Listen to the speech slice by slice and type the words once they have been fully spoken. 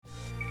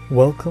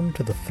Welcome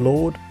to the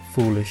Flawed,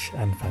 Foolish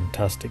and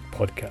Fantastic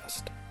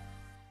podcast.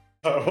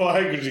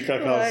 Right,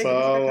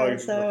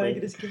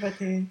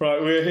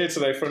 we're here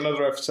today for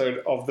another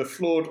episode of the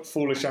Flawed,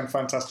 Foolish and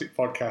Fantastic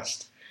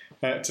podcast.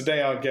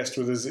 Today our guest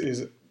with us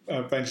is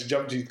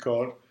Japjeet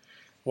Kaur.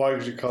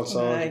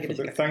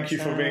 Thank you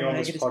for being on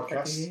this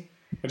podcast.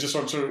 I just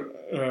want to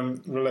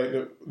relate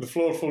that the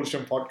Flawed, Foolish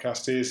and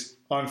podcast is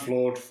I'm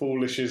flawed,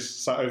 foolish is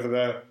sat over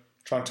there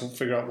trying to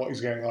figure out what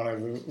is going on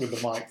over with the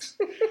mics.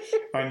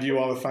 And you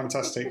are the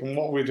fantastic. And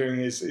what we're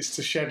doing is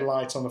to shed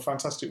light on the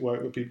fantastic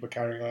work that people are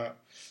carrying out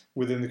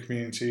within the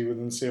community,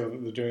 within the CL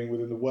that they're doing,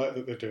 within the work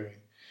that they're doing,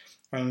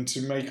 and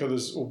to make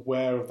others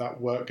aware of that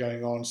work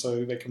going on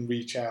so they can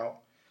reach out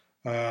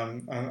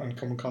and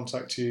come and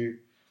contact you,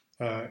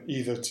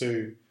 either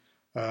to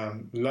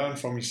learn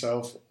from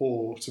yourself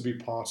or to be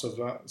part of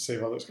that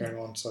CL that's going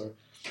on. So,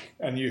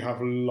 and you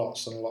have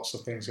lots and lots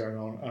of things going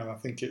on, and I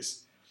think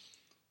it's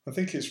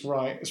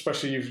right,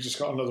 especially you've just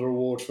got another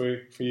award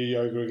for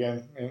your yoga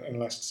again in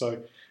Leicester, so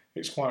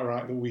it's quite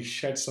right that we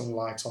shed some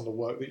light on the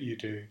work that you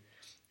do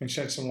and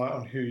shed some light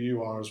on who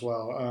you are as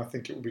well. And I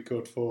think it would be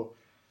good for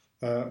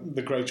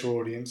the greater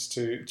audience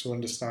to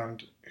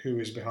understand who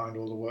is behind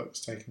all the work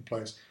that's taking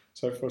place.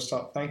 So for a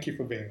start, thank you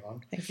for being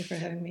on. Thank you for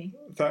having me.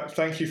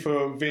 Thank you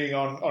for being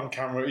on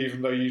camera,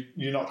 even though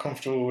you're not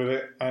comfortable with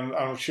it. And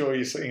I'm sure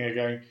you're sitting here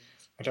going,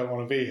 I don't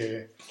want to be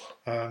here,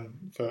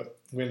 but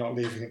we're not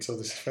leaving until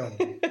this is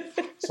filmed.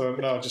 So,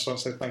 no, I just want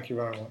to say thank you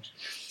very much.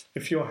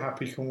 If you're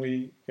happy, can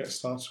we get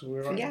started?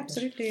 Yeah,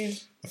 absolutely.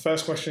 The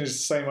first question is the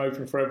same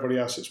open for everybody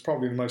else. It's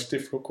probably the most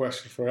difficult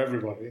question for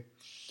everybody.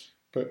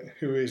 But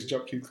who is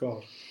Japjeet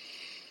Kaur?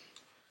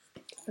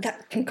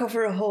 That can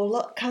cover a whole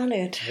lot, can't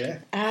it? Yeah.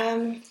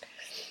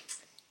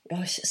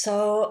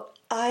 So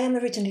I am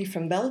originally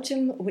from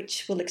Belgium,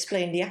 which will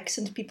explain the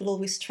accent. People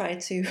always try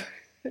to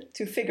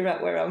figure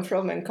out where I'm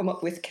from and come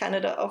up with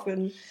Canada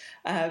often.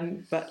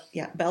 But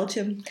yeah,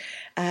 Belgium.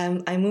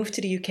 I moved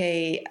to the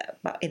UK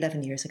about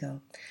 11 years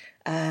ago.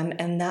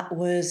 And that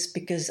was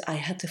because I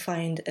had to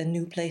find a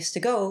new place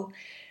to go.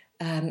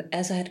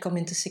 As I had come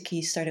into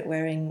Sikhi, started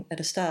wearing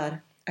a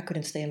star, I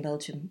couldn't stay in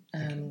Belgium.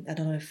 I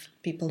don't know if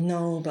people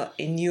know, but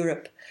in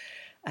Europe,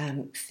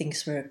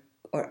 things were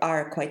or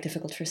are quite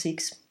difficult for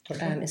Sikhs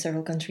in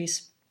several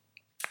countries.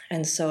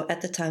 And so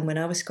at the time when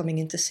I was coming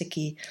into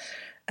Sikhi,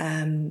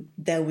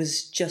 there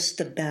was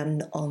just a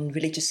ban on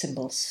religious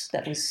symbols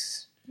that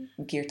was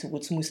geared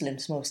towards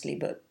Muslims mostly,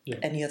 but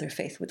any other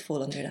faith would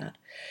fall under that.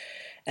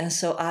 And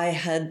so I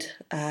had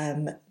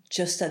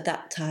just at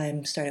that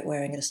time started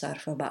wearing a star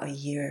for about a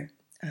year.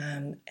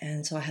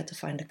 And so I had to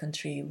find a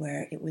country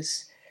where it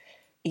was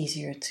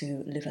easier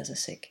to live as a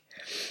Sikh.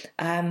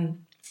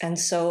 And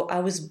so I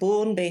was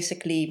born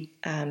basically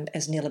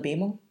as Nila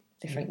Bemo,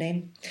 different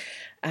name.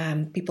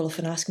 People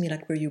often ask me,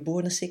 like, were you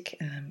born a Sikh?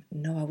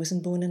 No, I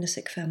wasn't born in a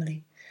Sikh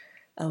family.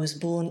 I was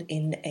born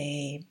in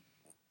a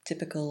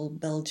typical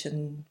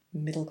Belgian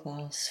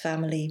middle-class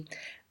family,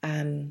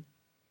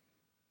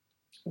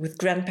 with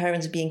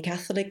grandparents being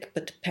Catholic,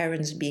 but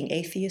parents being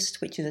atheist,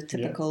 which is a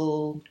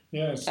typical,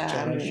 very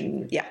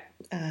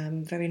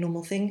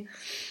normal thing.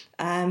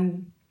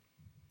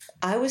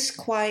 I was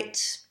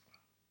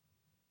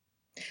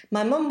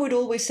my mum would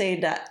always say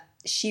that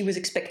she was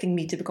expecting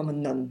me to become a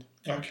nun.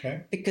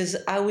 Okay. Because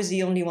I was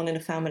the only one in the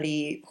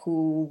family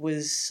who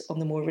was on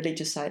the more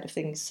religious side of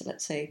things,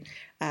 let's say.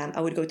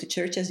 I would go to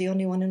church as the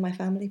only one in my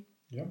family.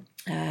 Yeah.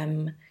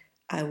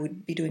 I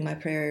would be doing my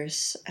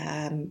prayers.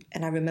 And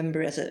I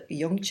remember as a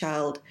young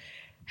child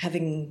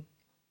having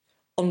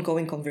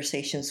ongoing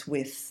conversations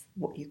with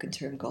what you can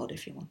term God,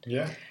 if you want.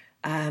 Yeah.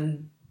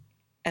 And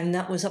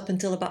that was up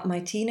until about my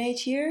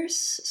teenage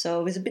years. So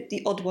I was a bit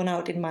the odd one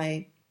out in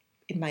my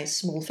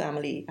small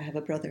family. I have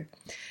a brother.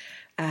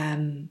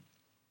 And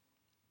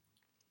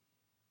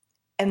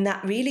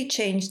that really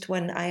changed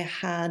when I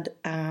had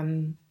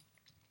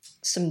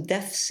some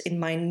deaths in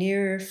my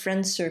near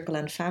friend circle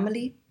and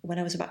family when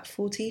I was about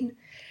 14.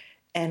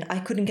 And I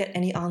couldn't get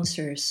any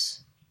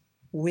answers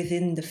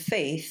within the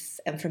faith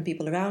and from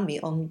people around me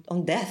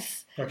on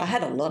death. Okay. I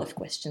had a lot of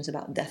questions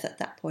about death at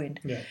that point.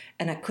 Yeah.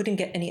 And I couldn't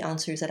get any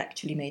answers that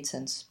actually made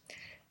sense.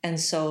 And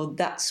so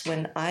that's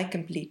when I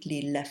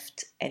completely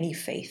left any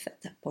faith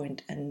at that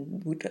point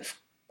and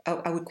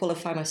I would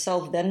qualify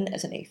myself then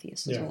as an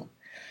atheist as well.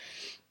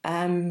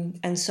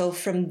 And so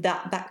from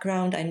that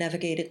background, I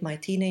navigated my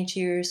teenage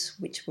years,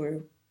 which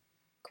were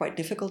quite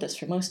difficult, as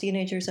for most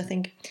teenagers, I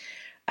think,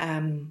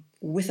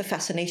 with a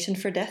fascination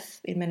for death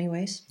in many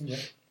ways. Yeah.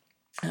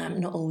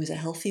 Not always a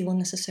healthy one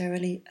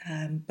necessarily,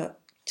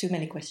 but too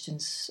many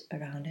questions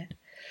around it.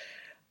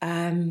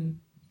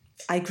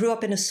 I grew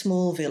up in a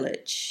small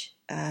village,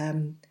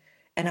 and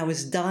I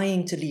was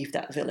dying to leave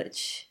that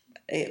village.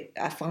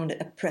 I found it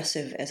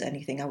oppressive as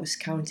anything. I was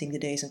counting the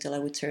days until I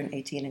would turn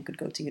 18 and could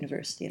go to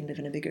university and live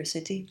in a bigger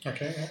city.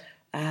 Okay. Yeah.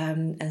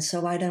 And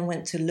so I then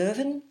went to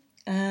Leuven,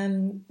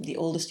 the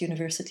oldest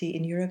university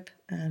in Europe,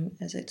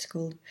 as it's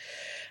called,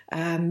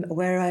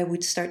 where I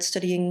would start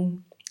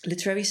studying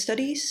literary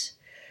studies.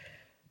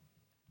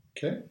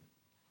 Okay.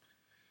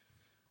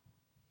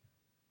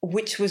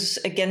 which was,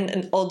 again,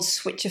 an odd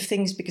switch of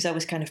things because I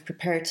was kind of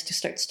prepared to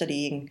start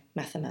studying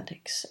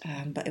mathematics,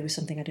 but it was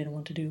something I didn't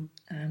want to do.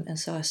 And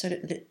so I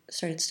started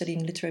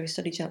studying literary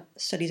studies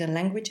and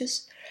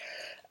languages,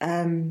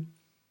 doing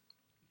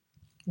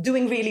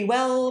really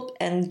well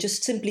and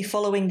just simply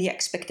following the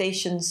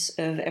expectations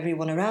of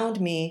everyone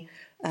around me.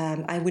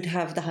 I would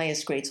have the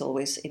highest grades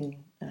always in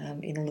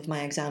all of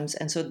my exams.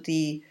 And so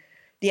the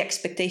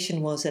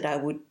expectation was that I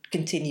would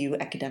continue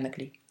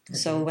academically. Okay.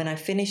 So when I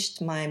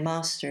finished my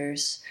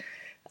master's,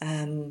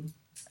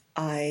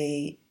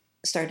 I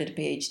started a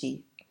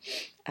PhD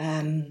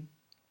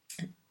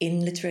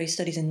in literary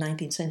studies in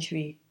 19th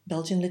century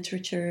Belgian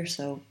literature.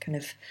 So kind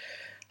of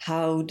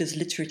how does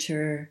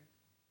literature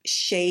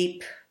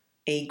shape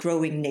a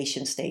growing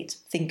nation state?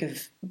 Think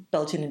of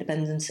Belgian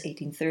independence,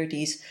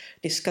 1830s,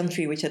 this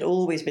country which had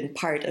always been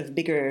part of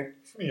bigger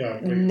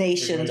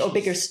nations or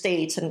bigger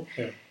states, and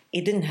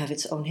it didn't have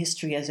its own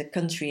history as a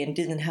country and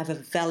didn't have a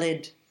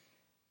valid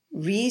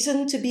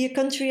reason to be a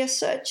country as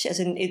such, as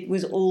in it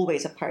was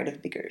always a part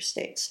of bigger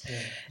states. Yeah,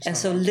 and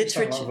so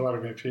literature...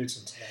 Vladimir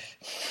Putin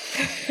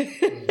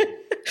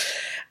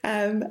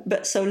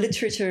but so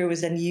literature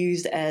was then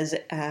used as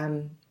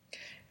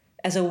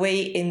a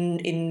way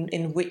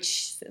in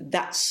which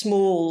that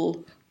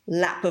small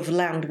lap of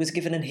land was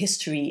given a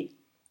history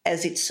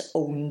as its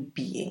own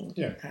being,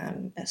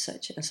 as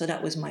such. And so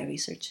that was my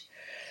research.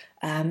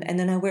 And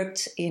then I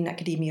worked in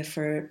academia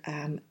for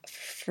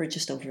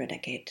just over a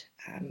decade,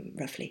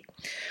 roughly.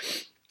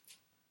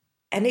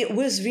 And it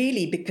was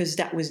really because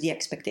that was the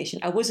expectation.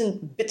 I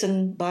wasn't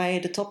bitten by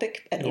the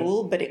topic at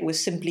all, but it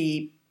was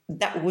simply,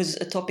 that was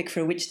a topic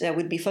for which there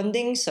would be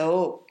funding.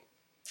 So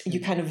you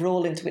kind of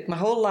roll into it. My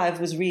whole life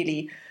was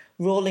really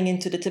rolling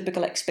into the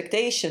typical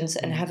expectations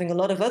and having a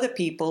lot of other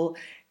people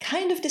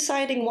kind of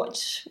deciding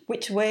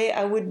which way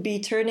I would be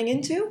turning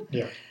into.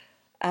 Yeah.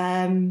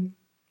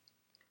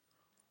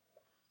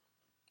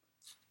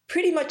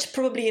 Pretty much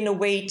probably in a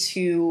way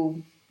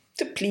to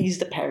please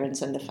the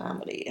parents and the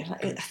family.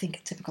 I think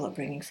a typical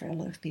upbringing for a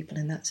lot of people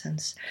in that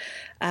sense.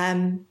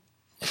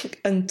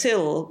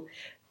 Until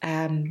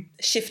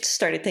shifts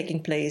started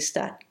taking place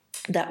that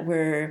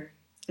were,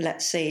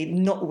 let's say,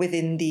 not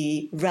within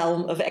the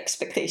realm of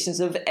expectations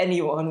of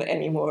anyone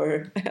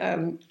anymore,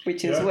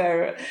 which is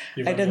where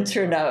I then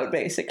turned out,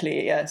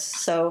 basically, yes.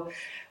 So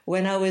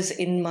when I was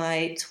in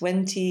my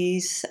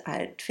 20s,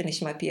 I'd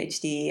finished my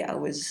PhD. I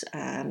was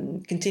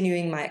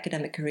continuing my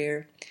academic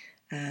career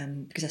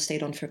because I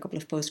stayed on for a couple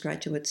of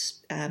postdocs.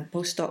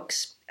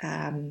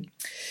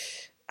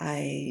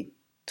 I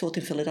taught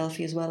in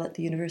Philadelphia as well at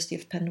the University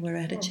of Penn, where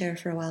I had a chair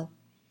for a while.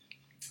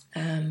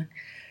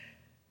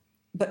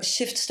 But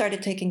shifts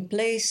started taking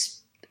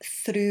place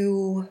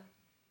through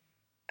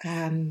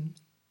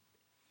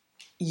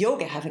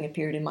yoga having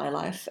appeared in my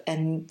life,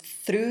 and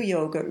through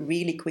yoga,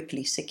 really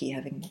quickly, Sikhi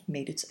having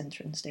made its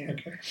entrance there.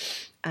 Okay.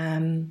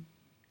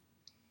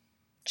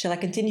 Shall I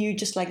continue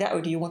just like that,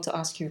 or do you want to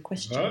ask your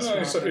questions?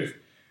 No. So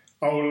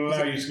I will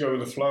allow you to go with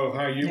the flow of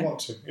how you want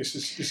to. This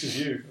is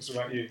you. It's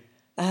about you.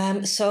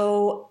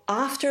 So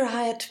after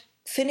I had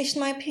finished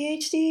my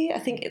PhD, I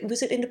think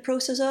was it in the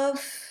process of.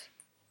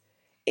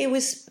 It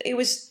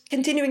was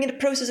continuing in the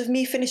process of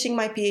me finishing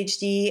my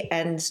PhD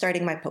and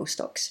starting my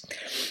postdocs.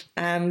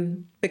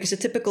 Because a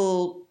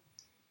typical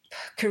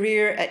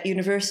career at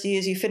university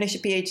is you finish a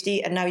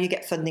PhD and now you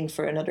get funding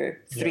for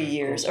another 3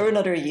 years or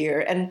another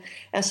year. And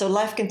so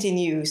life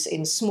continues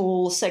in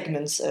small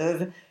segments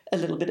of a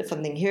little bit of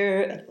funding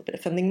here, a little bit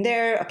of funding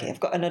there. Okay, I've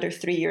got another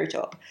 3-year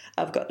job.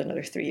 I've got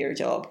another 3-year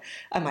job.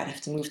 I might have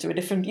to move to a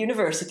different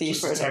university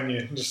for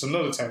just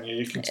another 10 year.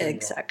 You continue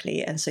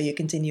exactly, and so you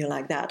continue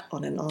like that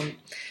on and on.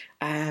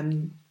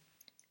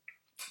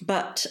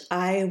 But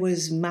I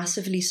was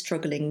massively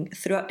struggling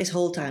throughout this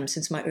whole time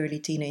since my early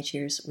teenage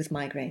years with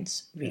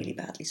migraines, really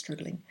badly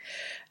struggling,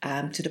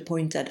 to the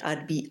point that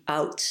I'd be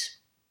out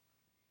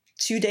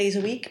 2 days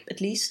a week at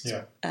least,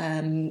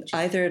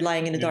 either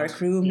lying in a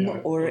dark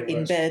room or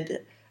in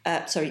bed,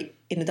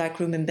 in a dark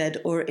room in bed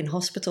or in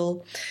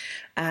hospital.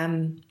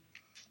 And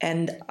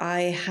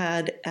I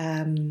had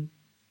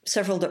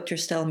several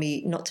doctors tell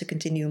me not to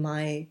continue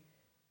my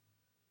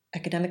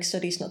academic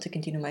studies, not to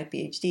continue my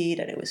PhD,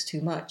 that it was too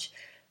much.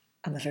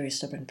 I'm a very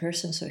stubborn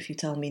person, so if you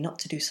tell me not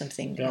to do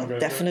something, I'll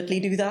definitely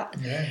do that.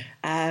 Yeah.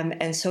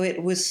 And so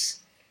it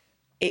was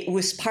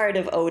part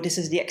of, this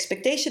is the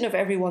expectation of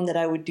everyone that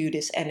I would do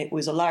this. And it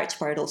was a large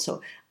part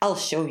also, I'll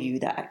show you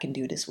that I can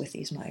do this with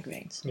these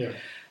migraines. Yeah.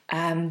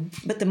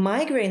 But the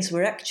migraines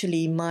were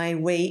actually my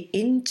way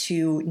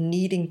into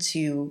needing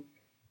to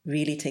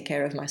really take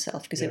care of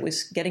myself, because it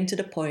was getting to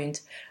the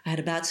point, I had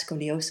a bad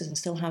scoliosis and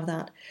still have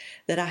that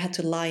I had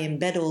to lie in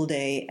bed all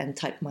day and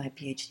type my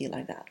PhD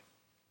like that.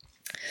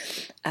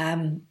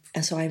 And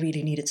so I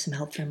really needed some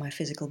help from my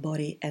physical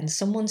body. And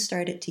someone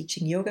started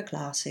teaching yoga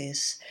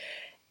classes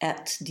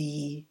at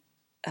the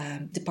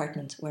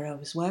department where I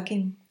was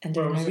working and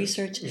doing my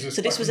research.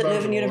 So this was at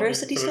Leuven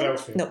University still?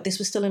 No, this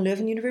was still in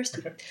Leuven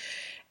University. Okay.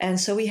 And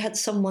so we had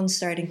someone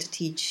starting to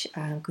teach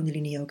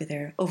Kundalini Yoga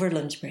there over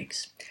lunch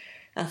breaks.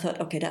 I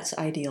thought, okay, that's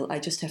ideal. I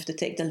just have to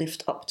take the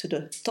lift up to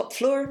the top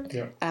floor.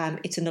 Yeah.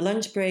 It's in the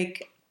lunch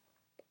break.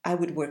 I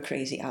would work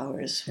crazy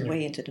hours,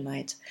 way into the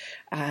night.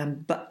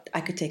 But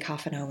I could take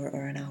half an hour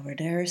or an hour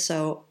there.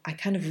 So I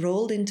kind of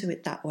rolled into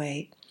it that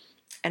way.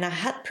 And I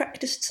had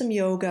practiced some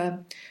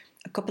yoga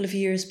a couple of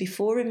years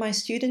before in my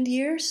student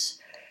years,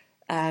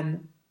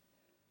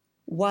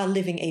 while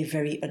living a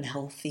very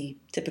unhealthy,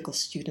 typical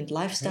student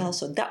lifestyle.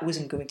 So that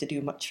wasn't going to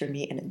do much for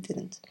me, and it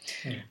didn't.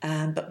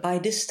 But by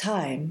this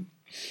time,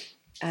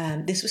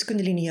 this was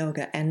Kundalini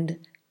Yoga, and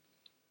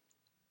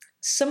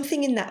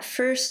something in that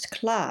first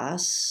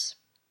class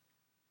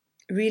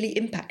really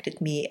impacted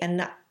me, and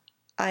that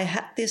I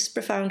had this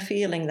profound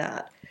feeling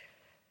that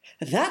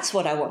that's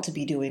what I want to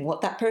be doing,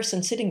 what that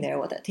person sitting there,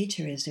 what that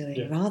teacher is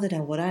doing, rather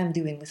than what I'm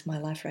doing with my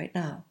life right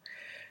now.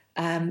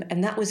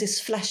 And that was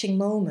this flashing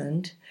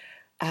moment.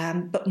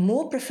 But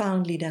more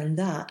profoundly than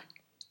that,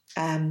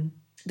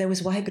 there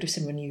was Waheguru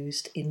Simran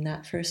used in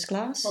that first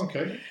class.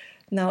 Okay.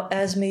 Now,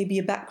 as maybe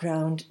a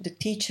background, the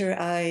teacher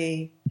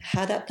I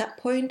had at that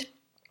point,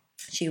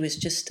 she was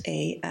just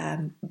a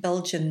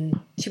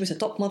Belgian, she was a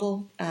top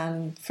model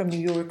from New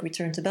York,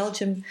 returned to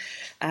Belgium.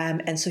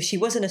 And so she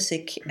wasn't a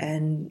Sikh,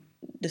 and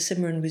the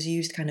Simran was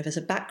used kind of as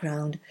a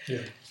background.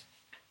 Yeah.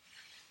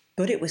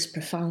 But it was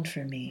profound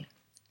for me.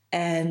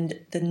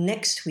 And the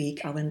next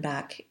week I went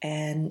back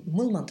and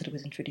Mool Mantra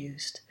was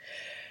introduced.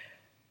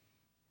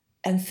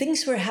 And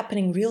things were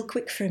happening real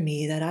quick for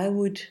me that I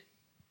would,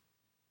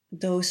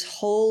 those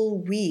whole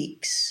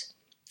weeks,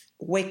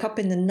 wake up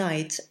in the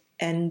night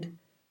and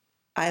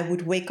I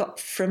would wake up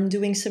from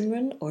doing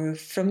Simran or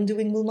from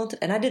doing Mool Mantra,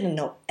 and I didn't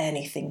know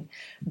anything.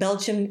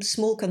 Belgium,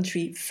 small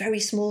country, very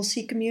small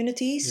Sikh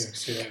communities.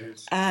 Yes, yeah, it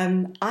is.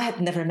 I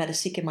had never met a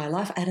Sikh in my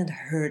life. I hadn't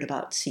heard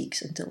about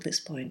Sikhs until this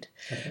point.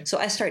 Okay. So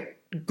I started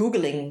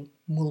Googling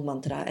Mool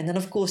Mantra, and then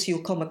of course you'll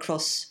come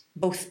across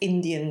both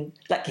Indian,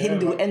 like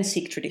Hindu and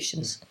Sikh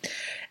traditions.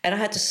 And I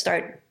had to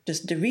start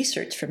just the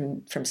research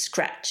from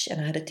scratch,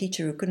 and I had a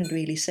teacher who couldn't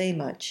really say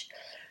much.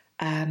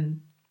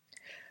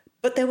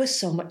 But there was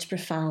so much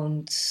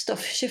profound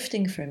stuff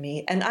shifting for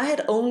me. And I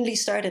had only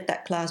started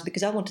that class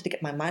because I wanted to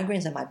get my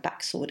migraines and my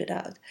back sorted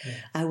out. Yeah.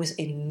 I was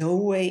in no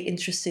way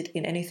interested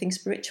in anything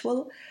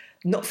spiritual,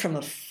 not from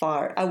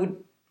afar. I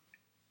would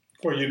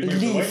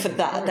leave for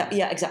that.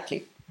 Yeah,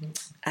 exactly.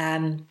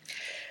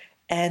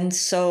 And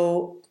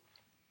so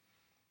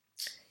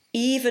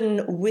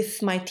even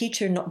with my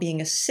teacher not being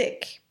a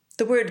Sikh,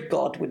 the word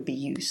God would be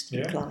used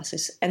in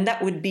classes. And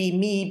that would be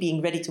me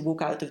being ready to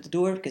walk out of the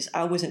door because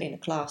I wasn't in a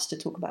class to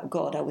talk about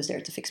God. I was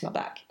there to fix my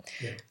back.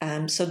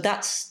 Yeah. So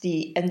that's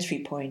the entry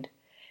point.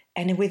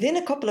 And within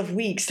a couple of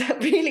weeks,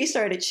 that really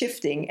started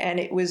shifting. And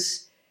it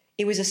was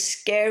a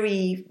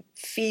scary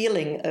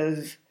feeling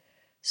of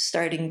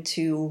starting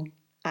to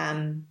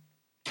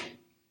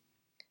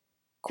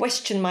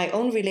question my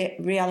own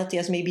reality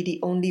as maybe the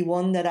only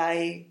one that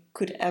I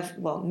could ever,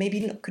 well,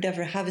 maybe not could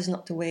ever have is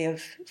not the way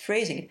of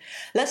phrasing it.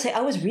 Let's say I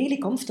was really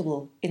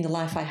comfortable in the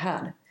life I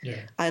had.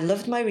 Yeah. I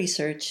loved my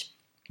research.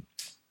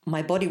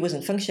 My body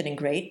wasn't functioning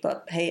great,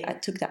 but hey, I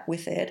took that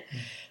with it.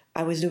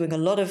 I was doing a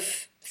lot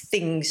of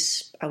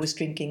things. I was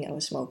drinking, I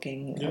was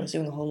smoking, I was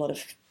doing a whole lot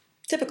of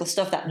typical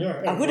stuff that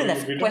I wouldn't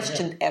have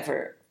questioned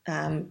ever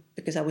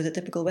because I was a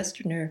typical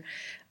Westerner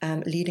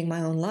leading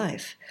my own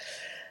life.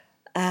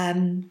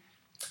 And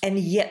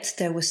yet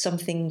there was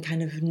something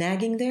kind of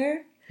nagging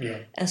there. Yeah.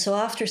 And so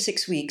after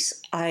 6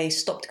 weeks, I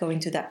stopped going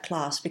to that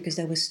class because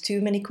there was too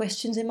many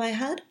questions in my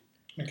head.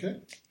 Okay.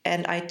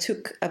 And I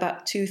took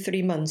about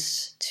 2-3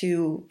 months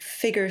to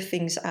figure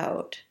things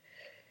out.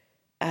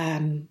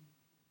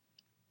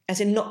 As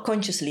in not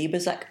consciously, but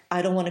it's like,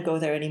 I don't want to go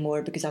there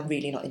anymore because I'm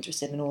really not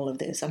interested in all of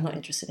this. I'm not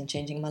interested in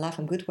changing my life.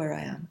 I'm good where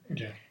I am.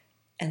 Yeah.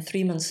 And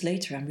 3 months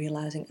later, I'm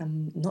realizing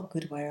I'm not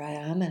good where I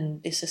am.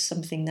 And this is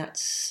something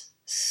that's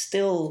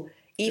still,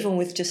 even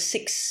with just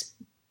 6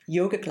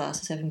 yoga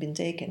classes having been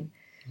taken,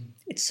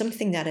 it's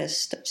something that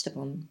has touched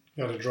upon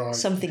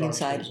something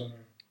inside.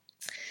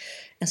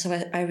 And so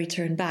I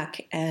returned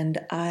back,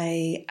 and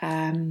I,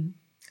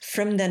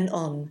 from then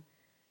on,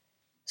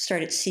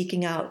 started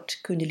seeking out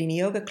Kundalini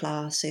yoga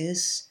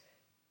classes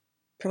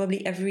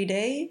probably every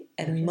day,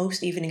 and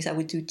most evenings I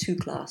would do 2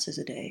 classes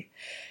a day.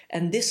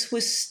 And this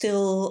was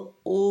still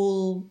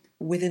all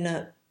within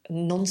a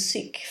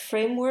non-Sikh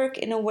framework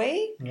in a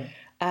way,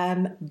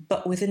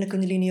 but within the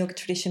Kundalini yoga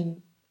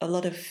tradition, a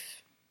lot of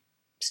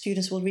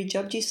students will read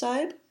Japjeet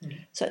Kaur.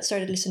 So I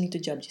started listening to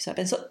Japjeet Kaur.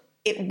 And so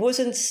it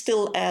wasn't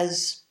still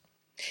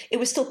it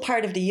was still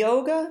part of the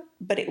yoga,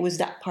 but it was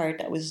that part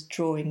that was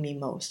drawing me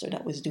most, or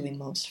that was doing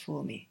most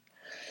for me.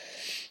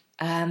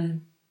 So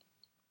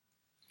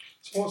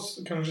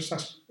can I just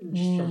ask,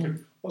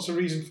 what's the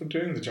reason for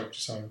doing the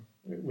Japjeet Kaur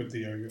with the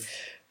yoga?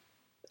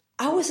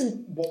 I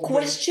wasn't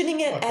questioning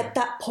it at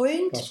that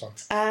point.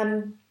 That's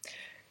fine.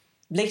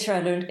 Later I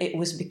learned it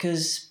was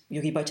because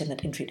Yogi Bhajan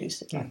had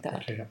introduced it like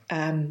that. Okay,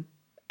 yeah.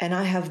 And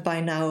I have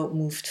by now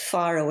moved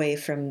far away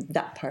from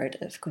that part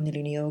of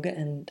Kundalini Yoga,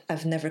 and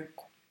I've never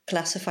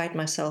classified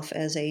myself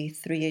as a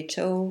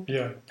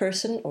 3HO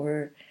person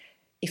or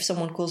if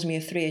someone calls me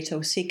a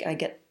 3HO Sikh, I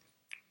get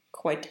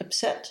quite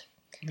upset.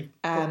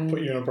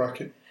 Put you in a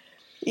bracket.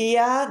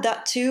 Yeah,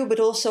 that too, but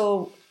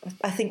also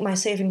I think my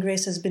saving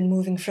grace has been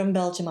moving from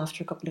Belgium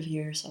after a couple of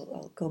years.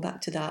 I'll go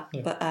back to that.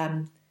 Yeah. But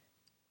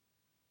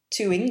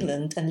to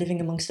England and living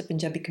amongst the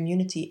Punjabi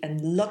community,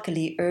 and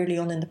luckily early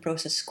on in the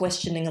process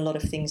questioning a lot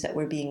of things that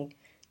were being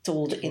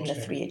told in the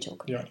 3HO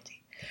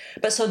community.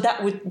 But so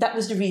that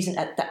was the reason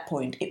at that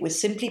point. It was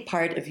simply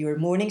part of your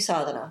morning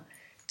sadhana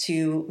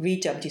to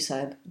read Japji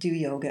Sahib, do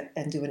yoga,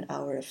 and do an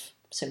hour of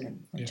Simran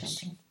or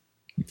chanting.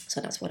 So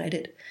that's what I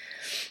did.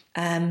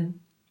 And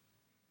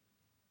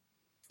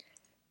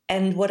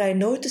what I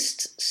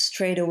noticed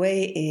straight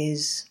away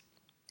is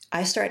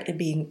I started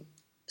being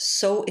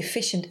so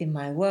efficient in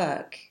my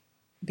work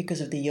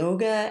because of the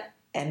yoga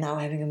and now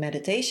having a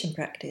meditation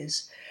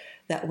practice,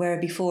 that where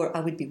before I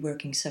would be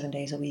working 7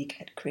 days a week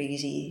at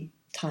crazy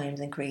times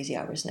and crazy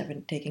hours, never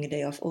taking a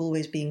day off,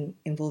 always being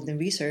involved in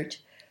research,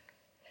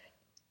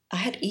 I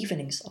had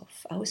evenings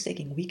off. I was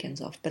taking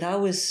weekends off, but I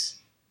was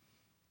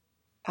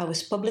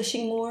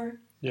publishing more.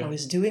 I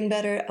was doing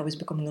better. I was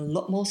becoming a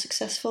lot more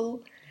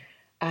successful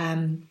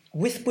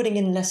with putting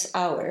in less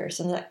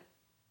hours. And like,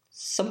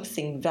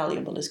 something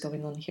valuable is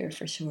going on here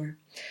for sure.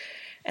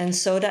 And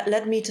so that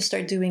led me to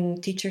start doing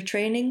teacher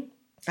training.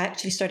 I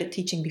actually started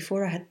teaching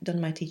before I had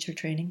done my teacher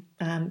training.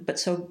 But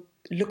so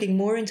looking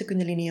more into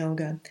Kundalini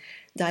Yoga,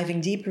 diving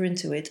deeper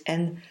into it.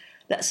 And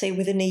let's say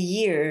within a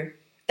year,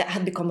 that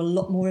had become a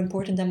lot more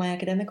important than my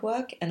academic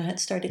work. And I had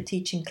started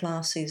teaching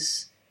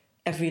classes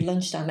every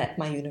lunchtime at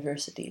my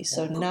university.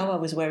 So now I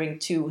was wearing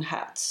 2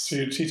 hats. So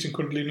you're teaching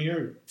Kundalini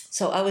Yoga?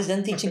 So I was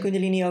then teaching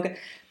Kundalini Yoga.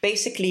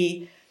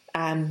 Basically,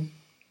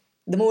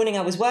 the morning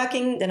I was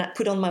working, then I'd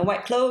put on my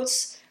white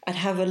clothes, I'd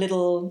have a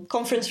little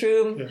conference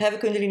room, have a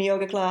Kundalini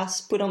Yoga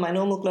class, put on my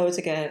normal clothes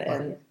again,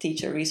 and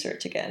teach a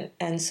research again.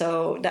 And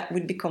so that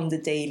would become the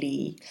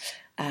daily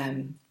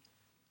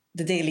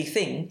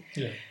thing.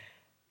 Yeah.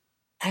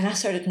 And I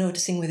started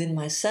noticing within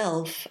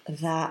myself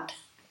that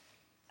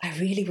I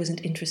really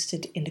wasn't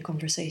interested in the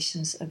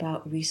conversations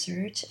about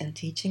research and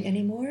teaching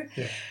anymore.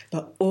 Yeah.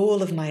 But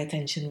all of my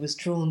attention was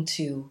drawn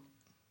to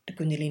the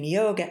Kundalini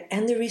Yoga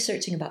and the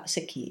researching about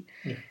Sikhi.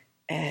 Yeah.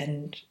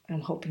 And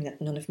I'm hoping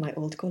that none of my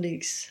old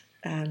colleagues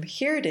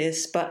hear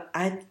this, but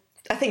I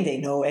think they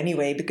know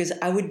anyway, because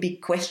I would be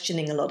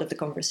questioning a lot of the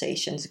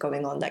conversations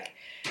going on. Like,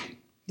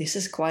 this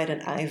is quite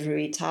an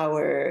ivory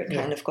tower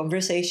kind of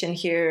conversation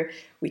here.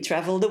 We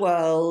travel the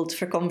world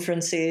for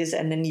conferences,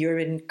 and then you're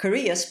in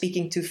Korea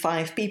speaking to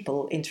 5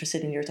 people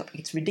interested in your topic.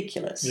 It's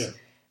ridiculous. Yeah.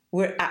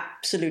 We're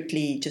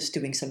absolutely just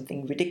doing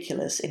something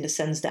ridiculous in the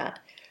sense that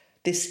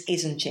this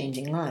isn't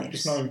changing lives.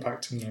 It's not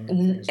impacting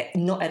them.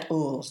 Not at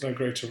all. There's no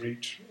greater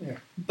reach. Yeah.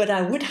 But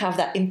I would have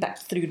that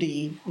impact through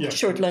the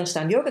short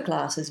lunchtime yoga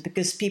classes,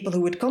 because people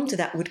who would come to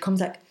that would come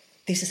like,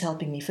 this is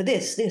helping me for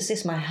this,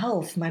 my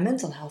health, my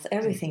mental health,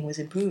 everything was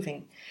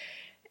improving.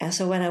 And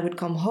so when I would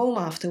come home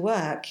after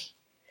work,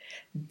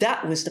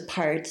 that was the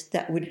part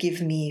that would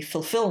give me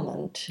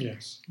fulfillment,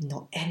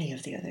 not any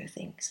of the other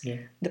things. Yeah.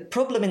 The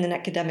problem in an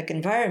academic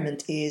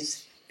environment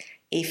is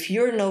if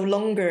you're no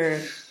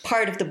longer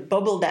part of the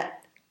bubble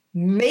that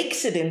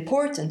makes it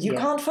important, you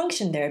can't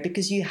function there,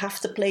 because you have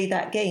to play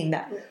that game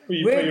that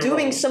we're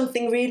doing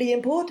something really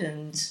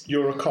important.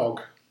 You're a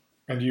cog.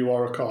 And you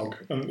are a cog.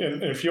 And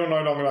if you're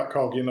no longer that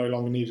cog, you're no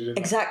longer needed in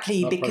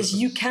exactly, that because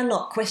process. you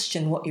cannot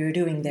question what you're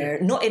doing there,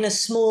 not in a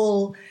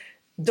small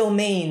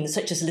domain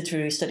such as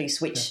literary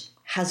studies, which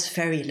has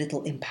very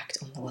little impact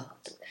on the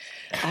world.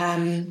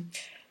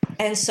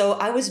 And so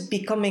I was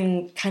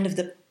becoming kind of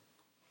the,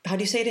 how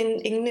do you say it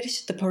in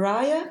English? The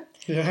pariah?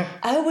 Yeah.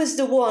 I was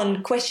the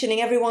one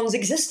questioning everyone's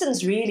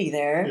existence really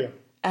there,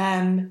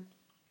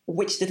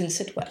 which didn't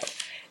sit well.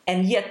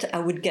 And yet I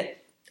would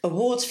get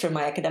awards for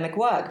my academic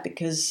work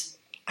because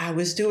I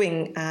was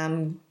doing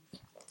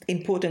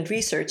important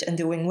research and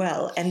doing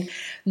well. And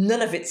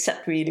none of it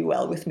sat really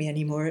well with me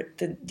anymore.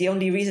 The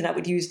only reason I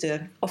would use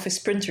the office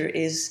printer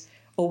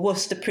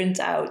was to print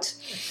out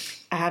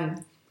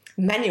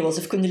manuals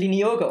of Kundalini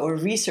Yoga or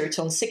research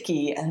on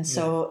Sikhi. And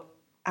so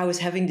I was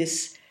having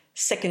this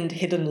second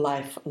hidden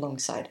life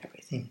alongside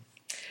everything.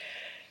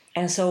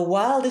 And so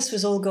while this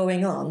was all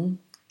going on,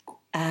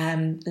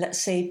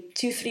 let's say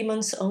 2-3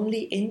 months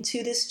only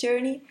into this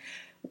journey,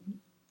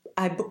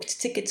 I booked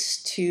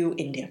tickets to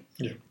India.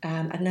 Yeah.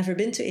 I'd never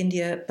been to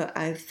India, but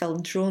I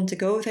felt drawn to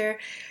go there.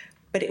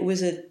 But it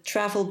was a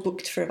travel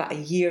booked for about a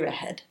year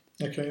ahead.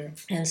 Okay.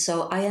 And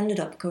so I ended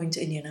up going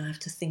to India, and I have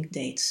to think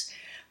dates.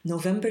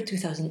 November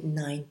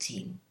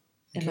 2019.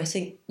 Okay. Am I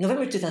saying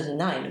November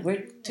 2009?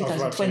 We're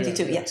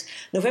 2022. Yes,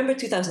 November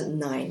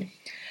 2009.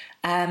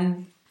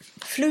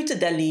 Flew to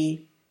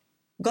Delhi,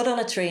 got on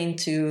a train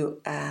to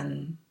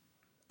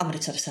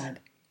Amritsar Sahib.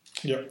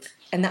 Yep.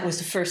 And that was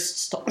the first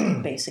stop,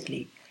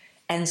 basically.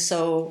 And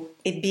so,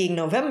 it being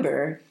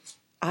November,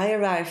 I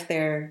arrived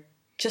there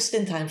just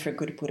in time for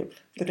Gurupurab,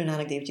 Guru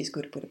Nanak Dev Ji's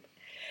Gurupurab.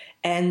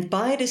 And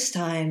by this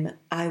time,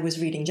 I was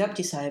reading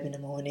Japji Sahib in the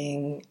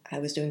morning. I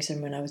was doing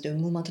Simran, I was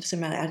doing Mool Mantra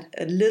Simran. I had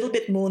a little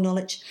bit more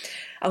knowledge.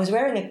 I was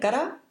wearing a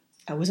kara,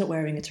 I wasn't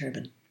wearing a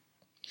turban.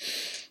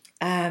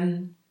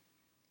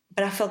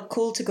 But I felt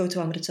called to go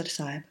to Amritsar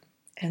Sahib.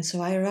 And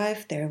so I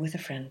arrived there with a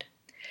friend.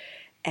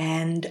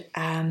 And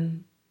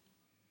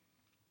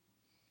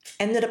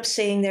ended up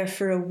staying there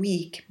for a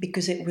week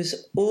because it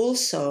was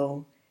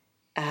also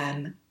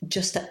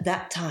just at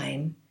that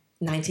time,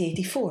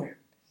 1984.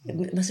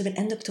 It must have been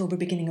end October,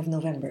 beginning of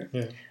November.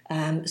 Yeah.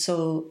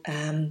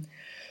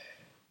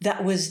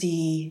 That was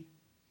the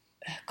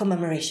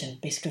commemoration,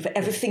 basically, for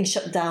everything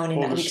shut down in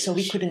that week, so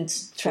we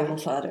couldn't travel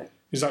further.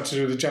 Is that to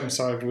do with the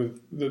genocide, with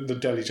the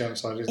Delhi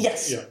genocide? Isn't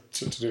Yes. it? Yeah,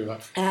 to do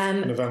with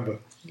that. November.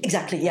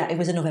 Exactly, yeah, it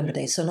was a November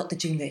date, so not the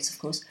June dates, of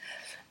course.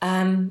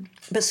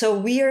 But so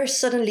we are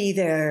suddenly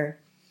there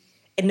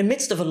in the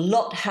midst of a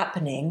lot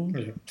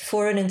happening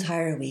for an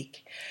entire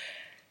week.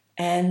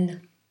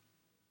 And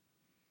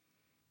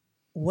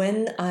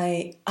when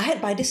I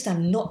had by this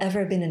time not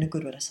ever been in a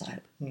Gurdwara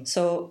Sahib.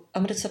 So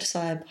Amritsar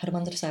Sahib,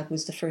 Harmandir Sahib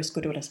was the first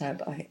Gurdwara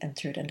Sahib I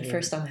entered, and the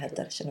first time I had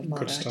darshan of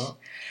Maharaj. Good start.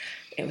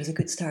 It was a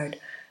good start.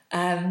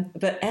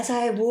 But as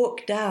I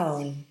walked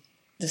down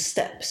the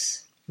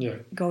steps,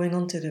 going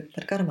onto the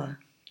parikrama,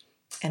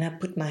 and I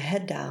put my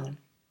head down,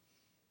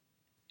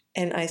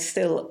 and I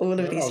still, all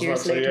of these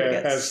years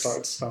later, hair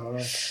starts to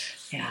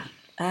stand.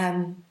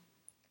 Yeah.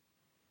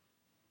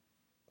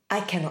 I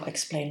cannot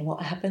explain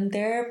what happened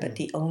there, but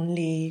the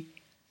only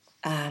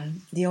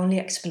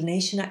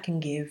explanation I can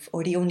give,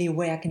 or the only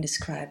way I can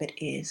describe it,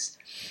 is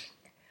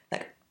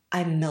like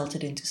I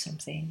melted into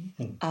something.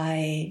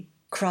 I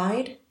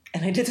cried,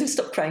 and I didn't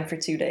stop crying for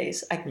 2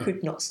 days. I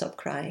could not stop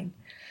crying.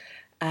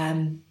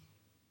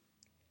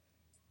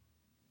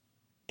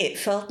 It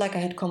felt like I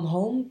had come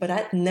home, but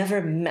I'd never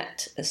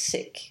met a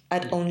Sikh.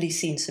 I'd only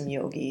seen some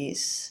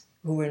yogis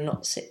who were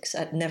not Sikhs.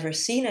 I'd never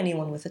seen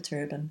anyone with a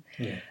turban.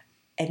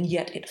 And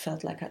yet it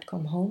felt like I'd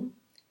come home.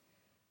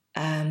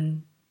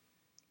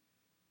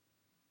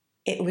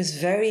 It was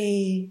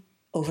very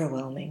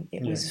overwhelming.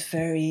 It was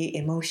very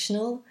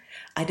emotional.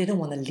 I didn't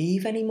want to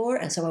leave anymore.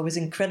 And so I was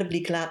incredibly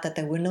glad that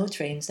there were no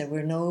trains.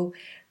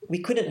 We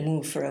couldn't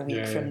move for a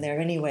week from there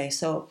anyway.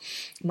 So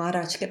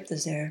Maharaj kept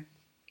us there.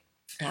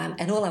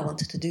 And all I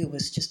wanted to do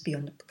was just be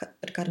on the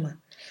parikrama.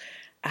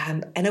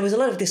 And there was a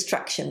lot of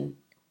distraction.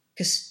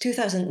 Because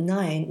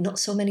 2009, not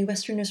so many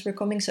Westerners were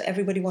coming, so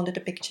everybody wanted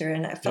a picture,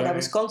 and I felt I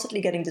was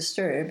constantly getting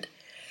disturbed.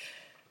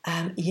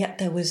 Yet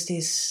there was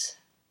this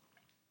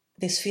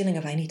feeling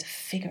of, I need to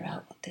figure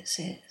out what this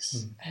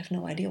is. I have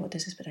no idea what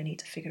this is, but I need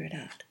to figure it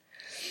out.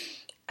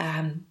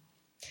 And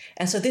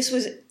so this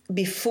was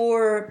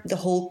before the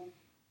whole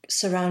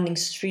surrounding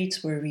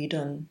streets were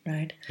redone,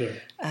 right?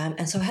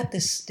 And so I had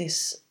this.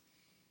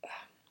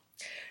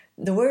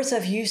 The words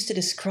I've used to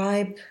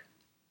describe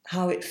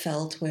how it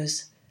felt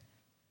was,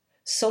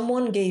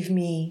 someone gave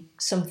me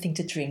something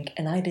to drink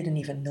and I didn't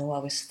even know I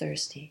was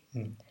thirsty.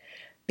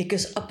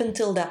 Because up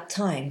until that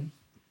time,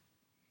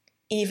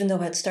 even though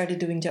I had started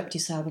doing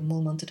Japjeet Kaur and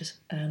Mool Mantra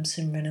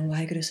Simran and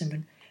Waheguru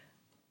Simran,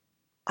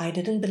 I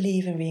didn't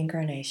believe in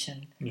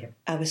reincarnation.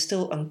 I was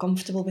still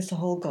uncomfortable with the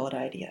whole God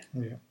idea.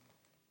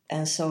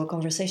 And so a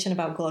conversation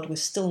about God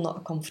was still not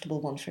a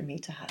comfortable one for me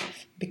to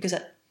have, because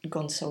I'd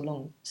gone so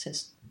long,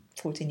 since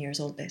 14 years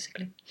old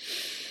basically.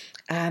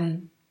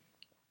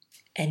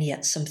 And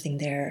yet something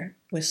there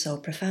was so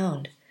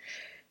profound.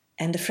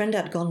 And the friend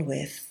I'd gone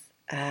with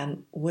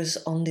was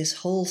on this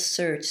whole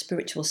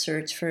spiritual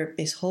search for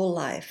his whole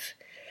life,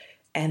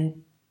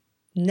 and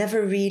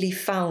never really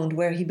found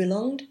where he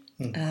belonged.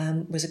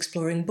 Was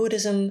exploring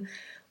Buddhism,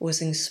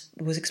 was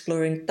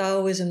exploring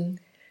Taoism.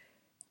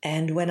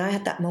 And when I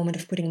had that moment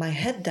of putting my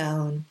head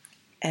down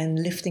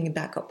and lifting it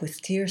back up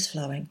with tears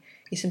flowing,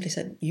 he simply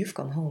said, "You've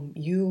come home.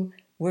 You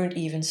weren't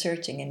even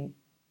searching, and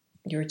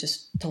you're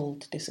just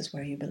told this is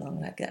where you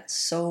belong." Like, that's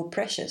so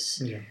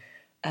precious.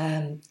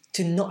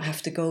 To not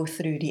have to go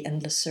through the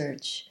endless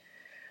search.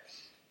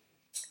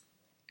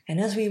 And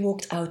as we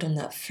walked out on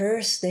that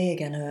first day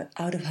again,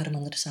 out of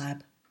Harmandir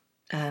Sahib,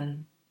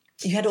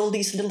 you had all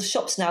these little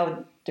shops.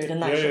 Now they're the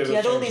night shops. You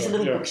had all these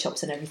little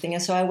bookshops and everything.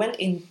 And so I went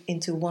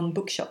into one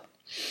bookshop.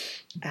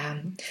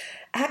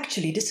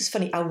 Actually, this is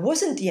funny. I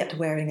wasn't yet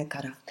wearing a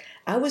kara.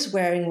 I was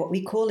wearing what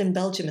we call in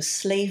Belgium a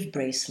slave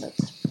bracelet.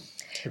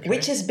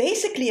 Which is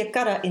basically a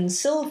kara in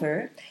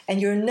silver,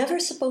 and you're never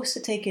supposed to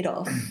take it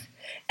off.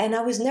 And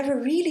I was never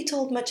really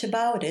told much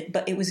about it,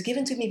 but it was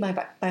given to me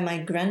by my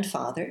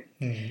grandfather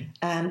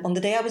on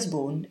the day I was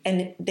born,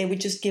 and they were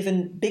just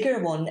given bigger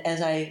one as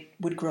I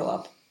would grow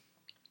up.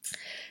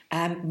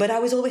 But I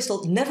was always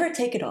told, never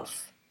take it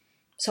off.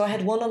 So I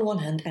had one on one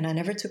hand, and I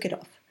never took it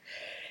off.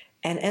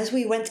 And as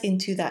we went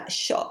into that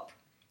shop,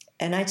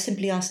 and I'd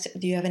simply asked,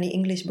 "Do you have any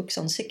English books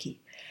on Sikhi?"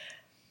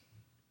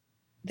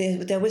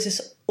 There was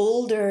this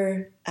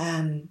older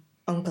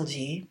Uncle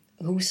G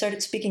who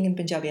started speaking in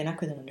Punjabi, and I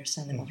couldn't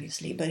understand him,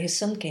 obviously, but his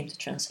son came to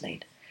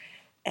translate.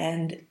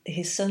 And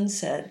his son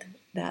said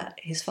that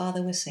his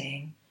father was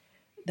saying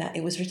that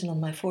it was written on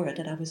my forehead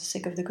that I was a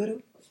Sikh of the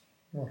Guru.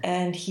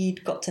 And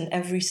he'd gotten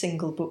every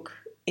single book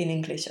in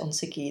English on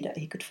Sikhi that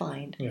he could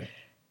find.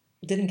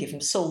 Didn't give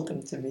him, sold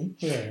them to me.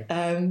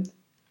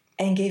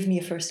 and gave me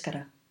a first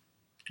kara.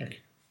 Okay.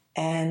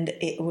 And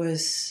it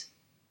was...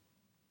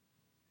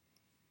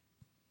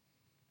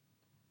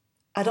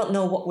 I don't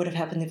know what would have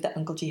happened if that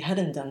Uncle G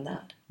hadn't done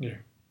that. Yeah.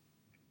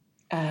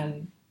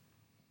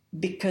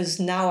 Because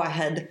now I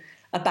had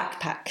a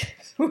backpack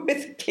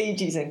with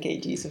kgs and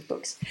kgs of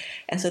books.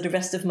 And so the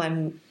rest of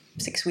my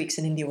 6 weeks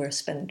in India were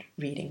spent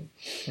reading.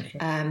 Okay.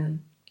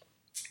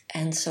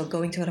 And so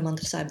going to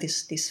Harimandir Sahib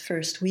this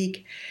first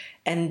week,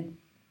 and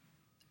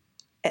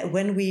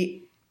when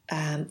we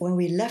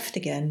left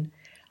again,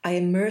 I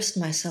immersed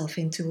myself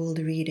into all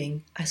the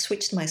reading. I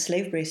switched my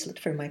slave bracelet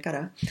for my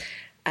kara,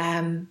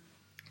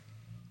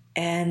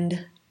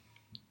 and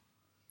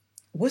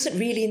wasn't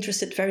really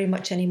interested very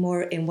much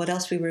anymore in what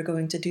else we were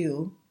going to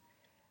do.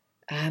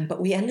 But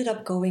we ended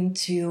up going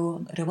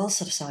to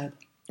Rawalsar Sahib.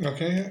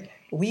 Okay, yeah.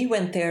 We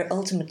went there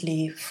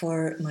ultimately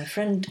for my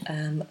friend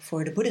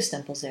for the Buddhist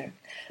temples there.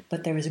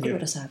 But there is a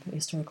Gurudwara Sahib, a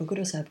historical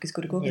Gurudwara Sahib, because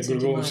Guru Gobind Singh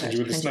Guru Gobind Maharaj.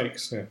 Singh with the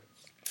snakes, yeah.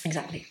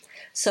 Exactly.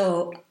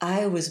 So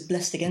I was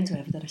blessed again to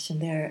have darshan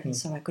there, and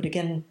so I could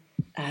again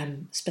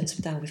spend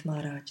some time with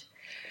Maharaj,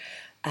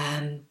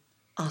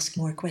 ask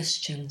more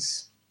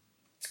questions.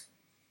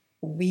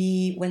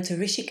 We went to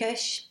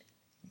Rishikesh.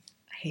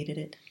 I hated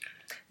it.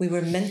 We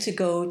were meant to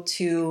go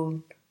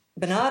to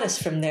Benares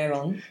from there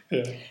on.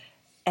 Yeah.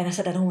 And I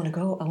said, I don't want to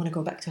go. I want to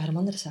go back to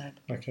Harimandir Sahib.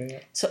 Okay, yeah.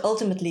 So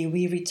ultimately,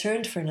 we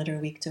returned for another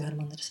week to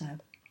Harimandir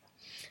Sahib.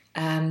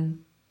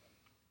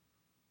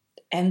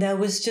 And there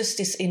was just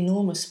this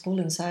enormous pull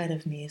inside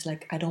of me. It's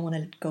like, I don't want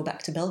to go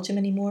back to Belgium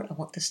anymore. I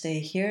want to stay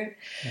here.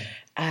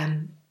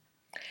 I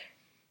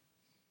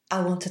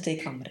want to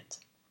take Amrit.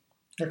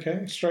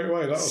 Okay, straight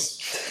away. That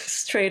was...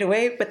 Straight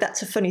away. But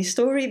that's a funny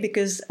story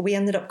because we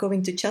ended up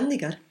going to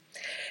Chandigarh.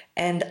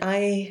 And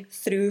I,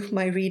 through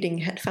my reading,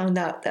 had found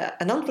out that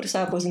Anandpur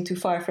Sahib wasn't too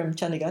far from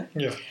Chandigarh.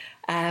 Yeah.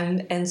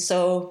 And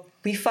so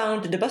we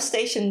found the bus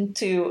station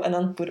to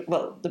Anandpur,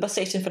 the bus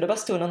station for the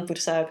bus to Anandpur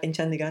Sahib in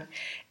Chandigarh.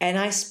 And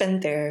I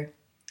spent there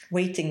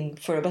waiting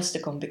for a bus to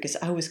come because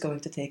I was going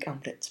to take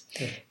Amrit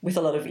with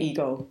a lot of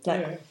ego.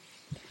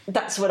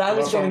 That's what I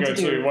was going to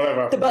do.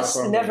 The bus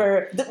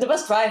the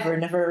bus driver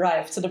never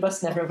arrived, so the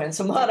bus never went.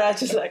 So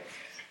Maharaj was like,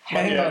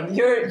 hang on,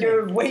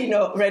 you're way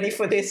not ready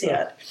for this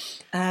yet.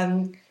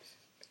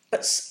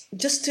 But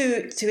just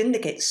to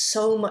indicate,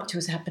 so much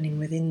was happening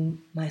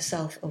within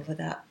myself over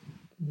that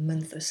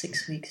month or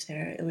 6 weeks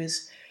there.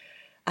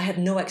 I had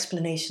no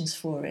explanations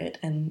for it,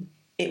 and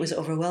it was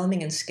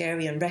overwhelming and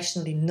scary, and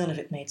rationally none of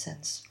it made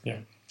sense. Yeah.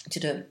 To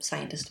the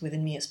scientist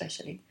within me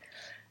especially.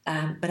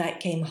 But I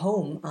came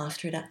home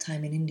after that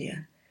time in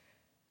India,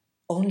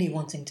 only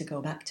wanting to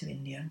go back to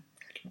India.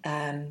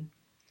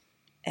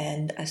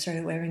 And I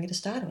started wearing a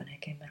dastada when I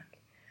came back,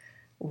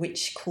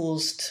 which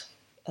caused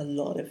a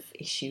lot of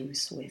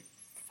issues with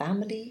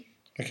family,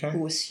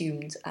 who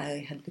assumed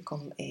I had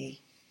become a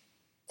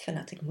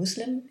fanatic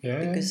Muslim,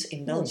 because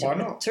in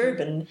Belgium, a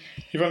turban...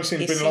 You've only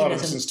seen Bin Laden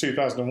since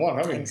 2001,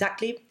 haven't you?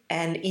 Exactly.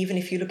 And even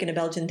if you look in a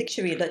Belgian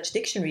dictionary, a Dutch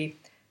dictionary,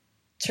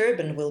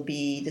 turban will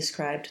be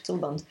described,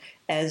 tulband,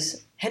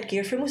 as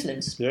headgear for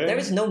Muslims. Yeah. There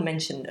is no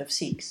mention of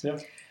Sikhs. Yeah.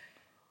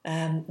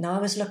 Now, I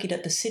was lucky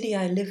that the city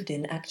I lived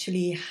in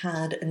actually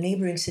had a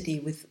neighbouring city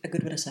with a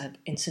Gurudwara Sahib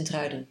in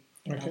Sint-Truiden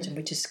in Belgium,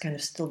 which is kind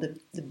of still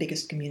the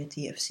biggest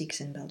community of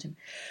Sikhs in Belgium.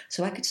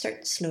 So I could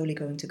start slowly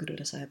going to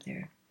Gurudwara Sahib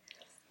there.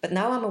 But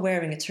now I'm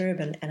wearing a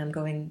turban and I'm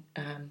going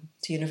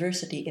to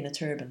university in a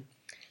turban,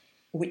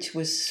 which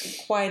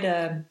was quite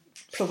a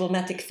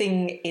problematic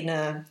thing in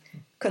a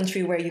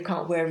country where you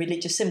can't wear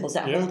religious symbols.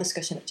 That whole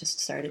discussion had just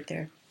started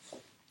there.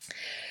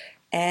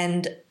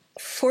 And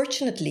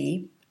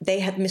fortunately, they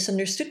had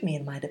misunderstood me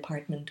in my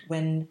department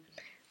when,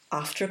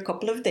 after a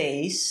couple of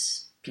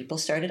days, people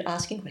started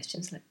asking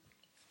questions like,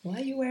 why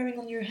are you wearing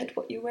on your head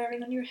what you're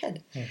wearing on your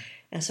head? Yeah.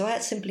 And so I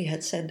simply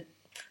had said,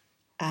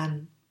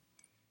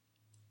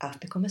 I've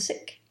become a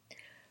Sikh.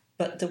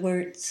 But the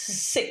word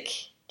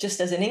Sikh, just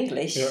as in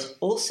English,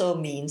 also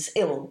means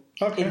ill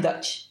in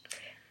Dutch.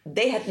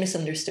 They had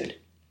misunderstood,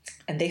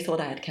 and they thought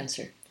I had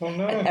cancer. Oh,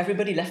 no. And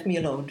everybody left me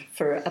alone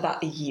for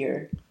about a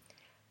year,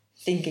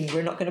 thinking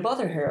we're not going to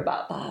bother her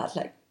about that,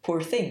 like,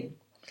 poor thing.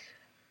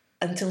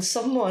 Until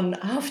someone,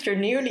 after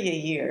nearly a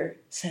year,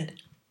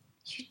 said,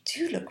 you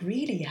do look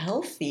really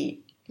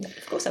healthy.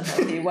 Of course I'm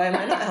healthy. Why am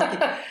I not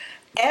healthy?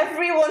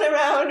 Everyone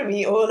around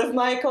me, all of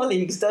my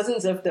colleagues,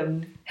 dozens of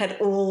them, had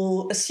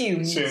all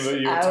assumed that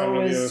you were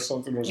telling me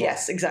something was wrong.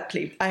 Yes,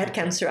 exactly. I had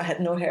cancer. I had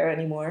no hair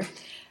anymore.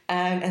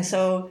 And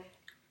so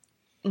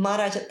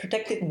Maharaj had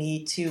protected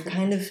me to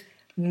kind of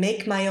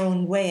make my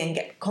own way and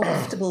get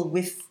comfortable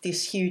with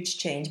this huge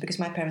change, because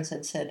my parents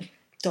had said,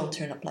 don't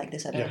turn up like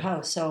this at our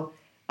house. So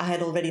I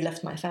had already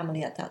left my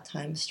family at that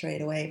time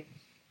straight away.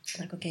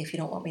 Like, okay, if you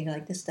don't want me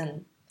like this,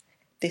 then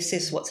this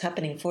is what's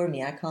happening for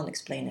me. I can't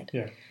explain it.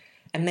 Yeah.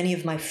 And many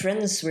of my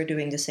friends were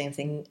doing the same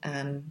thing.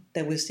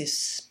 There was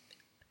this,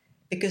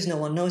 because no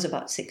one knows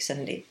about Sikh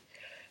Sunday.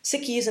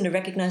 Sikhi isn't a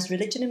recognised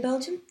religion in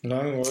Belgium. No,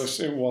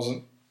 it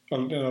wasn't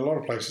in a lot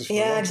of places.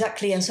 Yeah,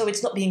 exactly. And so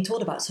it's not being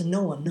taught about, so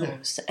no one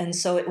knows. Yeah. And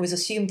so it was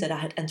assumed that I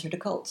had entered a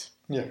cult.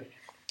 Yeah.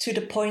 to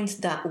the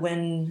point that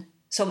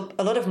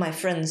a lot of my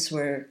friends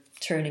were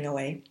turning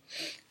away.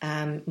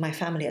 My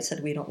family had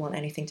said, we don't want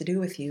anything to do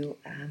with you,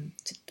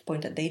 to the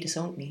point that they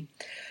disowned me.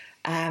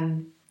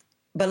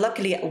 But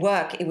luckily at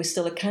work, it was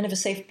still a kind of a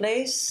safe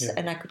place,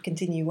 and I could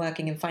continue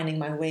working and finding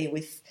my way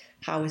with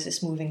how is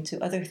this moving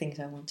to other things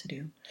I want to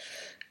do.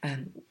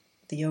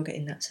 The yoga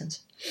in that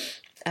sense.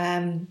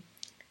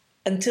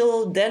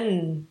 Until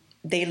then,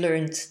 they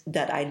learned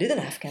that I didn't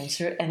have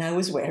cancer and I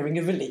was wearing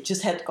a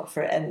religious head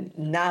cover, and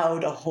now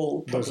the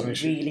whole problem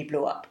really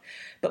blew up.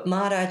 But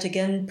Maharaj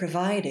again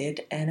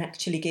provided and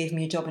actually gave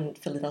me a job in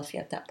Philadelphia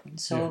at that point.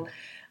 So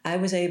I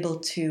was able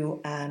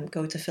to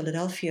go to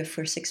Philadelphia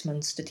for 6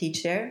 months to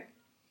teach there.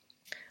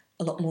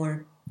 A lot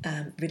more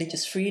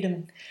religious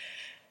freedom.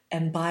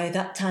 And by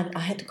that time,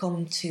 I had to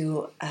come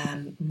to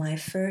my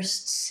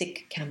first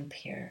Sikh camp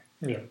here,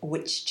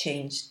 which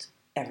changed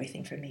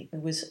everything for me.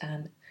 It was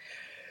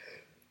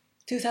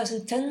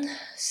 2010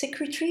 Sikh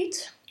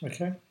retreat,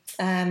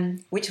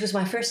 which was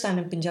my first time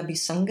in Punjabi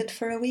Sangat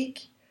for a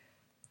week.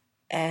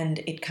 And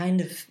it kind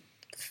of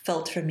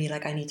felt for me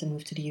like I need to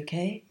move to the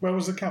UK. Where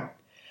was the camp?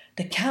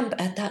 The camp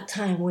at that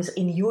time was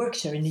in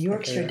Yorkshire, in the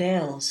Yorkshire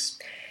Dales.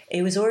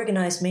 It was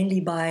organised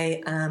mainly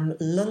by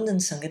London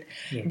Sangat.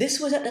 Yeah. This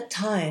was at the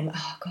time,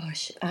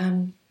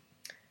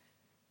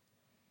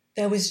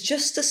 there was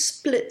just a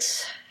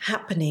split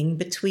happening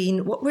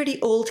between what were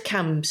the old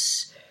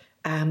camps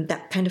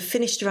that kind of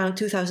finished around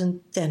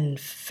 2010.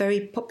 Very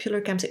popular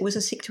camps. It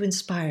wasn't Seek to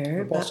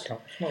Inspire. The Boss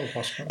camps, not the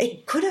Boss camps.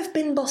 It could have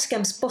been Boss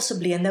camps,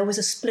 possibly, and there was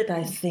a split,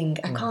 I think.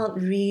 I can't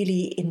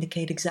really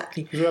indicate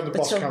exactly. Because you had the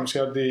Boss camps,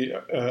 you had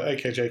the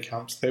AKJ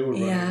camps. They were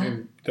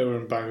running they were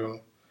in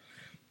Bangor.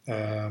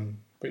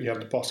 But you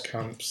had the Boss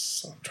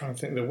camps. I'm trying to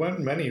think. There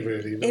weren't many,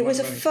 really. It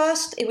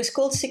was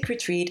called Sikh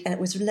Retreat, and it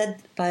was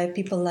led by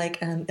people like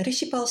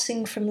Rishipal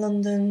Singh from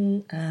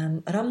London,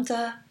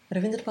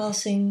 Ravindra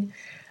Singh,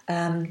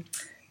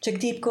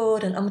 Japjeet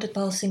Kaur and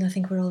Amritpal Singh, I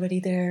think, were already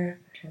there.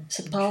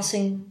 Satpal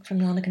Singh from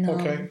Nanakanal.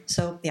 Okay.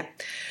 So, yeah.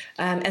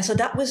 And so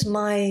that was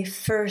my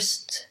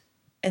first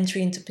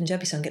entry into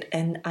Punjabi Sangat,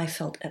 and I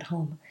felt at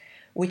home,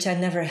 which I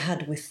never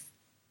had with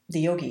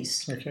the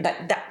yogis. Okay.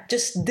 That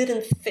just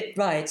didn't fit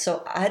right.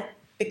 So I'd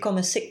become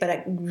a Sikh, but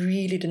I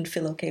really didn't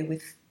feel okay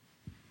with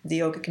the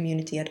yoga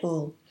community at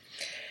all.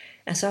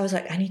 And so I was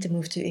like, I need to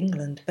move to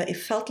England. But it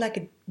felt like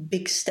a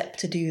big step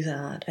to do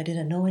that. I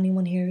didn't know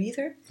anyone here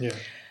either. Yeah.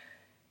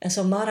 And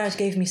so Maharaj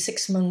gave me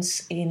 6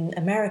 months in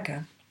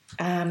America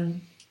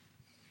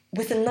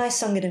with a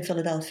nice Sangat in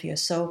Philadelphia.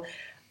 So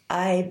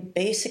I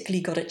basically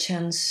got a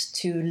chance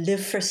to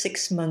live for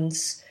 6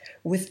 months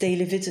with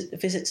daily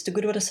visits to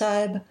Gurdwara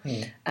Sahib,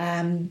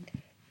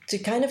 to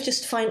kind of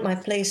just find my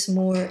place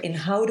more in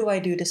how do I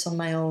do this on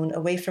my own,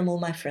 away from all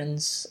my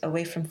friends,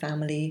 away from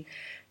family.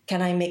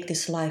 Can I make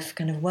this life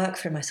kind of work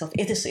for myself?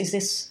 Is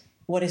this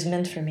what is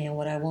meant for me and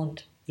what I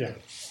want? Yeah.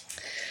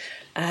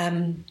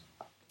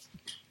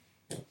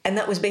 And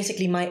that was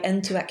basically my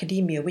end to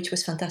academia, which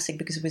was fantastic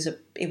because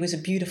it was a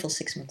beautiful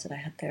 6 months that I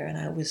had there, and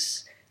I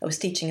was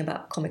teaching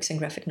about comics and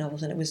graphic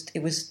novels, and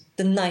it was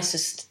the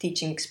nicest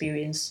teaching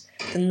experience,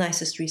 the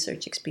nicest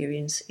research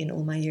experience in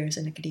all my years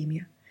in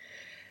academia.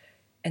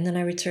 And then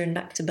I returned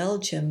back to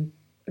Belgium,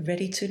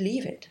 ready to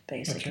leave it,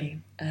 basically.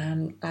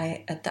 Okay.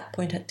 I, at that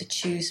point, had to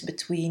choose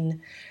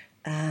between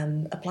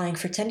applying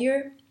for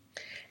tenure,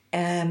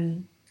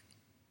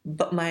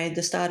 but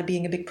the started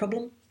being a big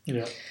problem,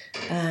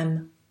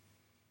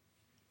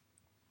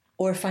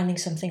 or finding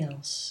something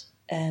else.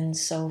 And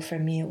so for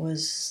me, it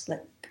was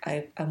like,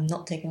 I'm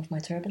not taking off my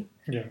turban.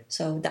 Yeah.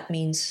 So that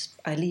means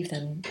I leave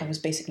then. I was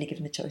basically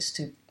given the choice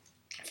to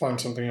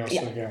find something else.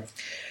 Yeah.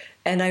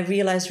 And I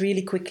realized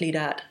really quickly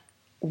that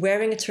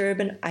wearing a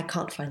turban, I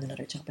can't find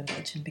another job in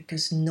Belgium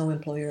because no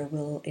employer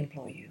will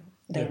employ you.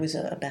 There was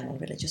a ban on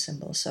religious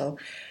symbols. So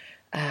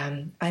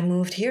I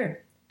moved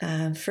here.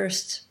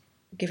 First,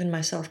 given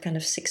myself kind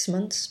of 6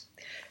 months.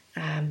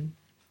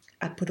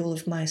 I put all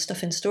of my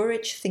stuff in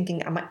storage,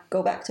 thinking I might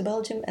go back to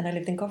Belgium. And I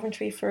lived in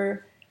Coventry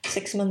for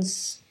 6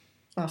 months,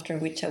 after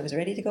which I was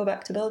ready to go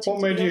back to Belgium.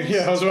 What made you?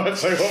 Yeah, I was about to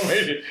say, what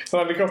made you?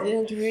 I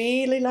didn't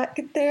really like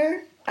it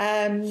there.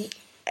 And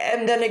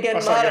then again,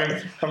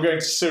 I'm going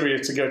to Syria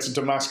to go to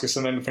Damascus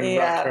and then from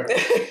Iraq.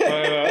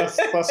 That's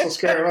what's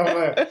going on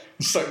there.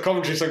 It's like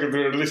Coventry, so I'm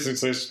going to listen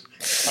to this.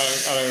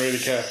 I don't really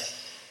care.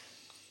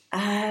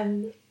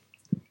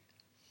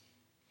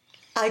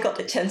 I got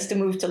the chance to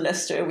move to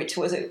Leicester, which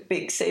was a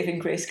big saving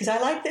grace because I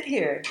liked it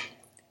here.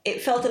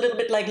 It felt a little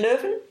bit like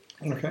Leuven.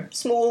 Okay.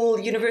 Small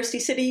university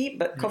city,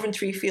 but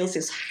Coventry feels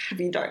this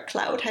heavy dark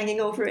cloud hanging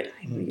over it.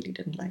 I really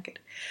didn't like it.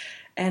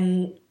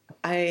 And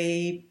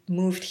I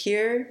moved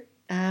here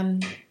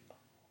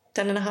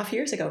 10.5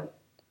 years ago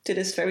to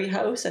this very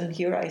house, and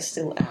here I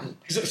still am.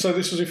 So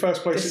this was your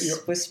first place?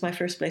 This was my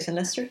first place in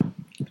Leicester.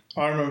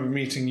 I remember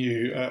meeting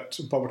you at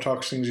Barbara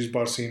Tark Singh's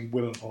Barsi in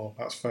Willenhall.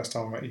 That's the first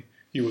time I met you.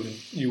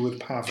 You were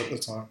Pav at the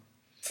time.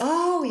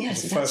 Oh,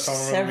 yes. That's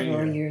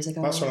several years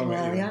ago. That's when I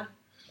met you. Yeah.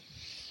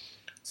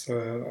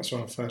 So that's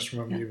when I first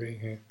remember you being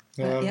here.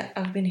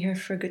 I've been here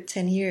for a good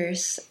 10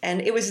 years.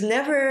 And it was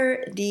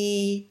never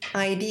the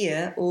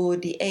idea or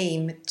the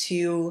aim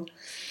to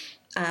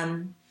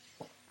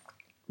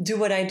do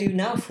what I do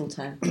now full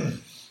time.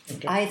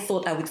 Okay. I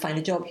thought I would find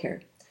a job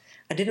here.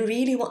 I didn't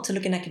really want to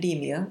look in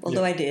academia,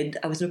 although I did.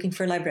 I was looking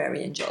for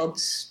librarian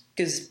jobs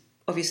because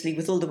obviously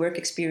with all the work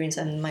experience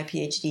and my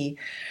PhD,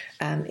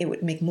 it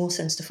would make more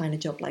sense to find a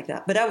job like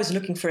that. But I was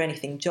looking for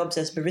anything, jobs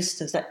as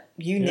baristas, that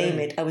you name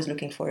it, I was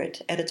looking for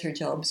it. Editor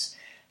jobs.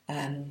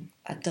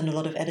 I've done a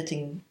lot of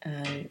editing.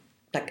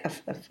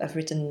 I've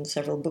written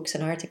several books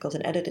and articles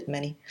and edited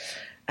many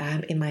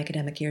in my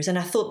academic years. And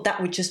I thought that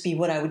would just be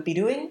what I would be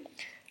doing.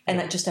 And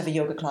I'd just have a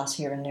yoga class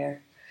here and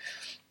there.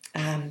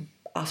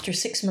 After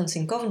 6 months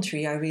in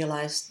Coventry, I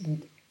realized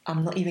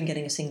I'm not even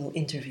getting a single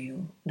interview.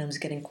 And I was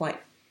getting quite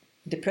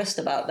depressed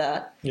about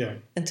that. Yeah.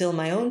 Until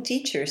my own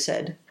teacher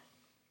said,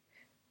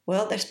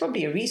 well, there's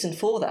probably a reason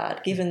for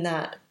that, given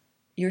that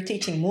you're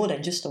teaching more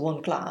than just the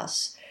one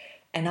class.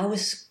 And I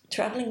was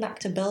traveling back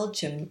to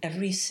Belgium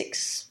every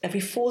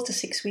 4 to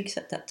 6 weeks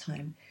at that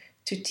time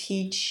to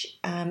teach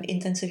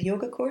intensive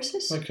yoga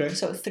courses. Okay.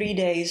 So 3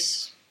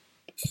 days,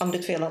 om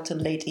det veel till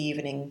late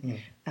evening.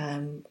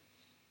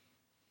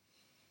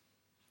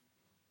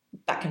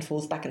 Back and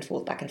forth, back and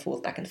forth, back and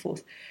forth, back and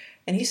forth.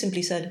 And he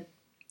simply said,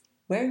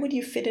 where would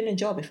you fit in a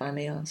job, if I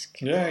may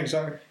ask? Yeah,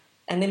 exactly.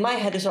 And in my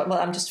head, it's like, well,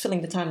 I'm just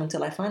filling the time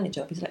until I find a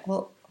job. He's like,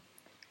 well,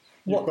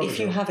 what if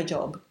you have a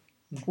job?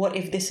 What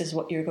if this is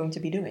what you're going to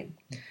be doing?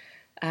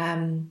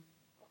 And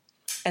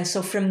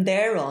so from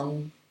there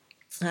on,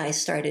 I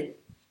started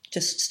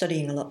just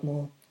studying a lot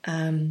more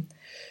and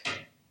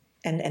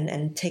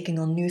taking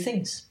on new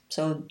things.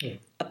 So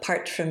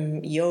apart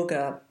from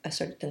yoga, I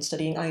started then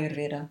studying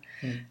Ayurveda.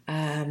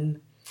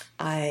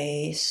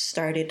 I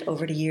started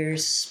over the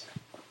years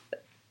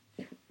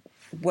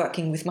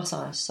working with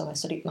massage. So I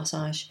studied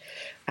massage.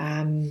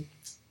 I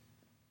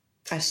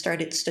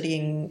started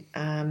studying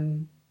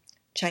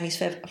Chinese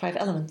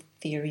five-element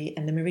theory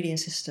and the meridian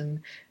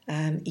system,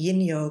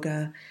 yin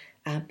yoga,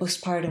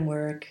 postpartum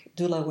work,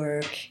 doula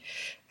work,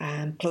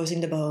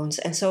 closing the bones.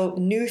 And so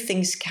new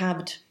things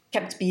kept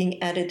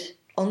being added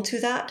onto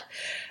that.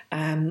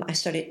 I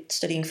started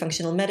studying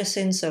functional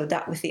medicine, so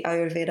that with the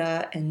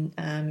Ayurveda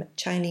and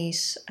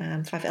Chinese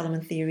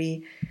five-element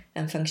theory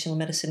and functional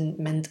medicine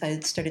meant I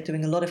started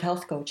doing a lot of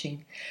health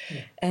coaching.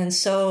 Yeah. And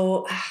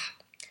so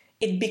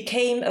it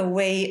became a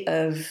way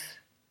of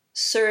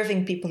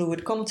serving people who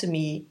would come to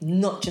me,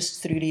 not just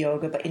through the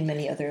yoga, but in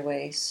many other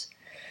ways.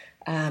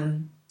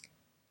 And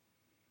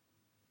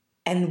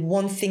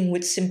one thing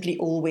would simply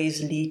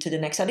always lead to the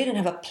next. I didn't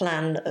have a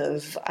plan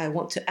of, I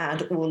want to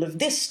add all of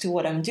this to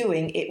what I'm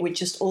doing. It would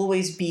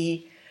always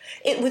be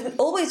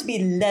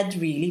led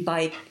really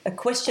by a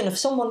question of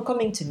someone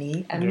coming to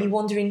me and me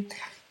wondering,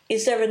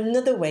 is there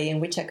another way in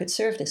which I could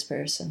serve this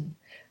person?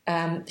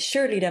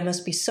 Surely there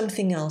must be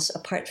something else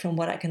apart from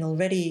what I can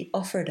already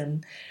offer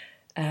them.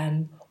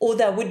 Or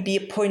there would be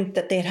a point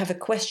that they'd have a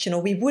question,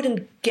 or we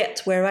wouldn't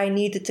get where I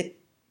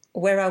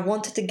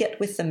wanted to get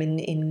with them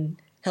in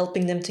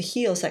helping them to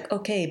heal. It's like,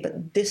 okay,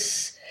 but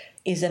this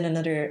is in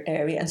another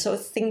area. And so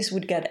things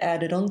would get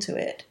added onto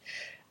it.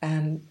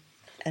 And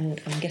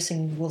I'm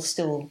guessing we'll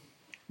still...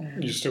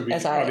 You'll still be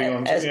adding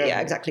on to it. Yeah,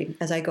 exactly,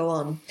 as I go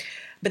on.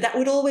 But that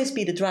would always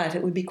be the drive.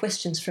 It would be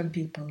questions from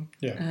people.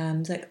 Yeah.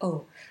 It's like,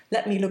 oh,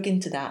 let me look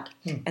into that.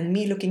 And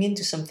me looking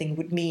into something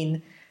would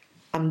mean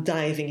I'm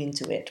diving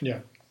into it.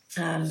 Yeah.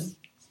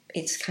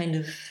 It's kind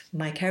of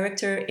my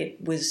character. It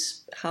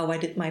was how I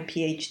did my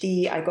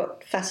PhD. I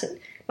got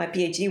fascinated. My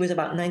PhD was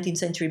about 19th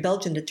century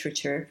Belgian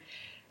literature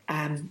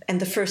and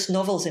the first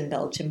novels in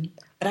Belgium.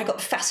 But I got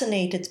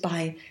fascinated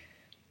by,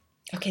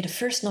 the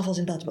first novels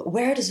in Belgium, but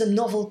where does the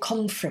novel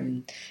come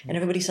from? And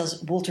everybody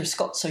says Walter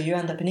Scott, so you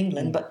end up in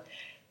England. But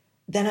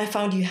then I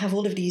found you have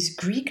all of these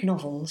Greek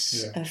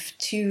novels of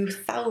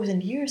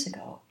 2,000 years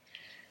ago.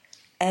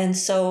 And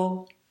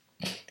so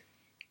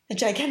a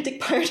gigantic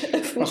part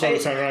of my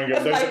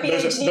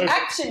PhD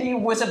actually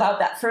was about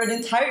that. For an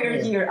entire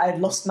year, I'd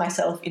lost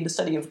myself in the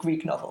study of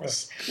Greek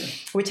novels,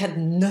 which had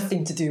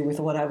nothing to do with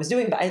what I was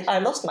doing, but I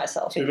lost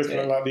myself. So you're looking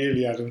at like the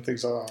Iliad and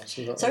things like that.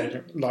 So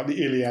sorry? Like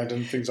the Iliad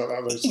and things like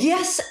that.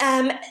 Yes,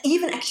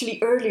 even actually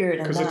earlier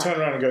than that. Because they turn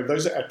around and go,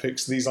 those are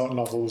epics, these aren't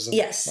novels. And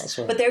yes,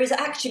 but there is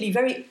actually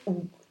very,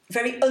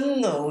 very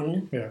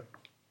unknown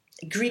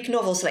Greek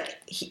novels, like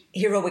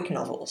heroic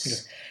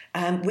novels,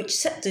 which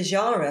set the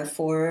genre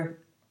for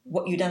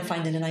what you then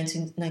find in the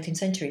 19th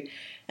century.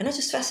 And I was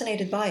just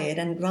fascinated by it.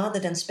 And rather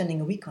than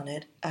spending a week on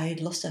it, I had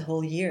lost a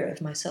whole year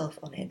of myself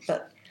on it.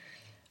 But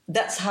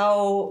that's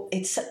how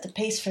it set the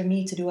pace for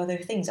me to do other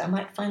things. I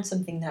might find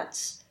something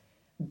that's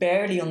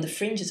barely on the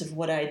fringes of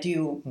what I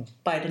do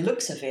by the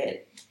looks of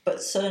it,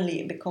 but suddenly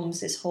it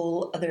becomes this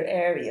whole other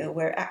area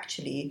where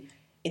actually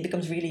it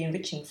becomes really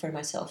enriching for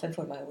myself and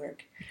for my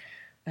work.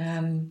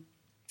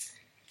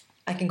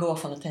 I can go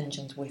off on a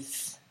tangent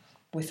with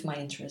my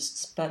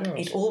interests, but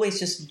it always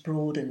just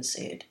broadens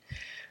it,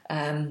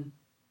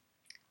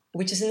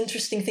 which is an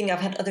interesting thing. I've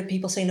had other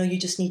people say, no, you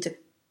just need to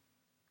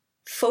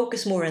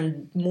focus more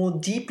and more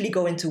deeply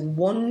go into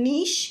one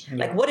niche. Yeah.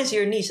 Like, what is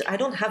your niche? I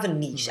don't have a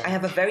niche. I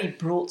have a very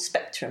broad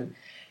spectrum.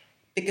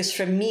 Because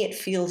for me, it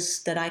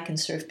feels that I can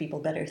serve people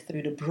better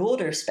through the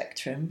broader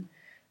spectrum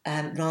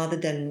rather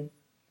than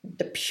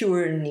the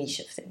pure niche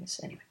of things.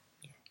 Anyway.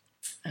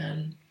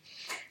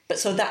 But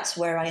so that's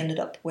where I ended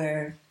up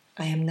where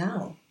I am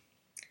now,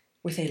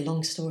 with a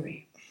long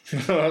story.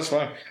 That's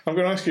fine. I'm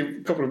going to ask you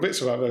a couple of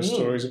bits about those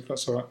stories, if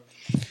that's all right.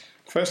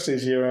 First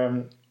is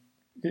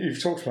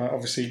you've talked about,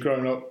 obviously,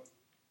 growing up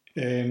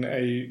in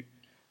a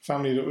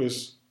family that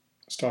was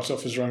started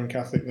off as Roman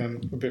Catholic,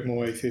 then a bit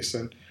more atheist,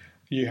 and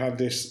you had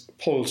this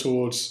pull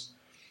towards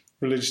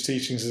religious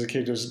teachings as a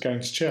kid, as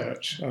going to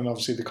church, and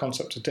obviously the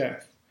concept of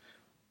death.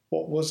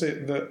 What was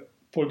it that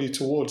pulled you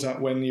towards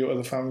that when your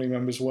other family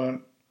members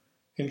weren't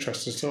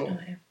interested at all?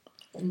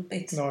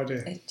 No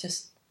idea. It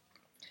just...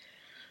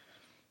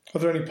 Are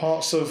there any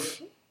parts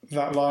of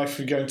that life,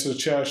 you going to the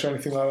church or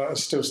anything like that, that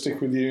still stick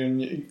with you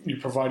and you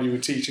provide you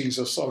with teachings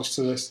of solace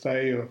to this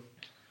day? Or?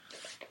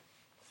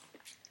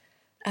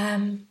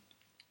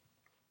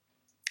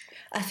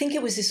 I think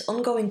it was this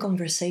ongoing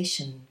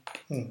conversation,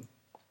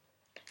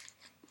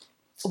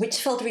 which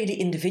felt really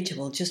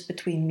individual, just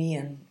between me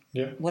and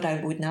what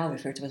I would now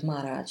refer to as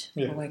Maharaj,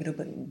 or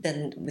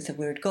then with the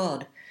word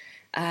God.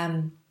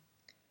 And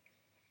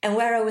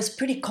where I was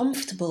pretty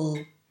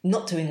comfortable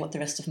not doing what the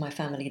rest of my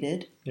family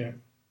did. Yeah.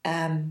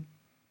 And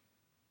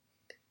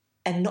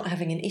not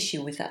having an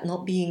issue with that,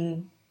 not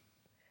being...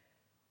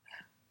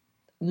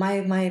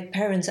 My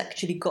parents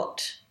actually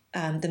got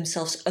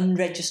themselves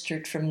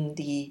unregistered from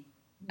the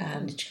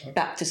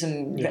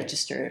baptism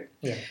register.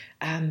 Yeah.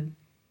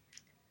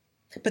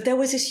 But there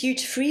was this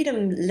huge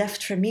freedom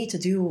left for me to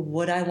do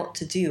what I want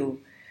to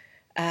do.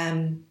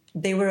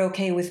 They were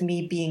okay with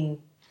me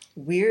being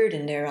weird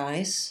in their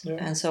eyes. Yeah.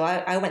 And so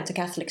I went to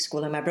Catholic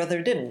school and my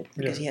brother didn't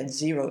because he had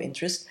zero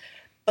interest.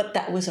 But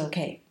that was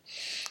okay.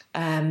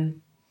 I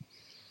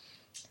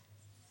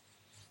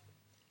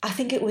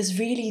think it was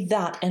really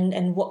that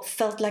and what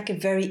felt like a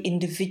very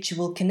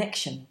individual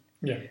connection.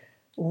 Yeah.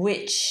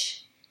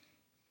 Which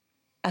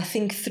I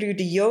think through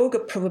the yoga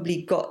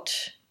probably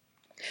got...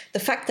 The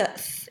fact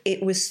that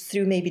it was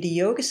through maybe the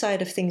yoga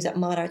side of things that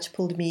Maharaj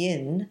pulled me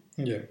in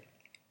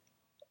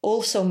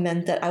also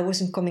meant that I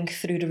wasn't coming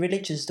through the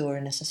religious door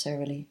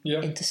necessarily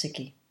into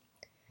Sikhi.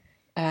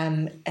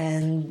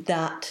 And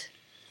that...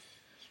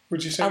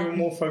 Would you say you were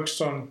more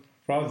focused on,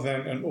 rather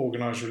than an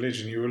organised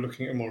religion, you were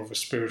looking at more of a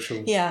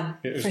spiritual... Yeah,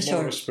 it was for more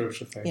sure. of a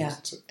spiritual thing. Yeah.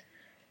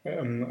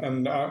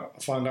 And I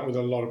find that with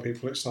a lot of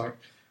people, it's like,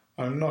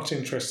 I'm not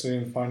interested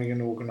in finding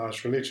an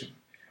organised religion,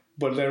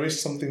 but there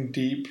is something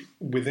deep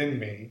within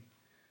me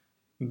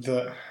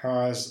that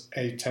has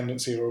a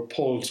tendency or a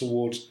pull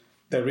towards,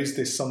 there is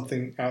this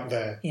something out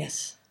there.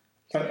 Yes.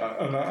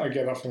 And I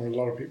get that from a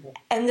lot of people.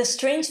 And the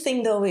strange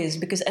thing, though, is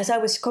because as I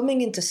was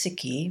coming into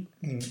Sikhi,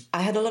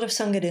 I had a lot of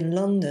Sangha in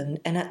London,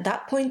 and at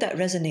that point that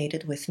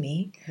resonated with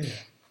me. Yeah.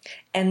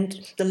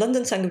 And the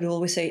London Sangha would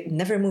always say,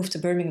 never move to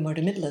Birmingham or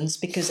the Midlands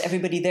because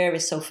everybody there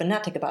is so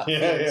fanatic about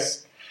things.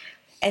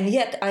 Yeah. And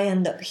yet I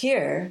end up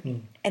here,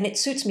 and it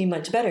suits me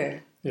much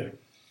better. Yeah.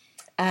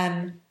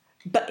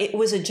 But it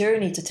was a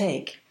journey to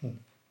take.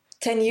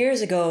 10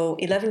 years ago,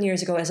 11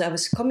 years ago, as I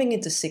was coming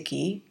into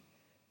Sikhi,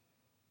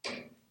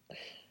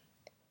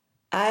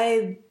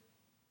 I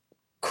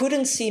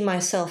couldn't see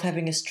myself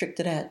having a strict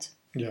red.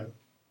 Yeah.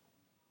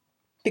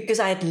 Because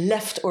I had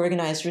left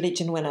organised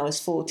religion when I was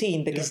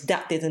 14 because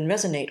that didn't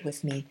resonate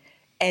with me.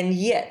 And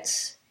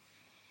yet...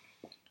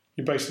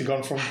 You've basically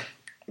gone from...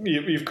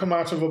 You've come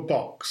out of a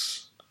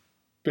box,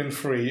 been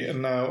free,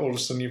 and now all of a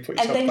sudden you put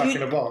yourself back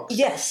in a box.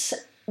 Yes.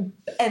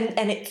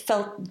 And it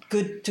felt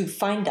good to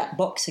find that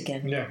box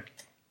again. Yeah.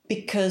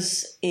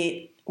 Because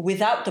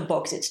without the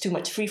box, it's too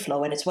much free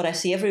flow. And it's what I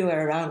see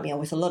everywhere around me and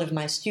with a lot of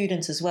my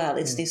students as well.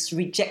 It's this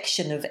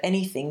rejection of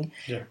anything.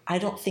 Yeah. I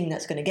don't think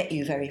that's going to get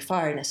you very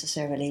far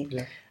necessarily.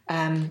 Yeah.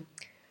 And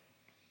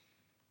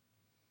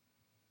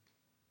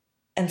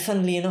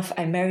funnily enough,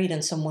 I married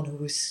on someone who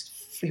was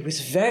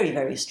very,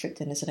 very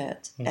strict in his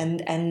red.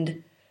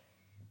 And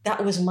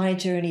that was my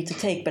journey to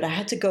take. But I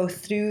had to go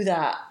through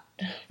that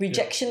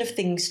rejection of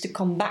things to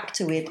come back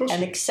to it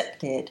and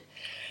accept it.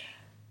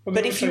 Well,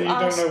 but if you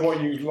ask... don't know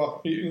what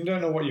you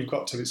don't know what you've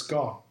got till it's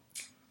gone.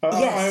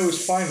 I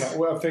always find that.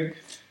 Well, I think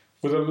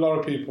with a lot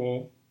of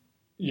people,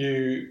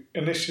 you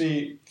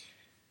initially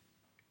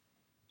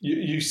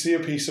you see a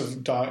piece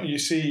of you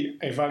see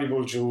a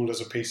valuable jewel as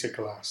a piece of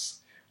glass,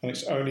 and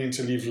it's only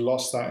until you've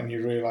lost that and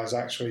you realise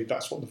actually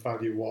that's what the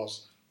value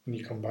was when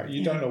you come back.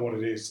 You don't know what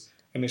it is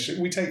initially.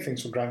 We take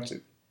things for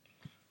granted.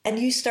 And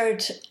you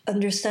start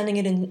understanding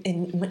it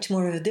in much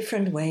more of a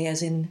different way,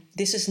 as in,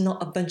 this is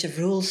not a bunch of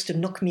rules to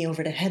knock me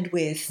over the head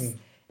with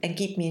and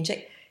keep me in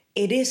check.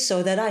 It is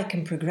so that I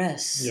can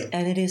progress. Yeah.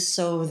 And it is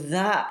so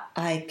that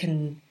I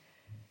can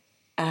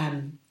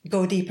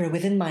go deeper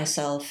within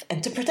myself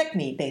and to protect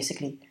me,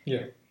 basically.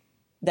 Yeah.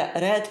 That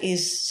red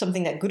is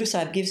something that Guru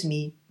Sahib gives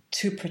me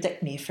to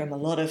protect me from a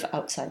lot of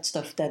outside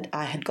stuff that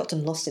I had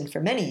gotten lost in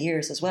for many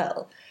years as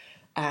well.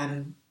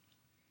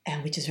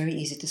 and which is very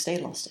easy to stay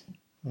lost in.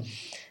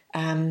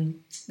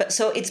 But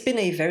so it's been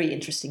a very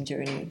interesting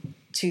journey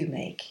to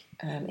make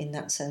in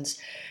that sense.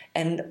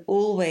 And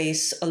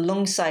always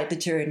alongside the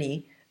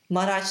journey,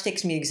 Maharaj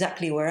takes me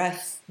exactly where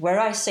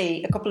I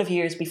say a couple of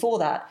years before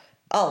that,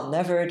 I'll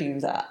never do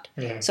that.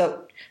 Yeah.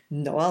 So,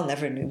 no, I'll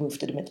never move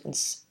to the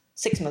Midlands.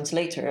 6 months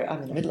later,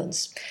 I'm in the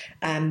Midlands.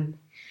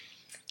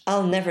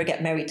 I'll never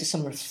get married to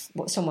someone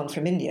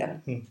from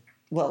India.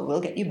 Well,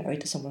 we'll get you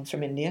married to someone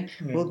from India.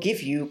 We'll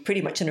give you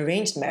pretty much an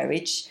arranged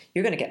marriage.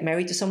 You're going to get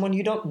married to someone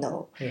you don't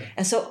know. Yeah.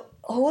 And so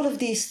all of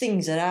these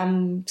things that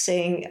I'm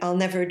saying I'll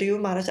never do,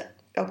 Maharaj,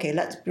 okay,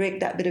 let's break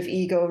that bit of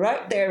ego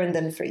right there and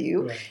then for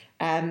you.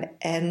 Right.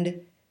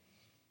 And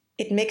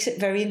it makes it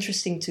very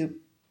interesting to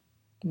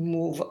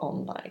move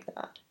on like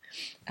that.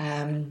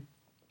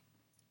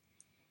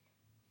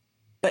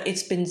 But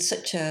it's been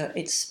such a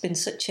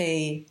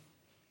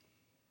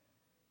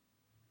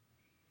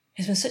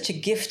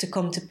gift to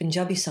come to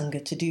Punjabi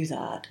Sangha to do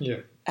that.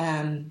 Yeah.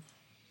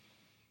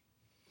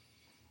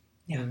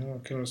 Yeah.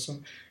 Can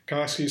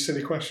I ask you a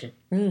silly question?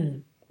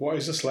 What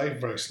is a slave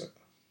bracelet?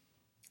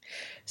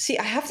 See,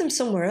 I have them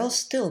somewhere else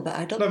still, but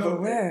I don't know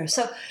where.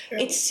 So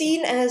it's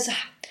seen as a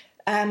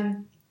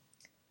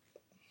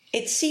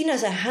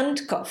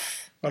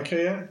handcuff.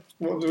 Okay, yeah.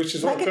 Which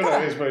is like what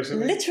Kuda is,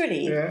 basically.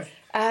 Literally. Yeah.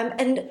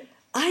 And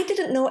I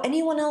didn't know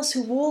anyone else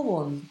who wore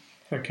one.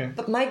 Okay.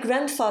 But my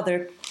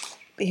grandfather,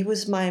 he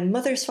was my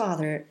mother's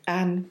father,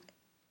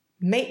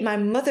 made my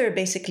mother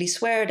basically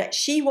swear that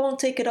she won't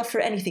take it off for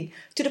anything,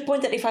 to the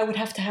point that if I would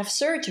have to have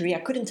surgery, I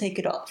couldn't take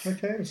it off.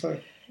 Okay, so...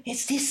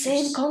 It's the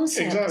same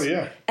concept. Exactly,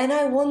 yeah. And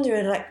I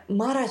wonder, like,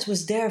 Maharaj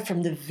was there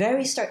from the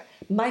very start.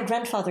 My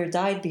grandfather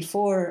died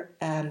before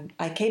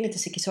I came into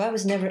Sikhi, so I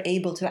was never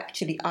able to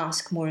actually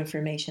ask more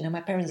information. And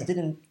my parents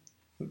didn't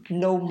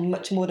know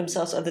much more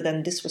themselves other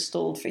than this was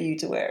told for you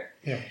to wear.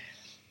 Yeah.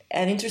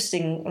 And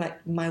interesting,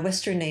 like, my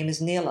Western name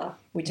is Neela,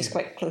 which is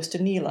quite close to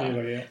Neela.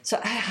 Neela, yeah. So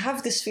I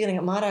have this feeling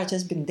that Maharaj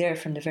has been there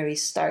from the very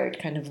start,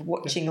 kind of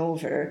watching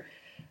over.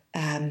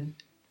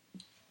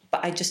 But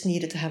I just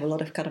needed to have a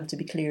lot of kadam to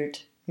be cleared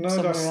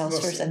somewhere else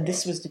first, and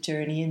this was the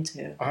journey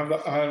into. I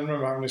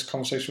remember having this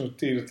conversation with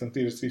Deedat, and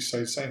Deedat used to say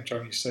the same.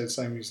 Johnny used to say the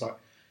same. He was like, I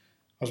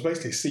was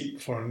basically a Sikh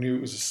before I knew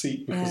it was a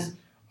Sikh, because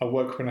I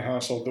woke up in a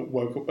household that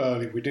woke up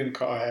early. We didn't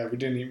cut our hair. We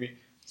didn't eat meat.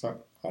 It's like,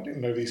 I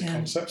didn't know these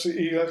concepts.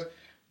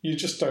 You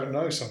just don't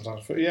know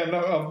sometimes. But yeah,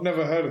 no, I've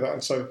never heard of that,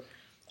 and so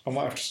I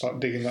might have to start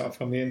digging that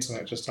up on the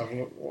internet just to have a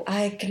look.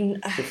 I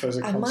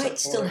might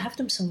still have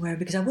them somewhere,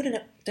 because I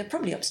wouldn't. They're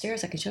probably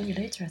upstairs. I can show you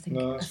later. I think.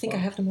 No, I think I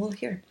have them all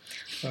here.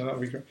 No,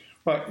 that'd be great.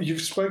 Right, you've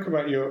spoke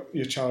about your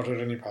childhood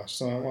and your past,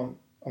 so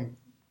I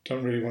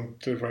don't really want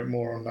to deliberate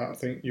more on that. I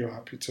think you're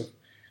happy to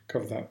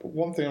cover that. But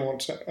one thing I want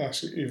to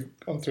ask you, you've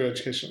gone through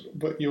education,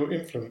 but your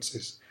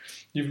influences.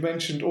 You've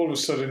mentioned all of a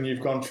sudden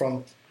you've gone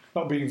from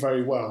not being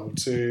very well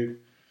to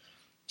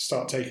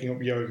start taking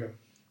up yoga.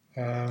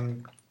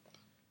 And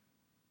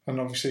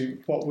obviously,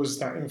 what was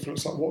that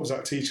influence like? What was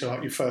that teacher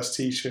like, your first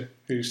teacher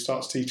who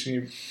starts teaching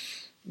you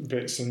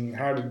bits, and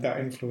how did that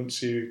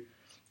influence you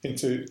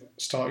into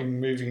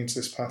moving into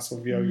this path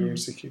of yoga and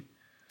Sikhi?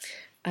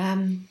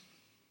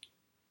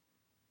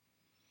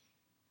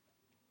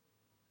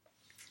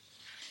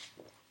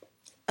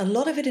 A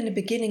lot of it in the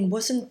beginning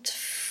doesn't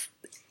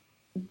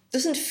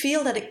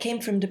feel that it came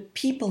from the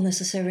people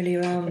necessarily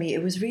around me.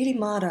 It was really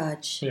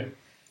Maharaj. Yeah.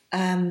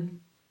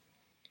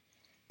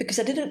 Because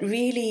I didn't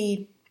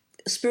really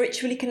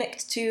spiritually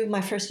connect to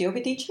my first yoga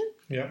teacher.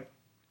 Yeah.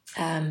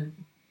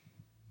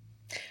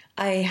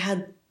 I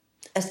had,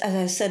 as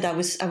I said, I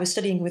was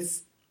studying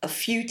with a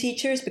few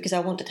teachers because I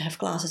wanted to have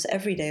classes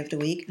every day of the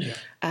week.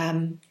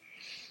 Yeah.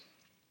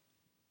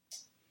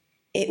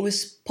 It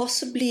was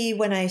possibly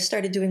when I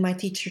started doing my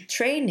teacher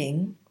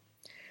training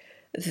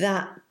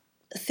that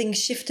things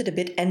shifted a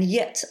bit, and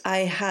yet I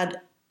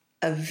had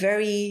a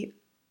very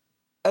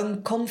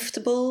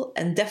uncomfortable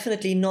and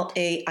definitely not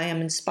I am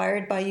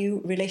inspired by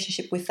you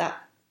relationship with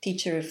that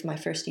teacher of my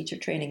first teacher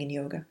training in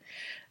yoga,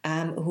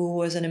 who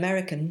was an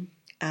American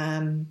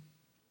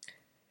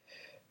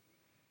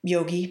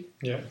yogi,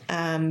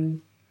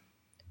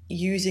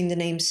 using the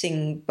name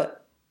Singh, but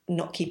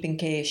not keeping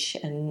Kesh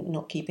and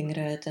not keeping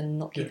Red and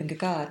not keeping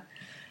Gakar.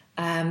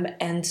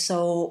 And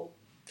so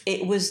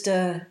it was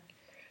the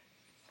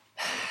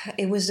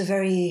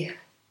very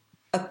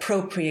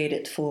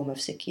appropriated form of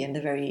Sikhi, and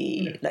the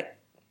very, like,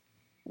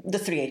 the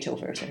 3HO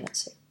version,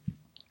 let's say.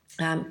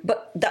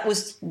 But that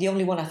was the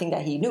only one I think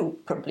that he knew,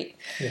 probably.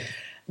 Yeah.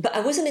 But I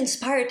wasn't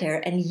inspired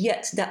there, and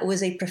yet that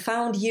was a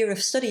profound year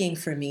of studying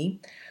for me,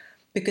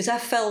 because I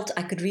felt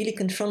I could really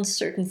confront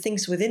certain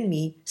things within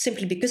me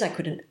simply because I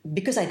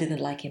didn't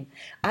like him.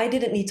 I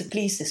didn't need to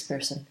please this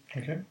person.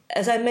 Okay.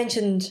 As I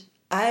mentioned,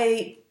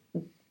 I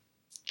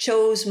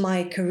chose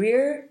my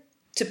career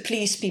to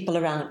please people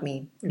around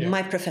me,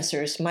 my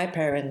professors, my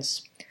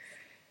parents.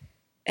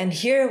 And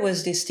here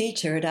was this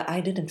teacher that I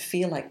didn't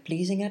feel like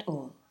pleasing at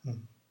all.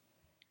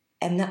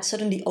 And that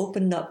suddenly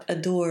opened up a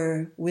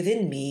door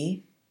within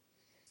me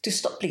to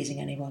stop pleasing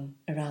anyone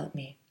around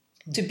me,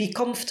 to be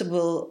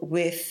comfortable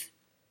with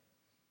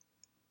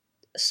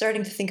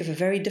starting to think of a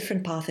very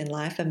different path in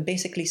life and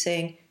basically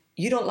saying,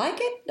 you don't like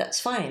it? That's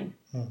fine.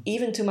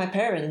 Even to my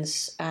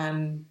parents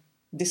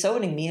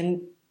disowning me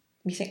and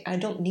me think, I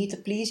don't need to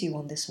please you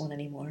on this one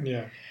anymore.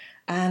 Yeah.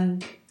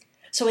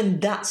 So in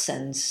that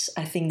sense,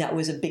 I think that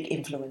was a big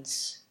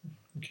influence.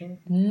 Okay.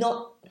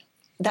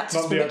 That's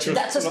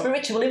a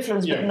spiritual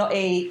influence, but not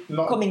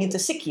coming into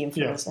Sikhi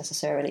influence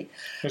necessarily.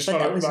 It's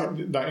but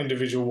not that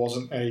individual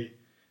wasn't an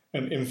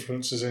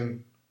influence as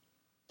in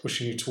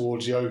pushing you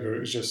towards yoga. It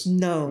was just...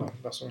 No,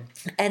 that's all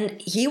right.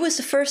 And he was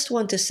the first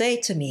one to say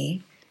to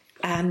me,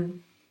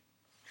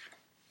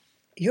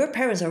 your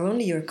parents are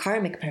only your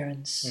karmic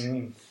parents.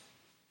 Mm.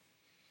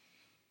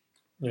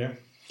 Yeah.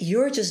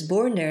 You're just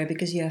born there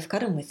because you have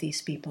karma with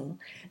these people.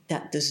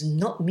 That does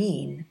not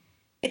mean...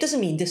 It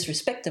doesn't mean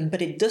disrespect them,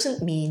 but it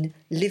doesn't mean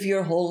live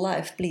your whole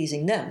life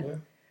pleasing them.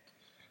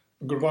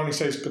 Yeah. Gurbani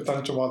says,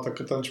 Katancha Mata,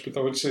 Katancha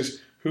Pita, which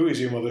says, who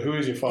is your mother, who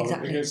is your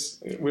father? Exactly. Because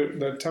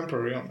they're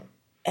temporary, aren't they?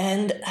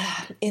 And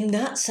in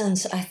that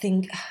sense, I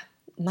think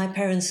my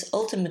parents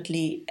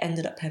ultimately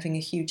ended up having a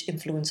huge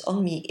influence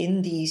on me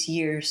in these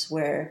years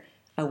where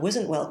I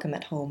wasn't welcome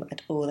at home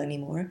at all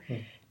anymore,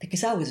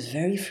 because I was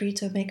very free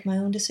to make my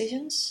own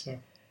decisions. Yeah.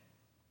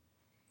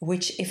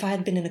 Which, if I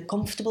had been in a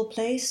comfortable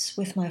place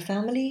with my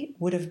family,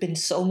 would have been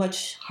so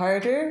much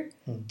harder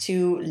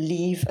to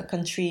leave a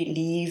country,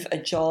 leave a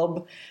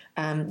job,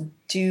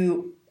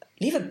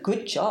 leave a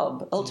good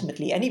job.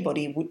 Ultimately,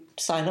 anybody would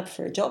sign up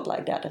for a job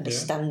like that and the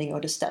standing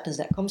or the status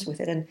that comes with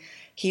it. And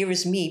here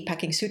is me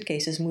packing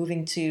suitcases,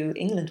 moving to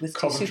England with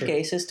 2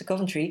 suitcases to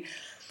Coventry,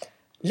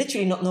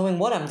 literally not knowing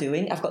what I'm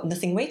doing. I've got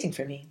nothing waiting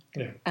for me.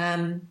 Yeah.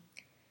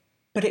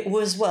 But it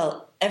was,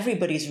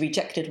 everybody's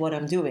rejected what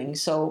I'm doing,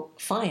 so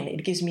fine,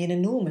 it gives me an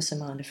enormous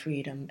amount of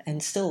freedom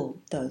and still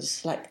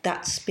does. Like,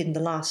 that's been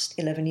the last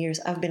 11 years.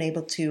 I've been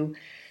able to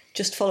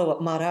just follow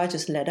what Maharaj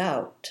has laid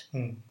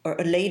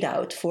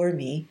out for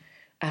me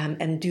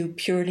and do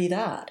purely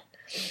that,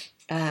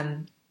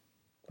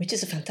 which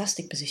is a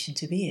fantastic position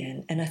to be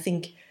in. And I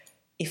think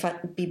if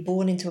I'd be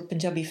born into a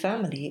Punjabi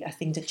family, I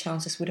think the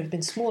chances would have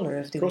been smaller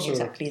of doing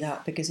exactly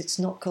that, because it's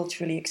not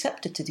culturally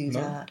accepted to do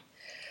that.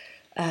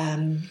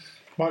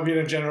 Might be in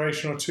a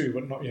generation or two,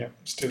 but not yet.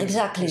 Still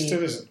exactly. It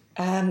still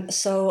isn't.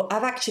 So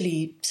I've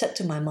actually said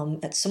to my mum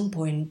at some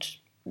point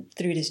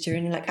through this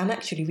journey, like, I'm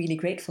actually really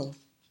grateful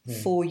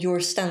for your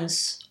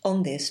stance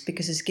on this,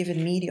 because it's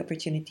given me the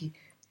opportunity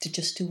to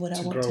just do what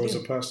I want to do. To grow as a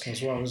person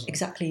as well, isn't it?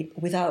 Exactly,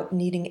 without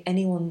needing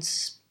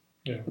anyone's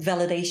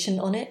validation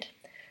on it.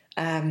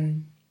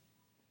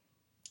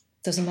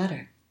 Doesn't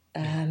matter.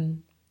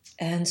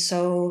 And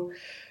so,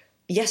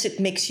 yes, it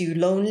makes you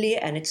lonely,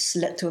 and it's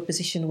led to a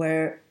position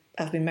where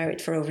I've been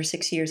married for over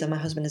 6 years and my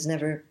husband has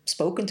never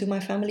spoken to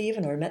my family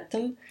even or met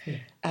them.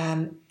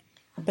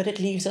 But it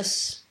leaves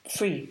us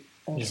free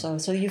also.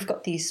 So you've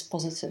got these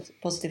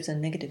positives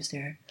and negatives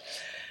there.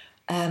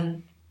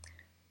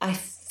 I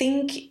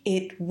think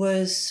it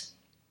was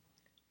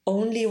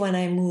only when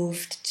I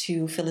moved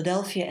to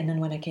Philadelphia and then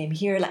when I came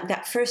here, like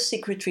that first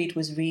Sikh retreat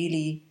was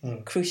really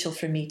crucial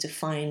for me to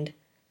find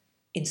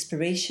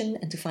inspiration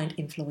and to find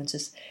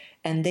influences.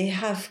 And they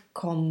have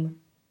come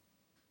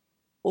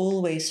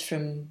always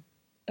from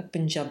a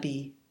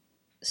Punjabi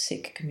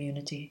Sikh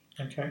community.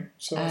 Okay,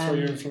 so that's where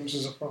your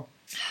influences are from.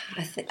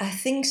 I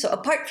think so.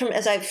 Apart from,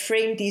 as I've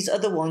framed these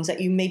other ones that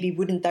you maybe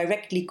wouldn't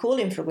directly call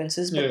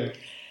influences,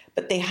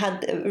 but they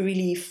had a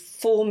really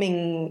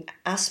forming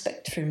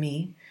aspect for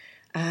me.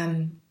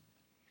 So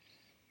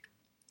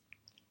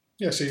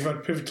you've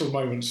had pivotal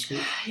moments, like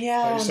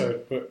you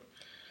said, but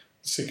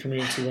the Sikh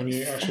community, when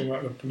you actually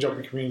met the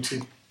Punjabi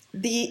community.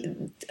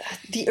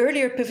 The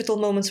earlier pivotal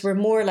moments were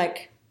more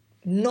like,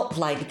 not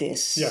like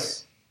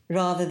this,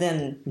 rather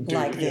than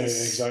like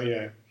this. Yeah,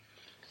 exactly,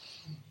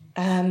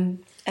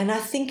 and I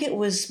think it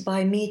was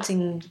by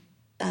meeting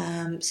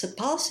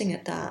Satpal Singh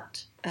at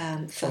that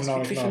first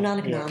retreat from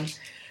Nanak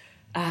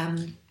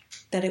Nam,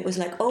 that it was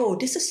like, oh,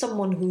 this is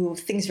someone who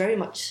thinks very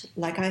much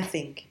like I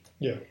think.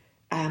 Yeah.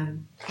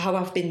 How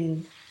I've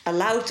been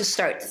allowed to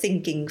start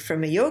thinking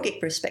from a yogic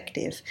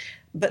perspective,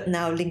 but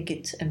now link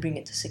it and bring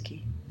it to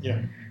Sikhi.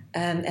 Yeah.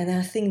 And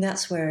I think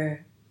that's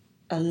where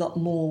a lot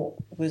more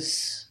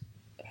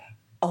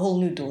a whole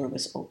new door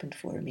was opened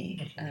for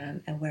me,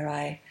 and where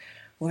I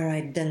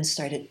then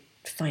started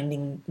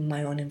finding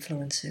my own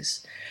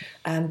influences.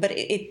 But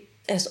it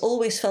has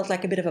always felt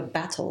like a bit of a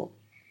battle,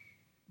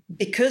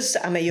 because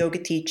I'm a yoga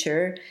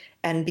teacher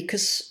and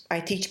because I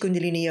teach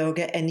Kundalini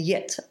yoga, and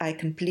yet I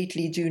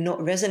completely do not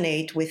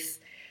resonate with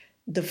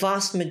the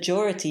vast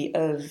majority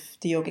of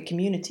the yoga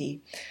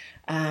community.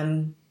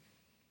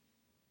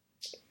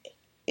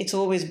 It's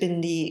always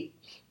been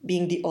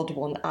being the odd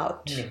one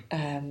out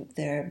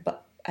there,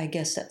 but I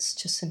guess that's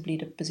just simply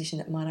the position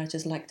that Maharaj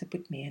has liked to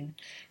put me in.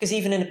 Because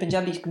even in the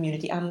Punjabi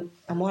community, I'm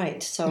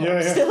white, so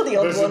I'm still the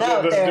odd one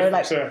out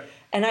there.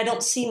 And I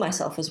don't see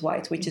myself as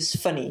white, which is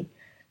funny,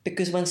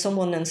 because when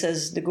someone then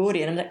says the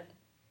Gauri, and I'm like,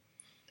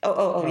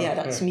 oh,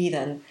 that's me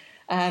then.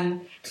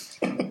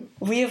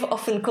 We have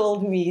often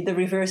called me the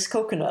reverse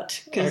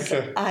coconut, because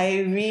I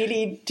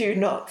really do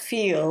not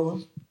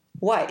feel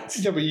white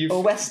Yeah, but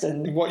or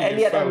Western. what and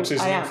you yet felt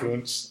is I an am.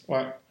 influence.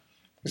 Like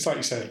it's like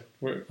you said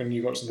when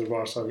you got to the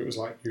bar side, it was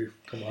like you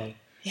come home.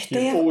 Yeah,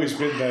 You've always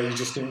been there. You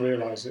just didn't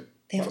realise it.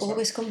 They've That's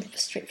always come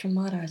straight from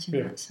Maharaj in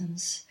Yeah. that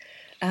sense.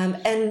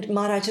 And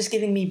Maharaj is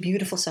giving me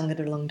beautiful Sangat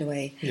along the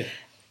way. Yeah.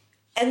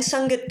 And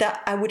Sangat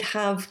that I would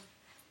have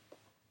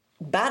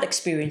bad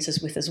experiences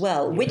with as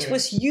well, which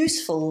was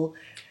useful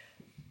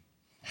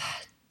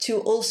to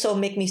also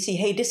make me see,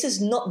 hey, this is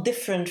not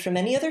different from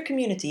any other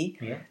community.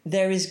 Yeah.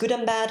 There is good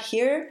and bad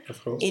here.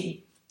 Of course.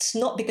 It's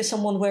not because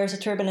someone wears a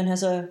turban and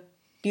has a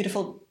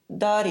beautiful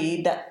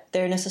dari that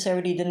they're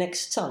necessarily the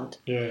next sant.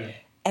 Yeah.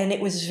 And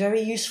it was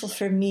very useful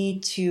for me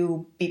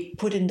to be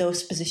put in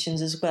those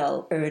positions as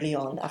well early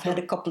on. I've had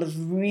a couple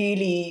of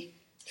really...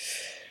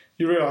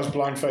 You realise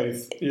blind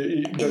faith,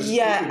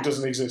 it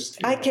doesn't exist.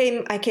 I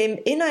came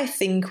in, I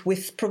think,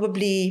 with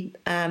probably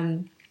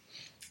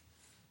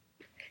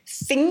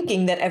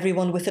thinking that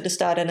everyone with a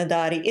dastar and a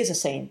dari is a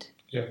saint.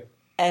 Yeah.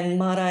 And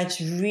Maharaj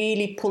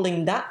really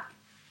pulling that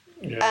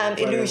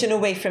illusion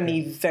away from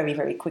me very,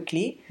 very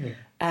quickly. Yeah.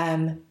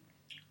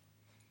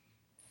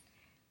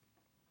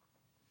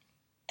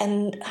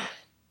 And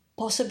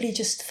possibly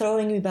just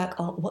throwing me back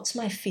on what's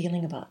my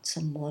feeling about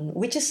someone,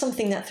 which is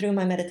something that through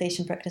my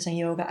meditation practice and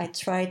yoga, I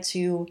try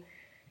to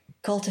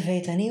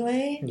cultivate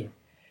anyway. Yeah.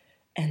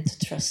 And to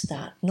trust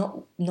that,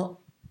 not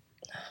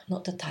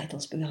the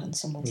titles behind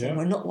someone's name,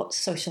 or not what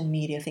social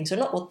media thinks, or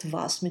not what the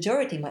vast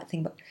majority might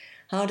think, but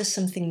how does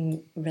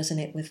something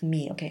resonate with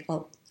me? Okay,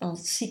 I'll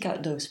seek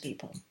out those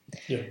people.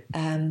 Yeah.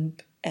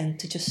 And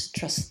to just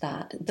trust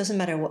that. It doesn't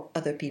matter what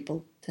other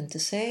people tend to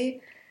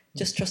say,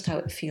 just trust how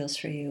it feels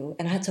for you.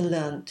 And I had to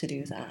learn to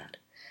do that.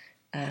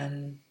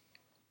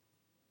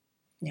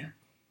 Yeah.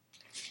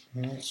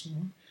 That's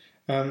all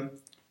right.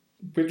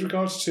 With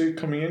regards to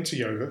coming into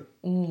yoga,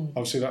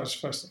 obviously that was the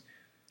first thing.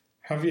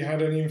 Have you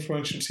had any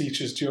influential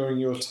teachers during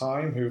your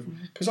time who,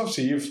 because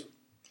obviously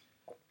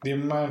the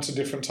amount of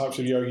different types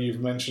of yoga you've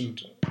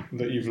mentioned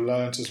that you've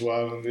learnt as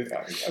well, and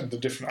the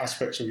different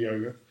aspects of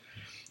yoga.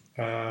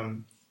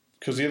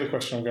 Because the other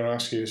question I'm going to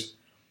ask you is,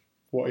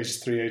 what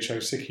is 3HO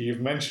Sikhi?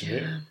 You've mentioned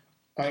it.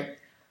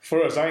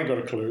 For us, I ain't got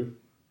a clue.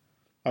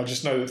 I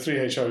just know that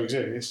 3HO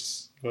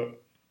exists,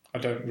 but I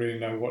don't really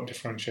know what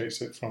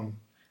differentiates it from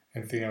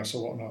anything else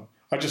or whatnot.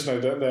 I just know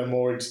that they're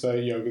more into their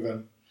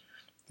yoga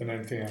than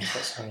anything else.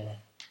 That's how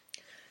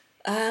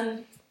I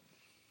know.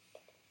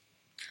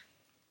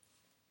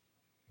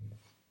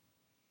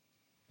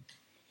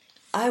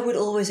 I would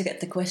always get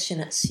the question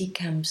at Sikh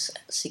camps,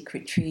 at Sikh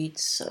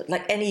retreats, so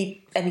like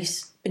any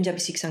Punjabi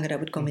Sikh Sangha I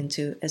would come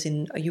into, as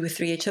in, are you a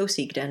 3HO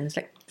Sikh then? It's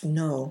like,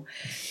 no.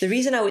 The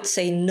reason I would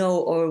say no,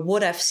 or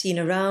what I've seen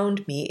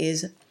around me,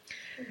 is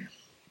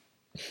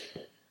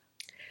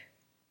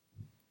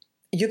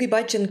Yogi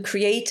Bhajan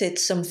created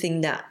something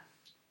that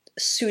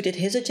suited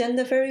his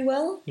agenda very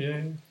well.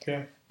 Yeah.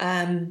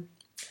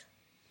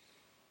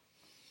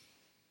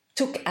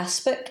 Took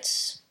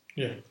aspects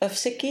Yeah. of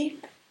Sikhi,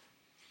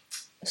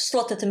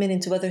 slotted them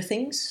into other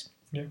things,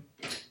 Yeah.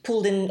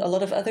 pulled in a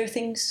lot of other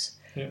things.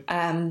 Yeah.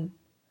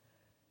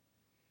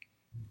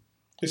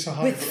 It's a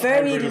With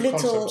very hybrid of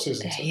little, concepts,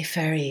 isn't it?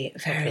 very,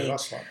 Okay,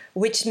 that's right.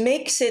 which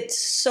makes it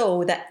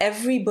so that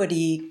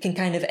everybody can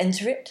kind of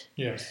enter it,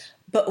 Yes.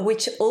 but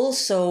which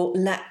also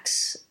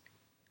lacks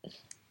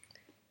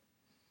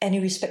any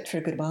respect for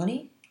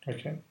Gurbani,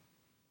 Okay.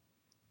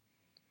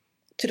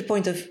 to the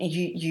point of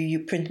you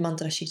print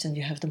mantra sheets and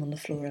you have them on the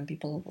floor and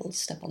people will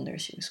step on their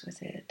shoes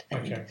with it.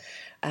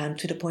 And,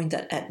 to the point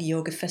that at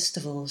yoga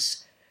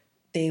festivals,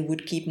 they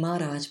would keep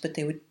Maharaj, but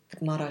they would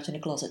put Maharaj in a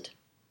closet.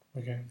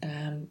 Okay.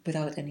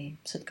 Without any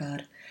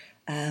sadkar,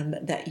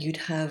 that you'd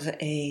have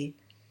an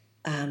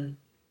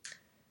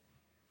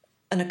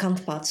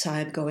Akantpat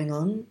sahib going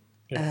on,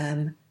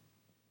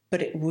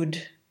 but it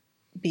would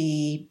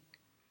be,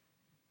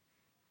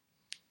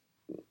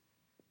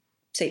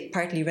 say,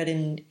 partly read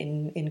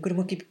in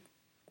Gurumukhi.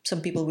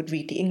 Some people would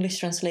read the English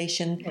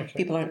translation. Okay.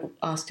 People aren't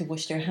asked to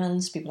wash their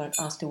hands. People aren't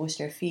asked to wash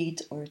their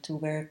feet or to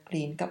wear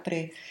clean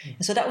kapre.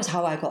 And so that was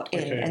how I got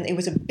in. Okay. And it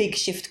was a big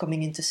shift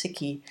coming into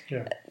Sikhi.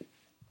 Yeah.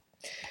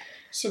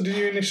 So did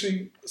you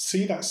initially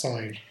see that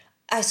side?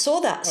 I saw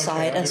that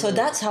side, and so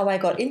that's how I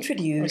got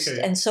introduced.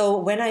 Okay. And so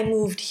when I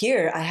moved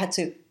here, I had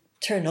to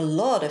turn a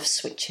lot of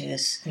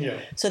switches. Yeah.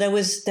 So there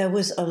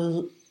was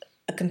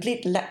a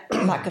complete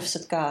lack of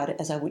satkar,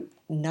 as I would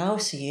now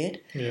see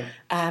it. Yeah.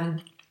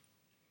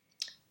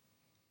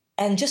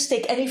 And just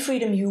take any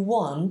freedom you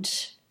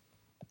want,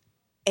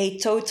 a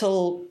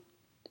total,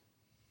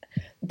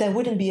 there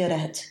wouldn't be a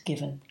red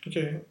given.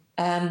 Okay.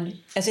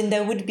 As in,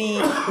 there would be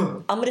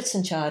Amrit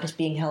Sanchar is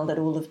being held at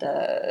all of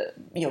the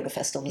yoga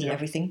festivals and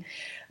everything.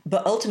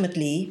 But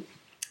ultimately,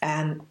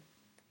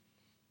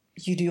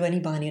 you do any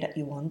bani that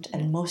you want.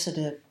 And most of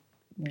the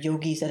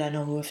yogis that I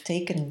know who have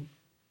taken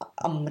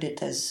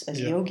Amrit as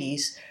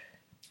yogis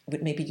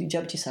would maybe do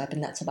Japjeet Kaur,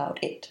 and that's about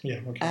it.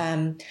 Yeah,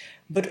 okay.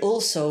 But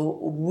also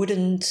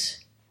wouldn't...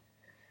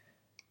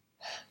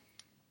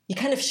 You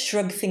kind of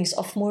shrug things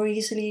off more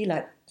easily.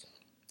 Like,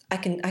 I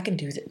can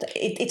do that.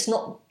 It's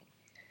not...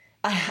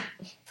 I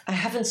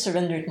haven't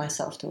surrendered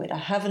myself to it. I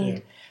haven't. Yeah.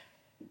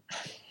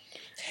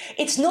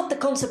 It's not the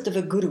concept of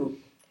a guru,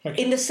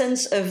 in the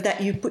sense of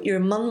that you put your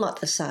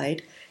manmat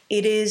aside.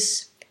 It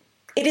is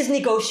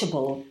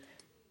negotiable.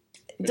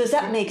 Does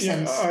that make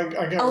sense?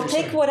 I'll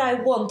take what I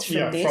want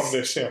from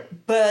this.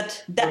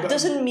 But that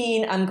doesn't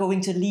mean I'm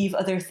going to leave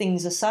other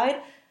things aside.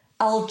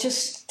 I'll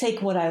just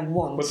take what I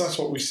want. But that's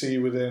what we see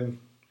within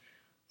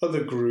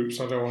other groups.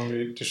 I don't want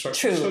to be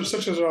distracted.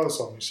 Such as Radha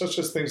Swami, such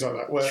as things like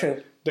that,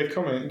 where they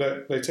come in,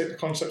 they take the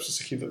concepts of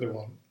Sikhi that they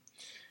want.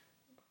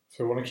 If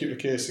they want to keep the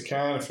case, they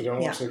can. If they don't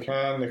want to, they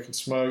can. They can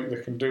smoke.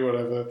 They can do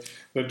whatever.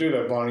 They do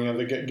their bhaniya.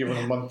 They get given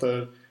a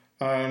mantra,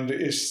 and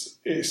it's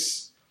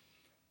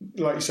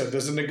like you said.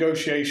 There's a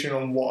negotiation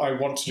on what I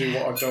want to do,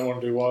 what I don't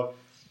want to do. Well,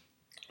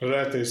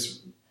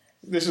 this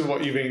is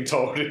what you're being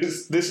told.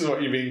 This is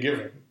what you're being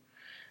given,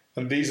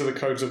 and these are the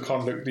codes of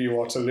conduct that you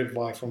are to live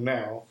by from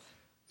now.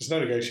 There's no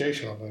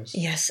negotiation on those.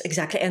 Yes,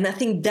 exactly, and I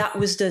think that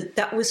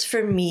was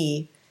for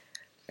me.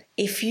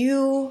 If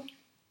you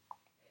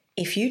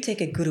take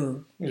a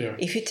guru,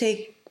 if you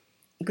take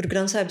Guru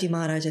Granth Sahib Ji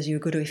Maharaj as your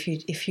guru,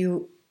 if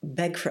you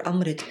beg for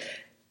Amrit,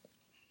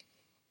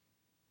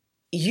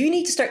 you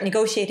need to start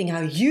negotiating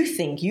how you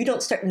think. You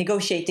don't start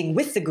negotiating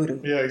with the guru.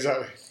 Yeah,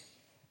 exactly.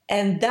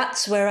 And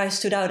that's where I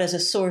stood out as a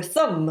sore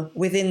thumb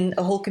within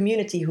a whole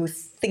community who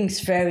thinks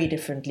very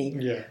differently.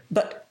 Yeah.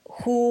 But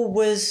who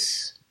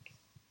was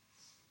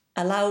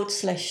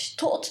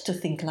allowed/taught to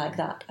think like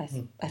that,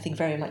 I think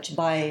very much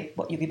by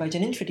what Yogi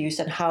Bhajan introduced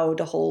and how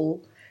the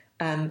whole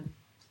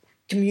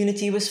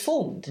community was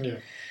formed.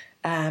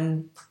 Yeah.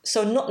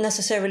 So not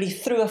necessarily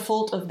through a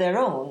fault of their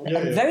own,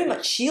 and very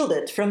much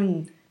shielded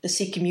from the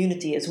Sikh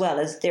community as well,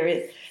 as there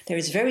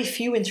is very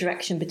few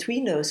interaction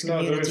between those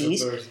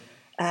communities. There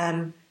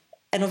isn't.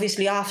 And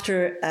obviously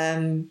after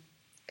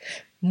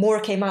more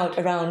came out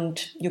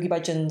around Yogi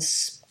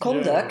Bhajan's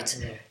conduct,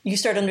 you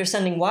start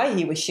understanding why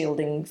he was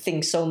shielding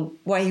things,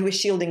 why he was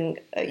shielding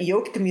a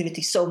yoga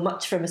community so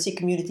much from a Sikh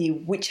community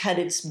which had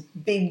its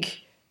big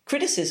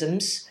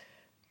criticisms,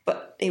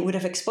 but it would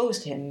have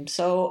exposed him.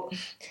 So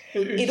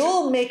it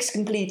all makes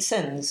complete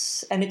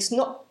sense, and it's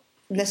not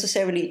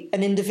necessarily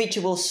an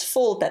individual's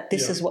fault that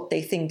this is what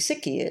they think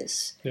Sikhi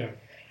is. Yeah.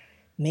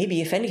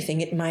 Maybe, if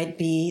anything, it might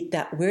be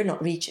that we're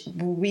not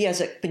reaching. We as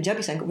a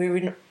Punjabi Sangh, we're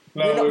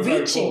not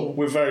reaching.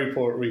 We're very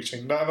poor at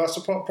reaching. That's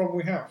the problem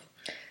we have.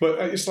 But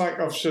it's like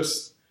I've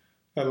just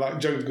like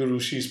Jagat Guru.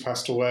 She's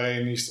passed away,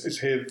 and he's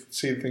here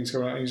seeing things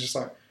going on. And he's just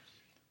like,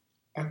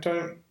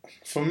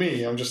 For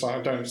me, I'm just like,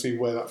 I don't see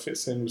where that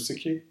fits in with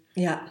Sikhi.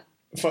 Yeah.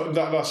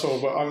 That's all.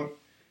 But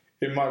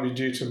it might be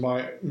due to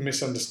my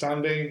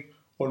misunderstanding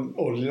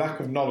or lack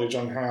of knowledge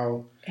on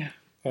how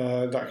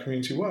that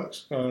community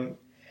works.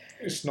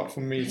 It's not for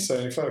me to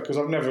say any further because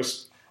I've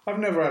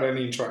never had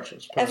any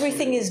interactions. Personally.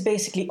 Everything is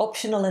basically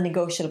optional and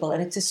negotiable,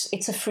 and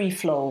it's a free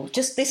flow.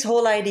 Just this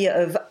whole idea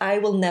of I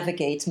will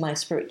navigate my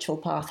spiritual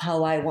path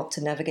how I want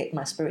to navigate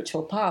my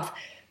spiritual path,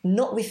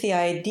 not with the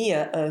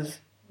idea of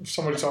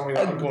somebody told me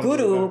that a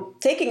guru.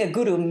 Taking a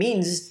guru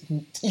means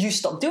you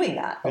stop doing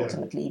that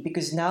ultimately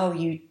because now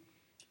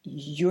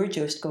you're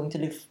just going to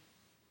live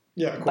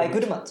by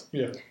Gurumat.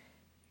 Yeah,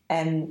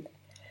 and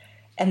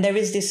there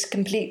is this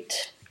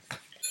complete.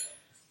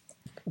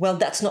 Well,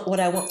 that's not what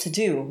I want to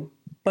do,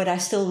 but I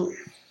still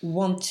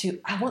want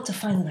to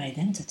find an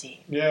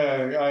identity.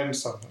 Yeah, I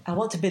understand that. I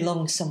want to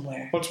belong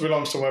somewhere. I want to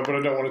belong somewhere, but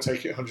I don't want to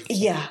take it 100%.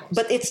 Yeah,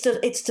 but it's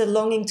the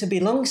longing to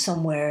belong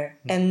somewhere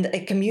and a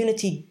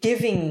community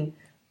giving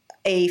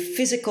a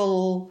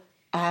physical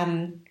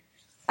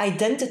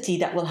identity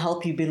that will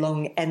help you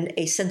belong and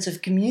a sense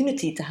of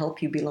community to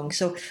help you belong.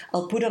 So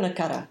I'll put on a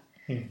kara.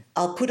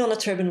 I'll put on a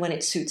turban when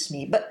it suits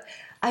me. But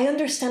I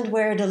understand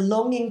where the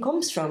longing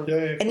comes from.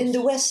 Yeah, and in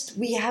the West,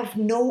 we have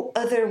no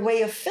other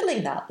way of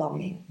filling that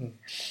longing.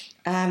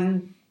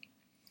 And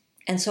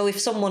so if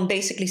someone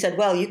basically said,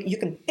 well, you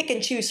can pick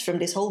and choose from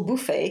this whole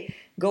buffet,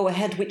 go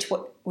ahead,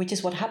 which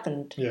is what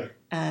happened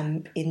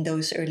in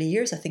those early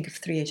years, I think, of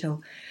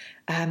 3HO.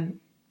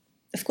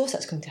 Of course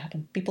that's going to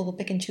happen. People will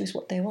pick and choose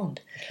what they want.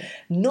 Okay.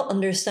 Not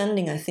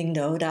understanding, I think,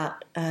 though,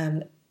 that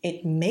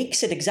it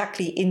makes it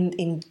exactly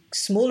in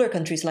smaller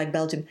countries like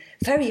Belgium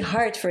very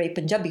hard for a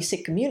Punjabi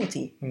Sikh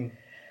community.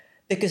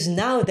 Because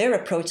now their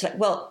approach, like,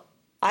 well,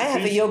 I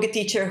have a yoga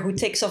teacher who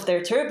takes off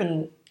their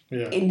turban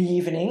in the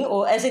evening,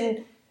 or as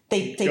in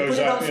they put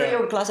it on for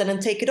yoga class and then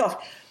take it off.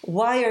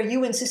 Why are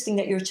you insisting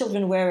that your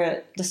children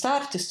wear the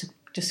star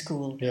to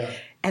school? Yeah.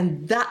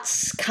 And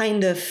that's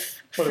kind of,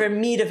 for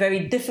me, the very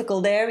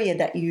difficult area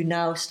that you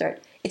now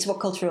start. It's what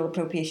cultural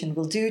appropriation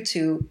will do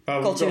to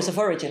cultures of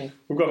origin.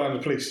 We've got that in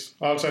the police.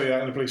 I'll tell you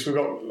that in the police. We've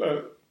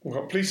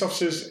got police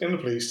officers in the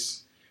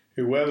police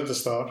who wear the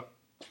dastard,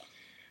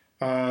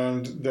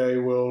 and they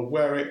will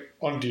wear it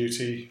on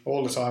duty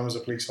all the time as a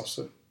police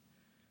officer.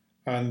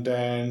 And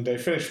then they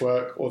finish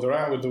work or they're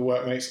out with the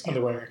workmates and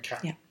they're wearing a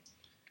cap. Yeah.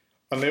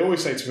 And they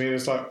always say to me,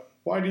 it's like,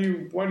 why do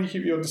you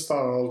keep your dastard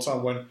on all the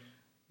time when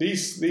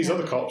these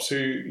other cops who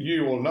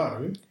you all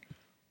know,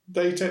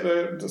 they take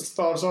the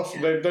stars off.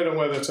 They don't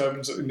wear their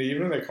turbans in the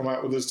evening. They come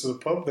out with us to the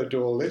pub. They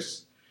do all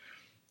this.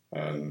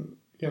 And,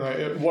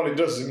 what it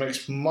does is it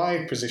makes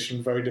my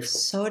position very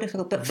difficult. So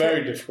difficult. But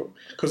very difficult.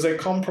 Because they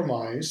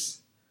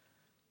compromise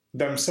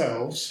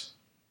themselves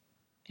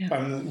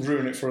and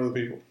ruin it for other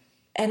people.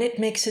 And it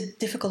makes it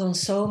difficult on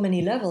so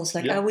many levels.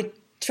 Like I would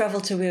travel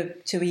to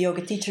a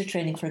yoga teacher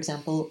training, for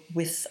example,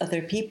 with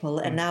other people.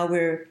 And now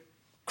we're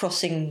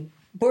crossing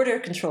border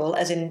control,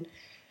 as in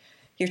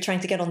you're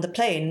trying to get on the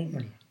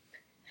plane.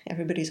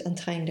 Everybody's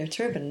untying their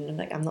turban.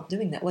 And I'm not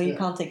doing that. Well, you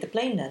can't take the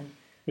plane then.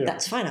 Yeah.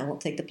 That's fine, I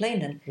won't take the plane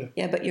then.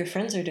 Yeah, but your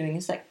friends are doing it.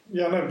 It's like,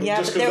 but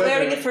they're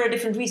wearing it for a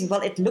different reason. Well,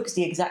 it looks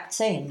the exact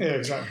same. Yeah,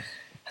 exactly.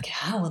 Okay,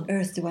 how on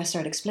earth do I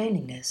start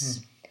explaining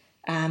this?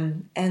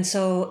 And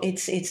so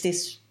it's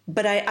this,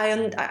 but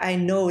I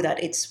know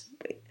that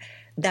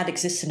that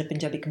exists in the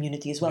Punjabi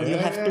community as well. You'll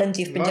have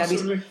plenty of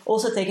Punjabis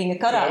also taking a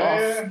cutout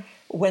off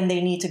when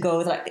they need to go.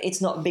 Like, it's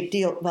not a big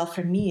deal. Well,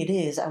 for me it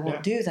is. I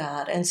won't do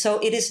that. And so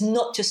it is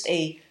not just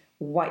a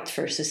white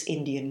versus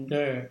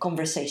Indian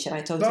conversation.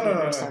 I totally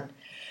understand.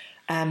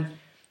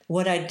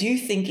 What I do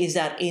think is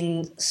that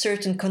in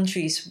certain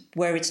countries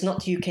where it's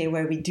not UK,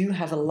 where we do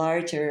have a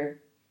larger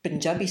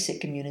Punjabi Sikh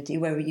community,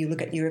 where you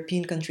look at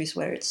European countries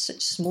where it's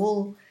such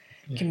small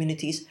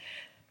communities,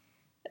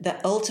 that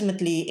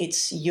ultimately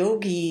it's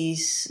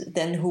yogis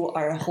then who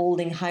are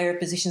holding higher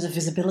positions of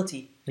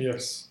visibility.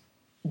 Yes.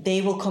 They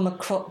will come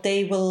across,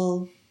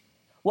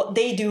 what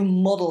they do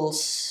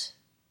models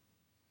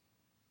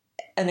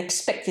an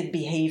expected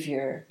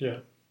behavior,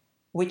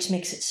 which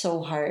makes it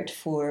so hard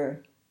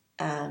for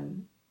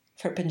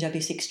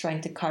Punjabi Sikhs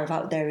trying to carve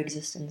out their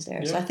existence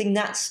there. So I think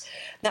that's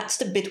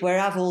the bit where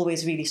I've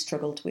always really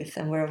struggled with,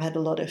 and where I've had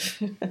a lot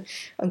of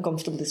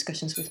uncomfortable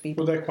discussions with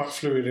people. Well, they're quite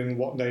fluid in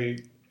what they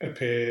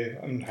appear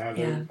and how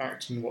they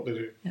act and what they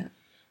do. Yeah.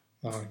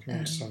 No, I can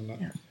understand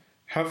that. Yeah.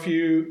 Have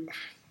you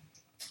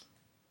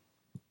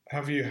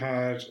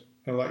had,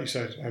 like you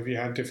said, have you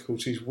had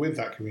difficulties with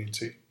that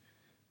community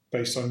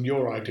based on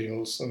your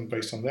ideals and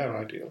based on their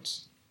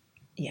ideals?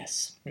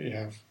 Yes. You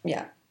have?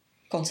 Yeah.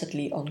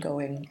 Constantly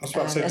ongoing. I was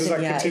about to say, does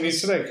that continue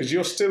today? Because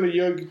you're still a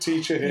yoga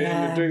teacher here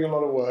and you're doing a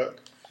lot of work.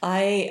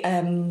 I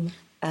am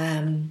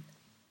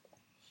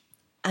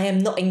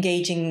not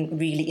engaging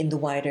really in the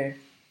wider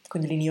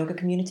Kundalini yoga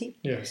community.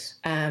 Yes.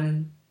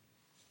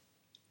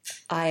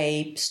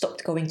 I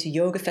stopped going to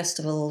yoga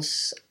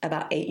festivals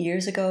about 8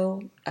 years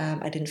ago.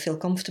 I didn't feel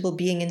comfortable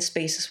being in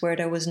spaces where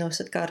there was no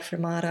Satkar for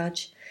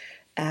Maharaj,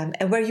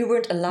 and where you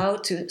weren't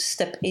allowed to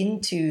step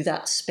into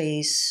that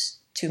space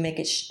to make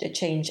it a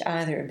change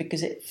either,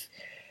 because it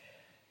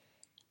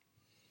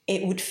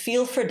would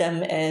feel for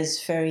them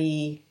as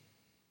very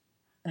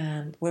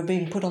we're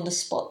being put on the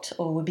spot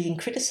or we're being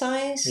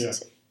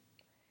criticized,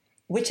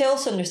 which I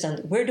also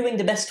understand. We're doing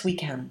the best we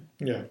can,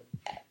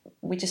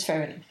 which is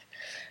fair enough.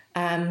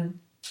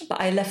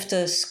 But I left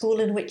a school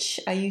in which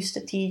I used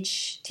to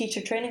teach teacher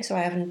training, so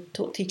I haven't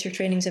taught teacher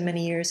trainings in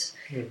many years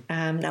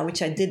now,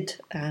 which I did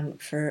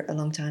for a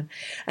long time.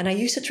 And I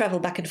used to travel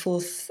back and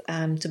forth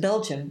to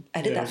Belgium.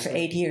 I did that for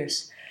 8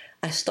 years.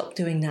 I stopped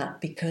doing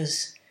that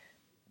because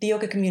the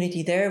yoga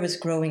community there was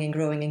growing and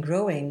growing and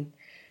growing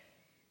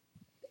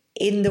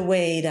in the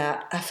way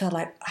that I felt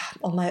like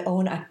on my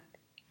own,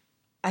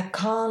 I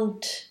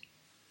can't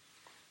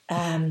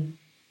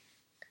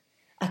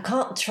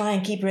try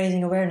and keep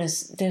raising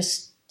awareness.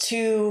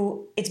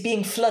 It's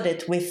being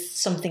flooded with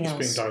something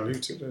else. It's being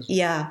diluted, isn't it?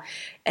 Yeah.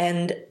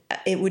 And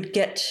it would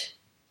get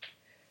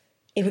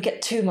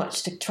too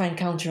much to try and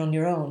counter on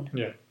your own.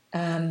 Yeah.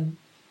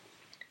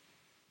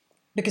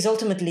 Because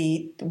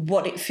ultimately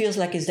what it feels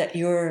like is that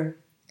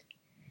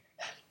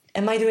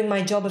am I doing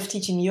my job of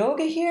teaching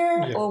yoga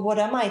here? Or what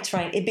am I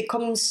trying? It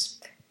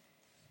becomes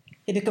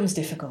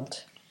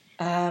difficult.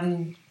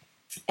 And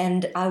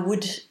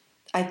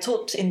I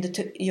taught in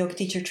the yoga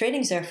teacher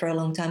trainings there for a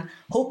long time,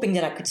 hoping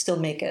that I could still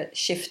make a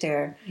shift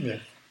there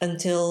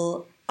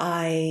until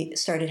I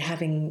started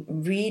having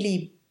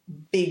really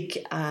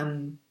big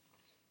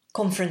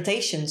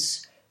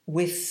confrontations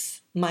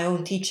with my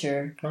own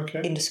teacher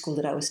in the school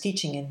that I was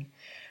teaching in,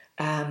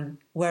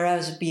 where I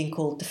was being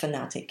called the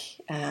fanatic,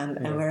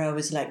 and where I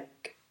was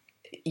like,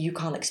 you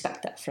can't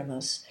expect that from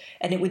us.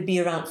 And it would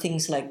be around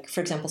things like, for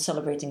example,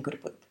 celebrating Guru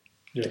Purab.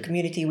 The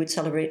community would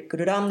celebrate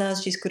Guru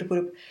Ramdas Ji's Guru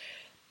Purab,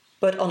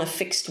 but on a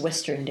fixed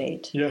Western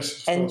date.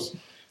 Yes, of course.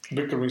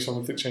 There could be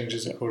something that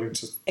changes according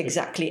to...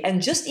 Exactly.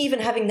 And just even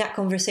having that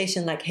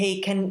conversation like,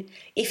 hey,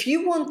 if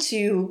you want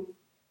to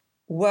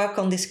work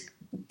on this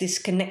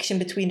connection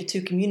between the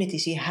two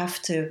communities, you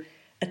have to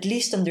at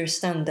least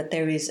understand that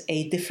there is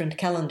a different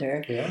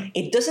calendar. Yeah.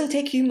 It doesn't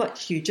take you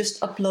much. You just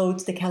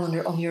upload the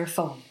calendar on your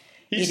phone.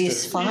 Easter. It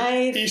is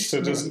 5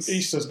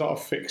 Easter's not a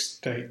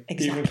fixed date.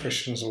 Exactly. Even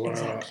Christians are aware of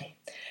that.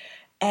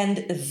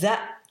 And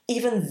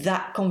even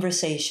that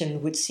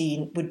conversation would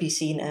be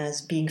seen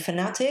as being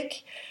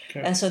fanatic.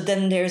 Okay. And so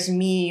then there's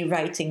me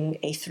writing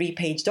a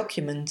 3-page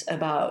document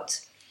about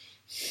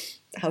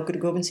how Guru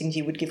Gobind Singh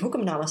Ji would give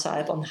Hukamnama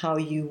Sahib on how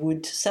you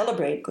would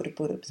celebrate Guru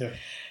Purab. Yeah.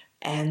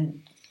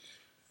 And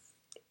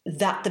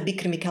that the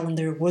Bikrami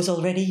calendar was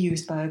already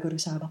used by Guru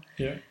Sahib.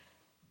 Yeah.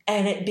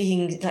 And it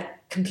being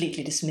like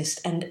completely dismissed.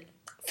 And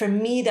for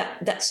me,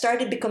 that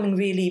started becoming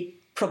really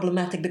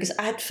problematic because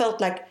I had felt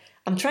like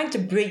I'm trying to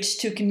bridge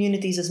two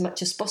communities as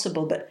much as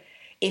possible. But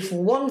if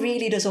one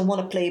really doesn't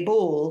want to play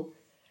ball,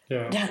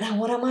 now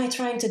what am I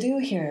trying to do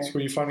here? So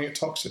were you finding it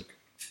toxic?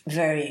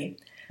 Very.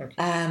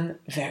 Okay.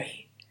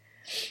 Very.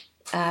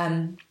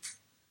 And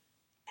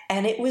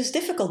it was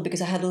difficult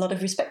because I had a lot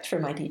of respect for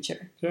my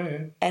teacher.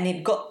 Yeah. And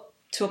it got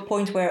to a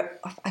point where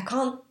I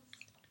can't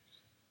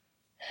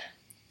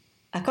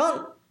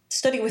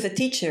study with a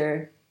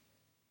teacher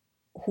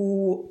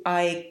who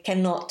I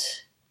cannot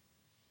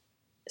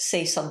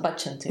say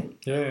Sadbachan to.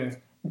 Yeah.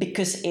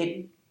 Because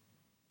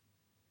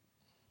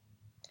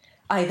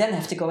I then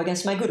have to go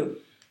against my guru.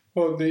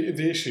 Well,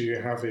 the issue you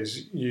have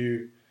is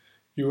you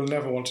will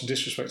never want to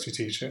disrespect your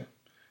teacher.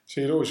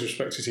 So you'd always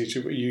respect your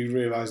teacher, but you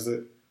realise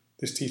that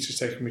this teacher's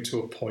taken me to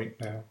a point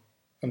now,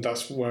 and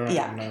that's where I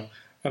am now.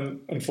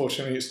 And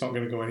unfortunately, it's not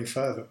going to go any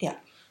further. Yeah.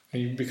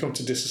 And you become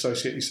to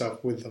disassociate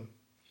yourself with them.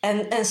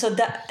 And so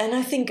that, and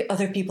I think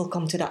other people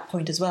come to that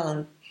point as well.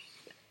 And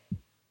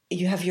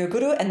you have your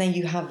guru, and then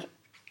you have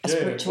a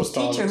spiritual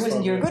teacher who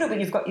isn't your guru, but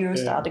you've got your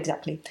ustad,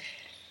 exactly.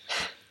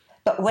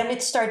 But when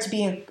it starts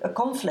being a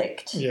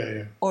conflict,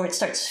 or it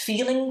starts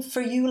feeling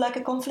for you like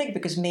a conflict,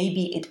 because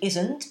maybe it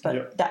isn't,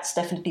 but that's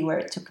definitely where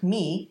it took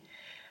me,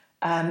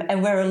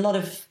 and where a lot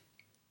of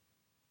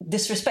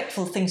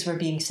disrespectful things were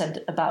being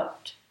said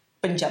about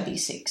Punjabi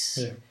Sikhs.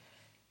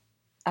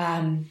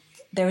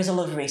 There is a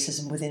lot of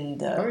racism within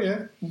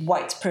the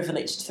white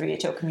privileged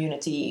 3HO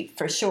community,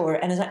 for sure.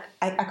 And it's like,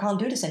 I can't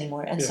do this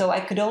anymore. And so I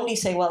could only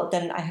say, well,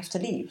 then I have to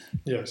leave.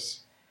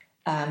 Yes.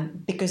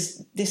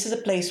 Because this is a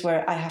place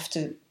where I have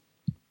to,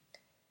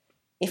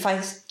 if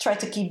I try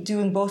to keep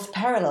doing both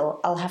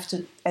parallel, I'll have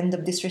to end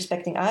up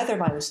disrespecting either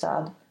my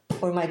ustad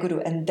or my guru.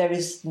 And there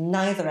is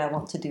neither I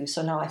want to do.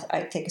 So now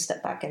I take a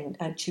step back and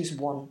I choose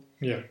one.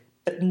 Yeah.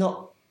 But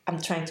not,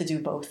 I'm trying to do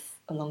both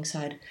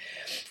alongside.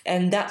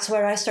 And that's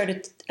where I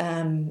started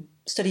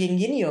studying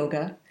yin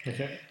yoga,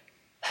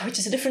 which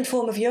is a different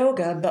form of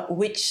yoga, but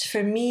which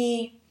for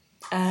me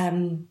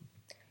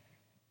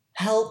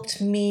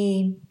helped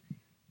me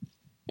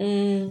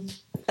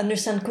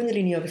understand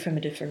Kundalini yoga from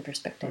a different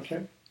perspective.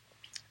 Okay.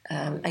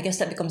 I guess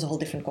that becomes a whole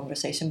different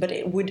conversation, but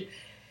it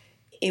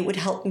would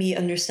help me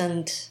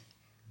understand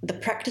the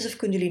practice of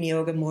Kundalini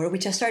yoga more,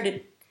 which I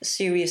started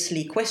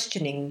seriously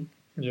questioning.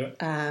 Yeah.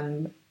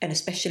 And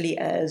especially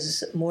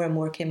as more and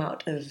more came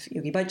out of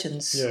Yogi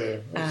Bhajan's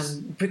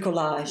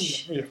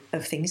bricolage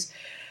of things.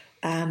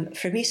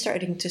 For me,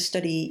 starting to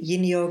study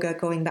yin yoga,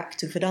 going back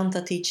to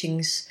Vedanta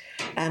teachings,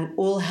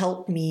 all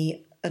helped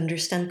me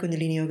understand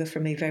Kundalini yoga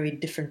from a very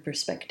different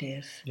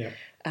perspective. Yeah.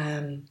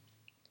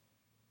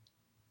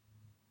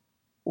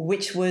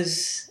 Which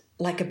was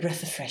like a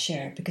breath of fresh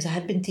air, because I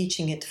had been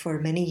teaching it for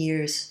many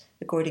years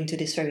according to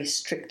this very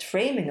strict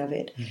framing of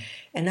it.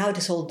 And now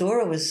this whole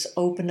door was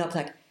opened up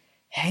like,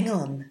 hang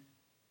on,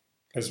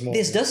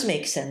 this does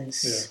make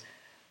sense.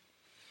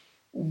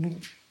 Yeah.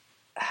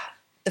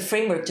 The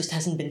framework just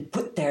hasn't been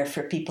put there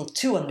for people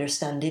to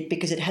understand it,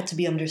 because it had to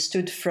be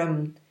understood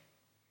from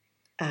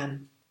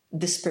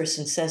this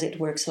person says it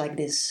works like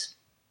this,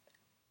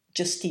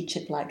 just teach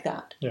it like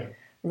that. Yeah.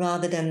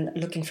 Rather than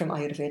looking from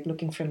Ayurveda,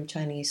 looking from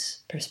Chinese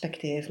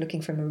perspective,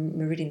 looking from a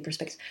meridian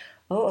perspective.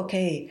 Oh,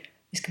 okay,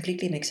 this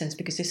completely makes sense,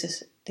 because this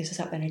is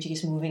how energy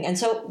is moving. And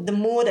so the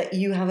more that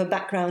you have a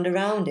background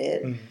around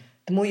it,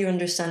 the more you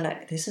understand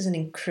that this is an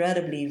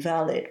incredibly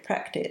valid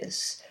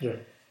practice. Yeah.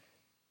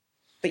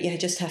 But you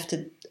just have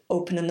to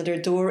open another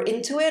door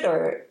into it,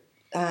 or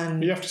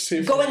you have to see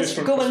it go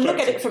and look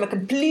at it from a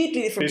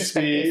completely different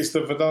perspective. It's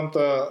the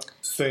Vedanta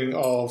thing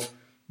of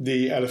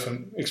the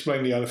elephant.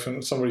 Explain the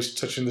elephant. Somebody's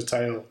touching the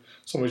tail.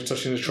 Somebody's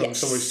touching the trunk.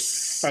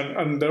 Yes.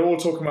 And they're all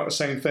talking about the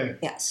same thing.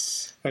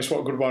 Yes. That's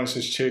what Gurbani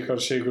says. Chekar,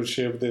 Shegur,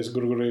 Sheb, there's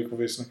Guru Guru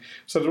Visna.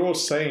 So they're all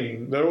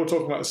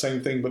talking about the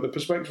same thing, but the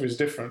perspective is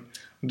different.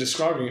 And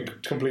describing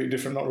it completely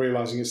different, not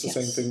realising it's the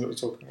same thing that they're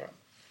talking about.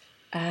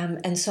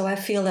 And so I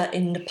feel that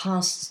in the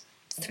past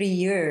 3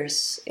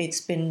 years,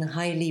 it's been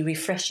highly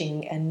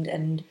refreshing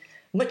and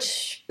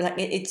much like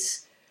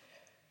it's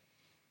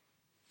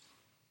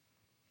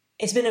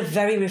been a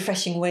very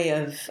refreshing way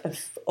of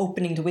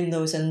opening the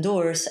windows and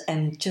doors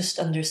and just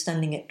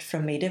understanding it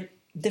from a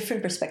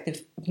different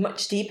perspective,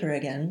 much deeper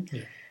again.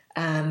 Yeah.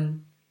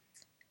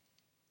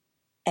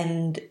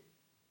 And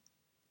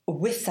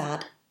with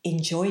that,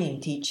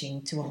 enjoying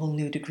teaching to a whole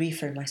new degree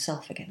for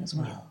myself again as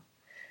well.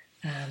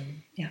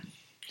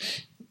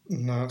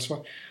 No, that's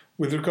fine.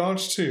 With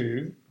regards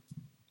to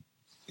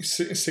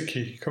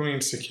Sikhi, coming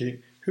into Sikhi,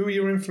 who are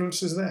your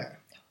influences there?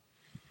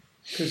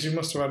 Because you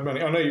must have had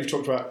many. I know you've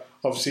talked about,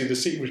 obviously, the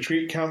Sikh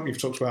retreat camp.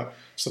 You've talked about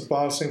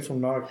Satpal Singh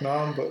from Nanak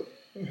Nam, but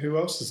who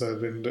else has there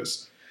been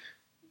that's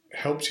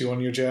helped you on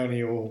your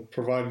journey or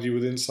provided you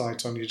with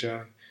insight on your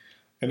journey?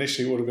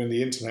 Initially, it would have been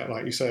the internet,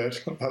 like you said.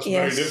 That's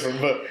very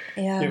different. But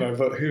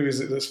but who is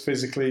it that's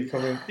physically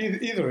coming,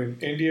 either in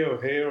India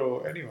or here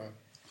or anywhere?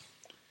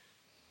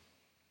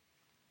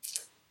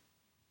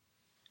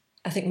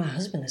 think my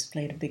husband has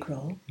played a big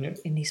role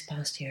in these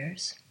past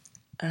years.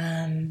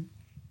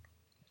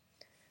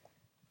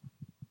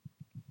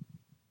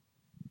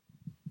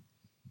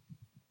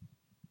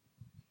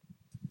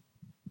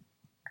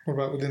 What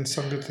about within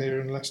Sangat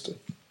here in Leicester?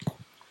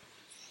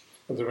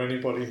 Are there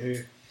anybody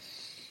who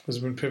has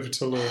been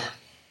pivotal or...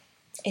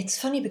 It's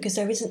funny because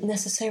there isn't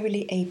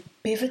necessarily a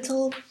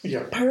pivotal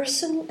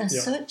person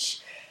as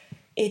such.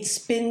 It's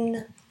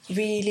been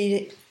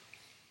really,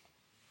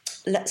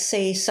 let's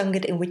say,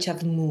 Sangat in which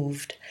I've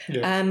moved.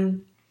 Yeah.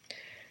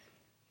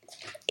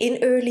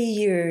 In early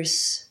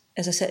years,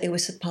 as I said, it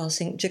was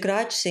surpassing.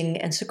 Jagraj Singh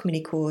and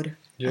Sukhmani Kaur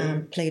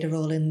played a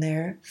role in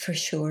there, for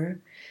sure.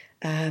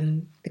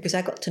 Because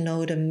I got to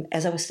know them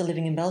as I was still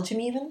living in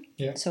Belgium even.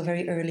 Yeah. So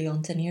very early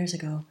on, 10 years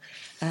ago.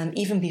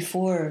 Even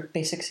before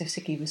Basic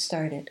Sisiki was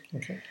started.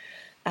 Okay.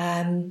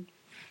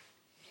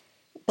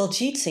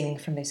 Baljeet Singh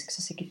from Basic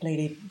Sisiki played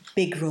a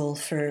big role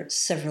for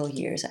several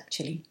years,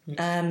 actually.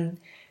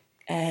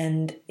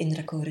 And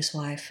Indra Kaur's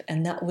wife.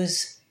 And that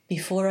was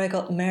before I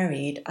got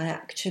married. I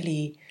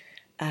actually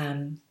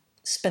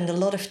spent a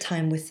lot of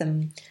time with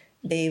them.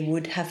 They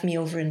would have me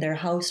over in their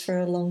house for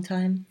a long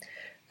time.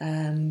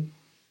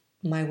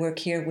 My work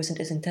here wasn't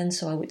as intense,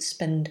 so I would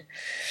spend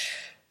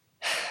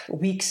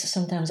weeks,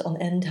 sometimes on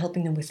end,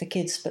 helping them with the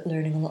kids, but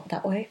learning a lot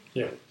that way.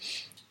 Yeah.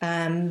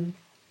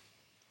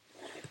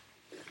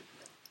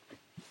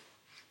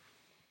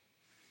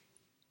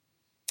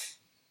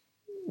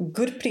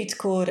 Gurpreet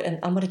Kaur and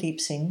Amardeep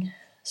Singh,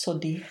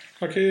 Sodhi.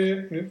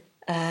 Okay, yeah.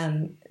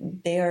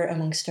 They are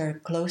amongst our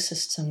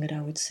closest Sangat, I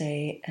would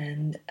say,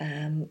 and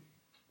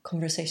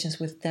conversations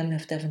with them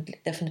have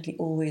definitely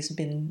always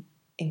been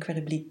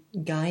incredibly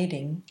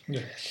guiding.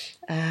 Yeah.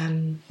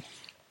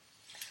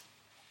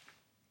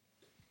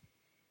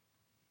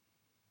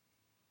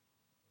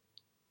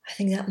 I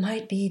think that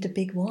might be the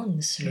big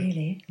ones,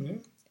 really. Yeah.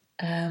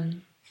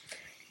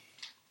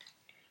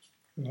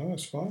 No,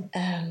 it's fine.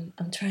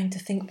 I'm trying to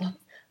think. Well,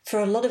 for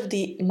a lot of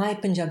my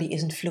Punjabi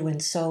isn't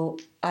fluent, so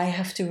I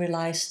have to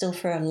rely still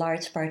for a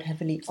large part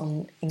heavily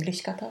on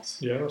English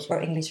kathas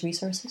or English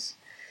resources.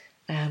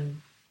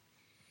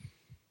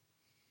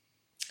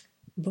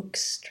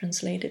 Books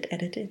translated,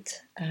 edited.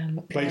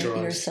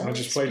 Plagiarise. I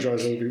just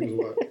plagiarise other people's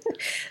work.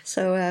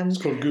 So it's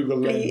called Google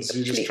Lens.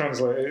 You just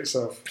translate it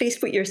yourself. Please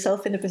put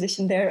yourself in a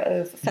position there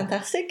of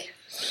fantastic,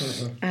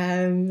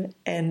 and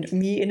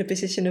me in a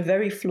position of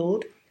very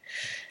flawed.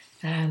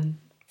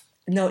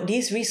 No,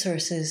 these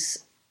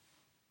resources,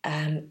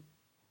 and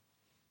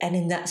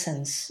in that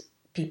sense,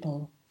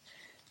 people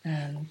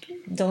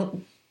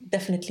don't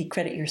definitely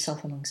credit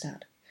yourself amongst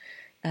that.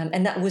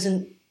 And that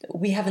wasn't.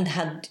 We haven't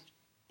had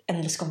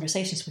endless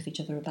conversations with each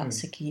other about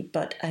Sikhi,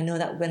 but I know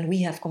that when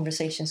we have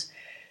conversations,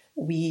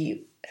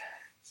 we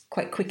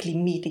quite quickly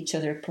meet each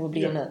other,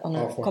 probably on a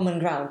common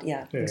ground.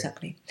 Yeah,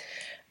 exactly.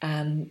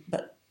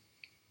 But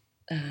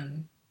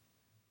the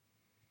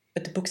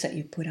books that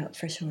you put out,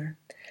 for sure.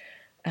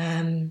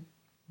 Thank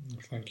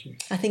you.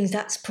 I think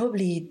that's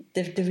probably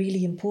the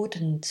really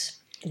important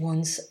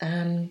ones.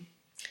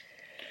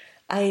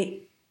 I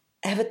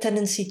have a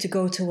tendency to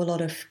go to a lot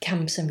of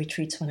camps and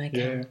retreats when I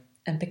can.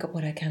 And pick up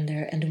what I can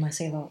there and do my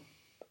seva.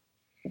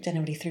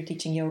 Generally through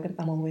teaching yoga,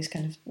 I'm always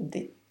kind of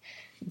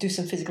do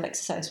some physical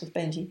exercise with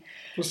Benji.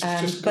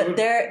 But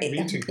there,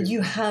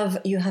 you have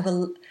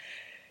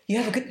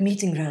a good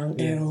meeting ground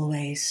there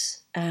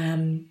always.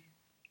 Yeah.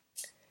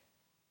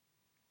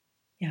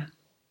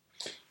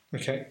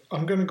 Okay,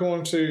 I'm going to go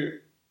on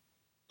to,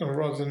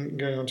 rather than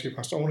going on to your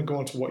past, I want to go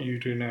on to what you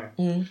do now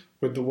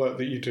with the work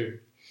that you do.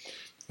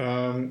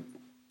 Like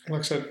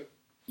I said,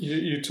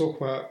 you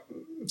talk about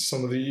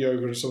some of the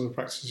yoga and some of the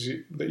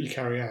practices that you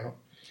carry out.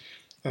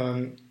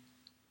 I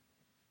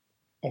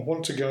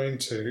want to go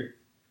into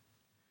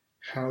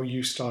how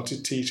you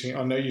started teaching.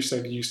 I know you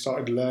said you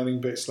started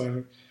learning,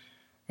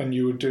 and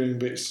you were doing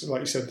bits, like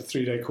you said, the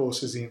 3-day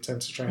courses, the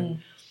intensive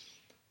training.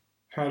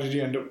 How did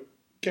you end up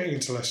getting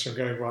into Leicester and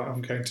going, right,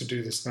 I'm going to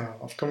do this now.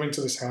 I've come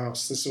into this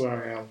house, this is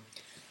where I am.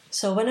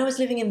 So when I was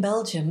living in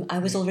Belgium, I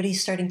was already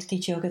starting to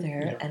teach yoga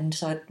there. And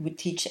so I would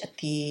teach at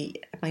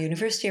my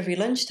university every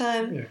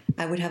lunchtime. Yeah.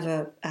 I would have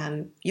a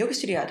yoga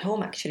studio at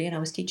home, actually, and I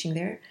was teaching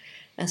there.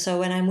 And so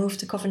when I moved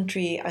to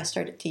Coventry, I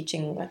started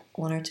teaching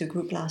 1 or 2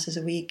 group classes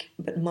a week.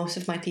 But most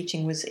of my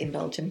teaching was in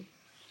Belgium,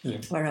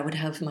 where I would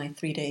have my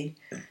 3-day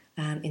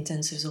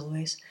intensives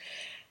always.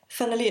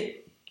 Funnily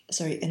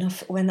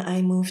enough, when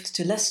I moved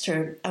to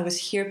Leicester, I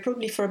was here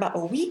probably for about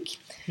a week.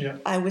 Yeah.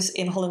 I was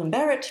in Holland and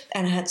Barrett,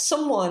 and I had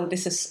someone,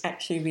 this is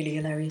actually really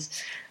hilarious,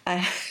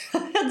 I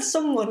had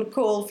someone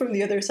call from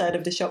the other side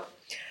of the shop,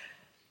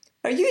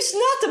 "Are you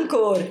Snatam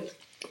Kaur?"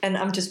 And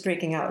I'm just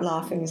breaking out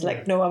laughing. It's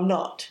like, no, I'm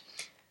not.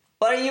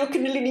 "But are you a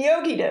Kundalini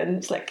yogi then?"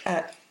 It's like,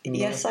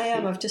 yes, I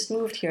am. I've just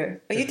moved here.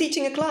 "Are you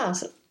teaching a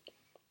class?"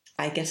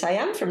 "I guess I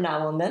am from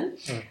now on then."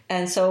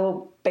 And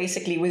so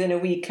basically within a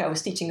week I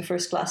was teaching a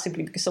first class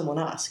simply because someone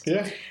asked.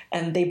 Yeah.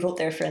 And they brought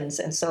their friends.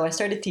 And so I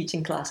started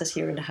teaching classes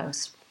here in the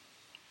house.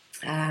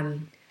 A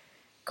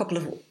couple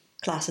of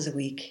classes a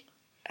week.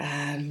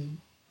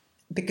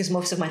 because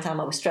most of my time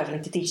I was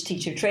traveling to teach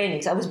teacher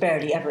trainings, I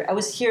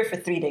was here for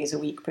 3 days a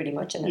week pretty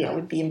much, and then I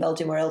would be in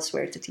Belgium or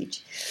elsewhere to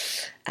teach.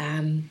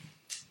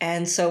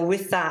 And so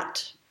with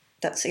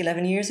that's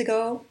 11 years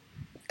ago,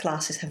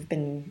 classes have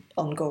been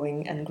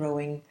ongoing and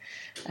growing.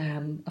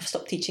 I've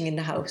stopped teaching in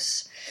the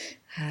house.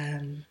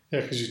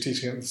 Because you're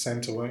teaching at the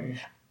centre, weren't you?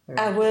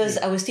 I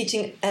was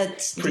teaching at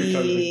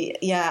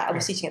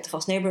teaching at the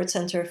Vos Neighbourhood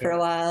Centre for a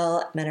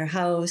while, at Manor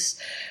House,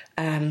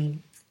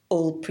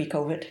 all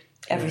pre-COVID.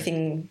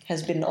 Everything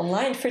has been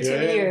online for 2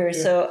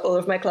 years, so all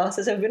of my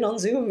classes have been on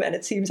Zoom, and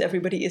it seems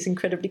everybody is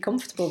incredibly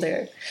comfortable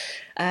there.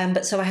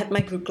 But so I had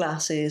my group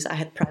classes, I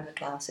had private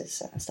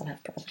classes, I still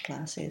have private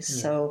classes,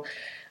 so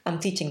I'm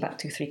teaching about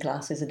 2-3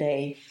 classes a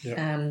day.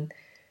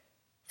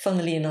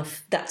 Funnily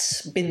enough,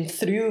 that's been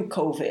through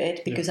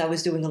COVID, because I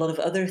was doing a lot of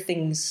other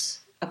things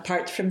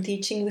apart from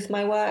teaching with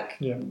my work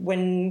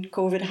when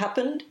COVID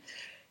happened,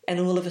 and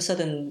all of a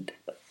sudden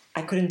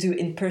I couldn't do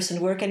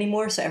in-person work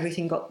anymore, so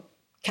everything got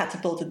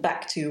catapulted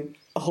back to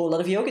a whole lot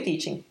of yoga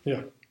teaching,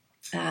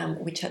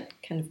 which had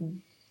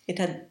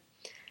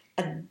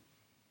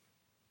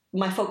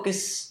my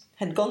focus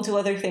had gone to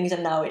other things,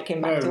 and now it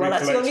came back to, well,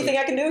 that's the only thing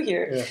I can do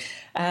here.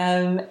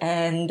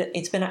 And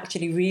it's been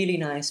actually really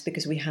nice,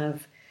 because we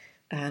have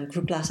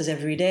group classes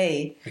every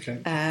day.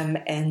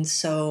 And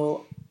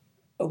so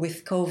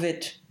with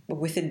COVID,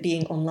 with it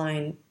being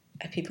online,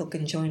 people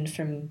can join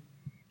from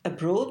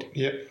abroad.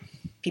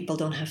 People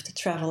don't have to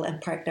travel and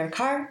park their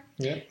car.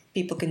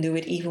 People can do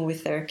it even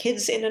with their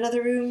kids in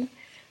another room.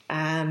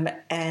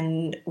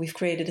 And we've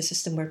created a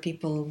system where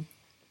people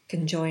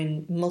can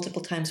join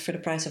multiple times for the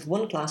price of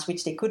one class,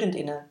 which they couldn't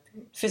in a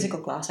physical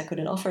class. I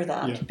couldn't offer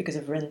that because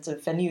of rent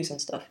of venues and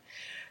stuff.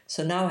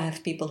 So now I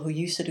have people who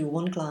used to do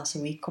one class a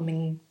week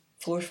coming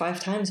 4 or 5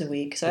 times a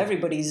week. So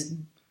everybody's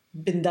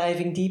been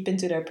diving deep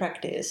into their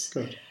practice.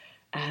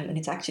 And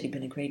it's actually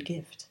been a great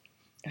gift.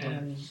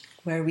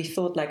 Where we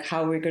thought, like,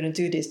 how we're going to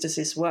do this, does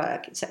this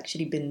work? It's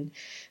actually been,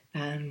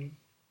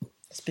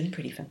 it's been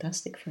pretty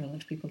fantastic for a lot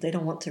of people. They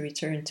don't want to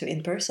return to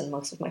in-person,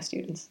 most of my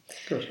students.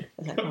 Good.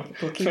 Like, well,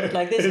 we'll keep it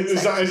like this.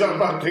 Is that a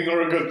bad thing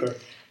or a good thing?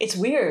 It's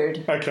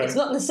weird. It's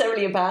not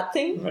necessarily a bad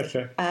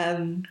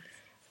thing.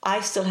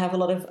 I still have a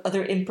lot of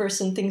other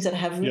in-person things that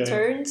have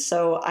returned,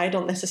 so I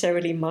don't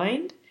necessarily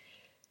mind.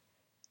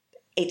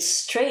 It's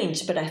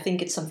strange, but I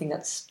think it's something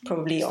that's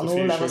probably on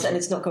all levels, and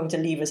it's not going to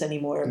leave us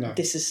anymore. No.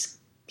 This is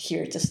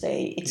here to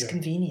stay. It's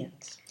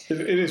convenient.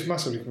 It is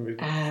massively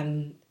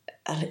convenient.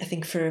 I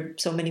think for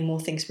so many more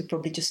things, we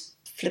probably just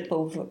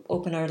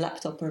open our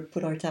laptop or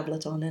put our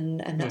tablet on,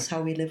 and that's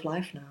how we live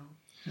life now.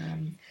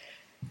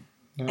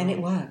 And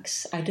it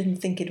works. I didn't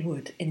think it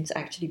would, and it's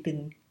actually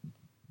been...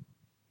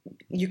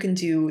 You can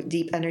do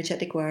deep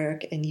energetic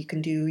work, and you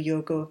can do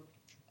yoga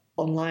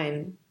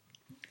online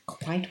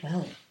quite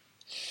well.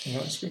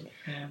 That's good.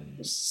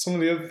 Some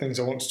of the other things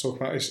I want to talk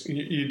about is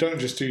you don't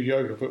just do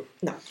yoga, but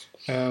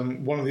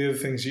one of the other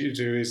things you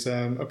do is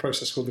a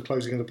process called the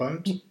closing of the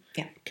bones.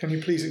 Can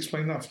you please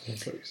explain that for me,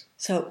 please?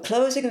 So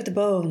closing of the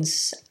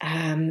bones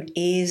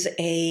is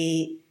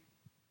a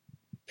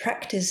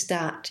practice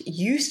that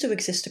used to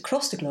exist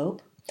across the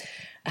globe.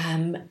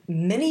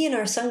 Many in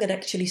our Sangha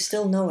actually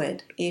still know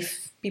it.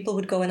 If people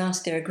would go and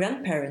ask their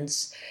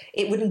grandparents,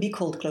 it wouldn't be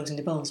called closing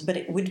the bones, but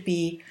it would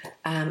be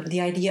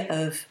the idea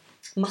of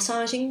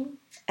massaging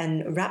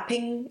and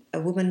wrapping a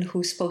woman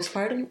who's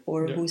postpartum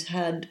or who's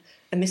had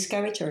a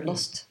miscarriage or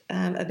lost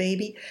a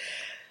baby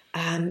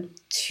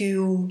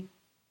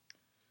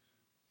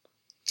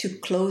to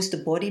close the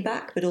body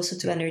back, but also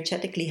to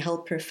energetically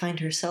help her find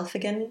herself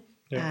again.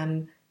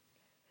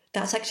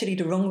 That's actually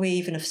the wrong way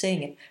even of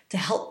saying it. To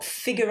help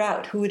figure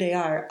out who they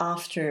are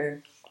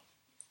after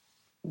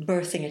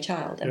birthing a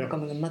child and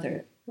becoming a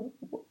mother.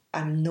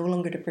 I'm no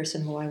longer the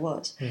person who I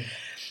was.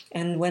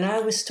 And when I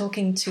was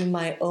talking to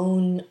my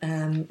own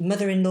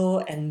mother-in-law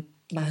and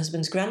my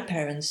husband's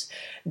grandparents,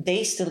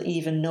 they still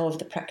even know of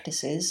the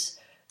practices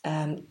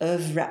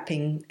of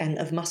wrapping and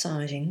of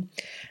massaging.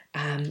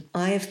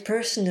 I have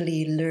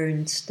personally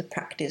learned the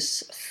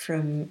practice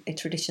from a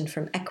tradition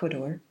from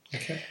Ecuador.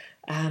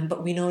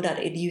 But we know that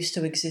it used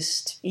to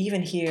exist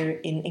even here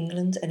in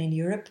England and in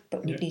Europe,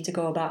 but we need to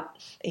go about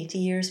 80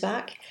 years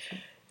back.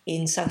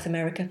 In South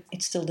America,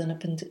 it's still done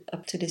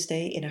up to this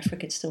day. In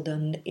Africa, it's still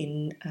done.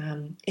 In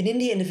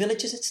India, in the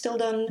villages, it's still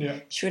done.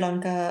 Sri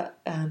Lanka,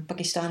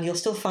 Pakistan, you'll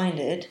still find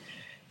it.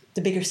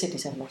 The bigger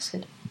cities have lost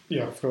it.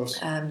 Yeah, of course.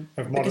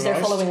 Because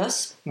they're following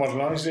us.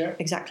 Modernised,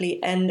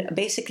 exactly. And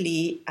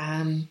basically,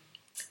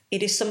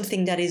 it is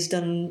something that is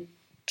done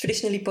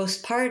traditionally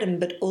postpartum,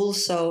 but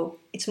also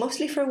it's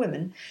mostly for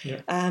women.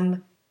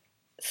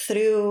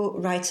 Through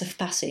rites of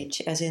passage,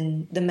 as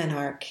in the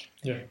menarche.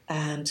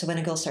 So when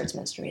a girl starts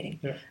menstruating,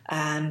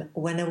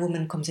 when a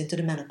woman comes into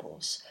the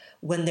menopause,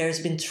 when there's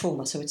been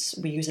trauma, so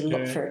we use it a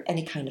lot for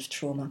any kind of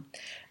trauma.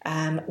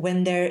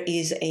 When there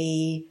is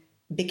a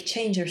big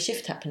change or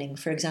shift happening,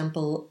 for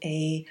example,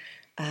 a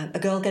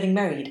girl getting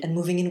married and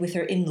moving in with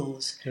her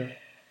in-laws.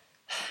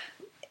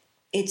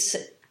 It's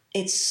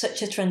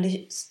such a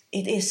transition.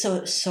 It is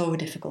so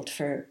difficult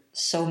for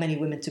so many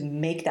women to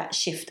make that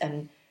shift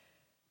and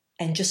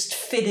just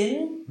fit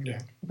in,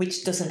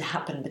 which doesn't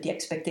happen, but the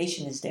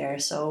expectation is there.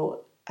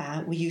 So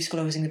we use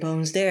closing the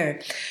bones there.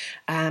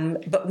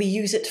 But we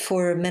use it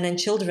for men and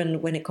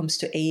children when it comes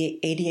to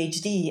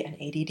ADHD and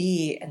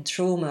ADD and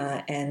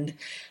trauma and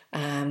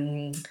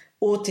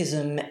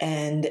autism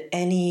and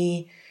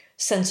any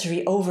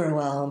sensory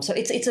overwhelm. So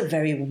it's a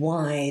very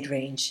wide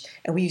range,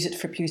 and we use it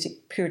for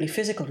purely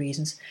physical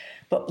reasons.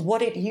 But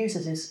what it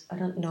uses is, I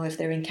don't know if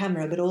they're in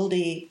camera, but all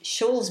the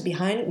shawls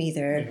behind me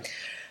there,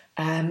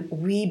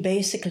 we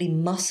basically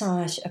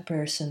massage a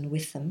person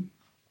with them.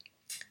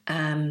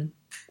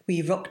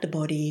 We rock the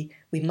body,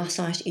 we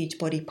massage each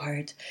body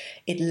part.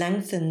 It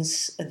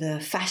lengthens the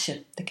fascia,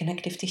 the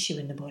connective tissue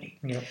in the body,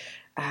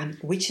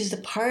 which is the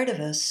part of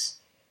us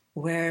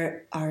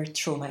where our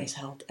trauma is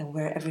held and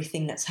where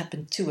everything that's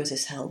happened to us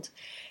is held,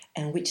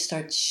 and which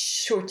starts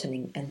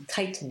shortening and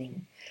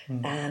tightening.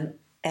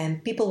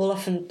 And people will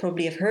often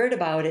probably have heard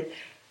about it.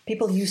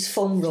 People use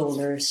foam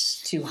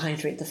rollers to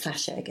hydrate the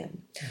fascia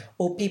again.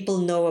 Or people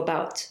know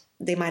about,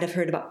 they might have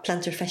heard about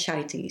plantar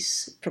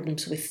fasciitis,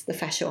 problems with the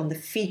fascia on the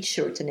feet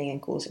shortening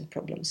and causing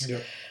problems.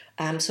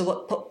 So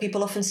what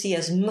people often see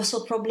as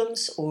muscle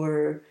problems,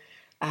 or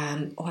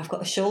I've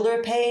got a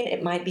shoulder pain,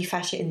 it might be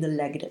fascia in the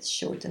leg that's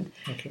shortened.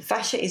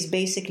 Fascia is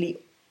basically,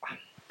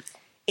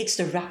 it's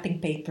the wrapping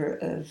paper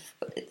of,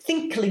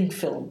 think cling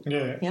film.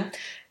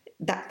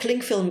 That cling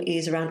film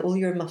is around all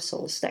your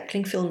muscles. That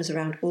cling film is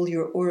around all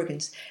your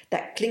organs.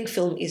 That cling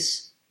film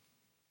is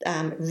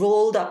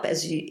rolled up,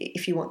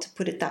 if you want to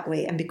put it that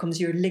way, and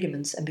becomes your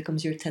ligaments and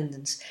becomes your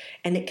tendons.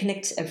 And it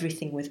connects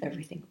everything with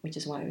everything, which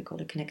is why we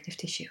call it connective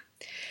tissue.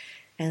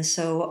 And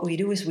so what we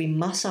do is we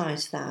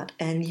massage that,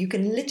 and you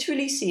can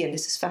literally see, and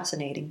this is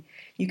fascinating,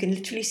 you can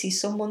literally see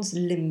someone's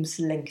limbs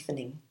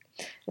lengthening.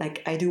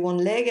 Like I do one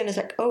leg and it's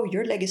like, oh,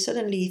 your leg is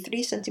suddenly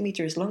 3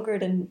 centimeters longer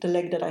than the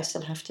leg that I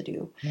still have to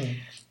do.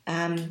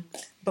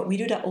 But we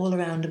do that all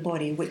around the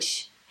body,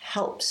 which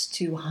helps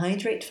to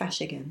hydrate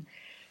fascia again,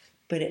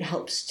 but it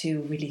helps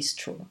to release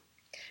trauma.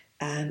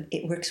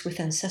 It works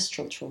with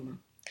ancestral trauma,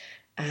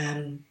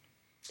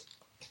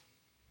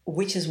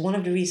 which is one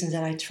of the reasons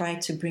that I try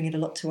to bring it a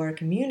lot to our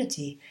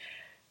community.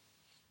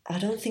 I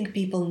don't think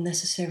people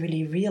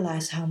necessarily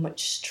realize how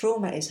much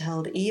trauma is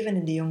held even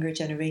in the younger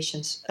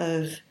generations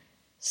of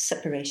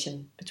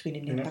separation between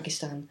India and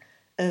Pakistan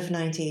of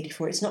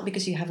 1984. It's not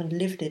because you haven't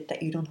lived it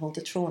that you don't hold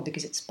the trauma,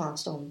 because it's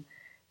passed on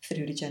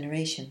through the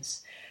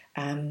generations.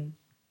 And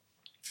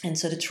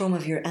so the trauma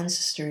of your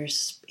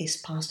ancestors is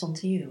passed on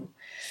to you.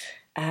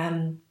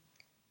 And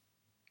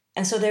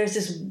so there's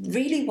this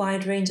really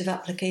wide range of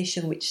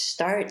application which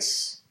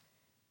starts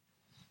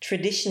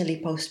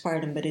traditionally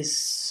postpartum, but is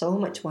so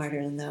much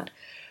wider than that,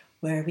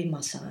 where we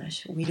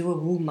massage. We do a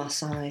womb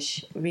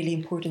massage, really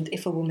important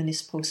if a woman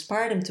is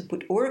postpartum to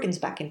put organs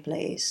back in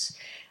place.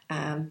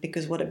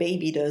 Because what a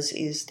baby does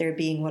is they're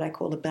being what I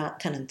call a bad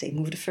tenant. They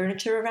move the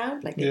furniture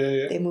around, like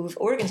they move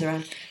organs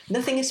around.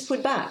 Nothing is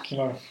put back.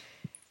 No.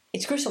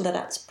 It's crucial that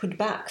that's put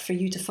back for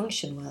you to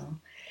function well.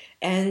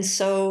 And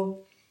so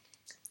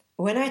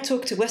when I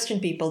talk to Western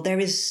people, there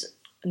is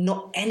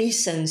not any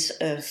sense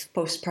of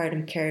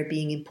postpartum care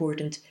being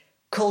important,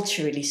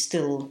 culturally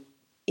still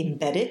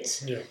embedded.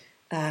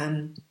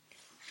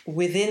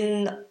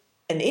 Within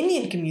an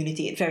Indian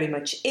community, it very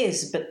much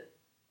is, but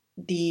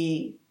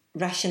the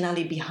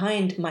rationale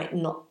behind might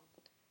not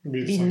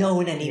be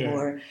known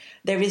anymore.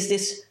 There is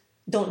this,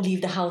 don't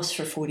leave the house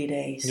for 40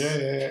 days.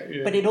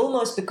 But it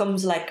almost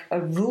becomes like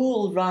a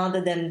rule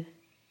rather than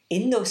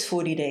in those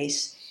 40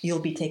 days, you'll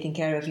be taken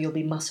care of, you'll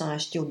be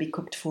massaged, you'll be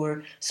cooked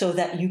for, so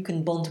that you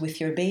can bond with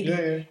your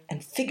baby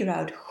and figure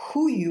out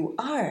who you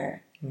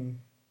are.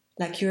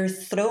 Like you're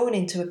thrown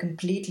into a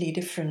completely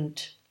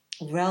different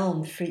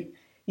realm.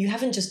 You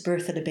haven't just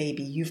birthed a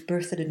baby, you've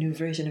birthed a new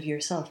version of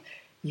yourself.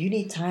 You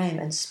need time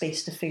and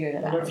space to figure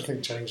that out.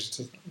 Everything changes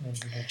to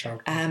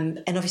child.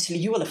 And obviously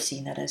you will have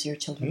seen that as your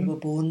children were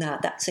born.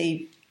 That's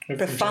a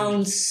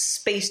profound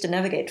space to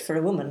navigate for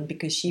a woman,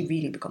 because she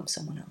really becomes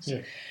someone else.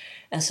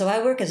 And so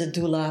I work as a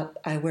doula.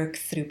 I work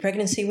through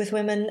pregnancy with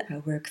women. I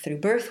work through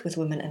birth with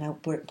women, and I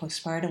work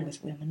postpartum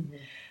with women.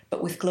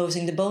 But with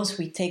closing the bones,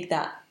 we take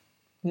that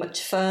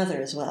much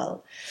further as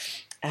well.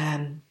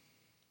 And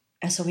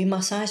so we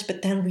massage,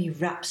 but then we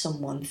wrap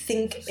someone.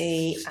 Think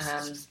a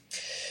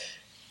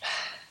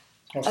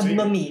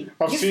mummy.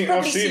 I've seen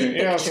it.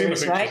 Yeah, I've seen the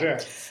pictures,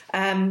 right?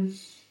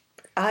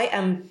 I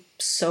am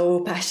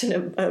so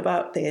passionate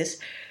about this.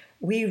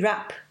 We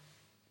wrap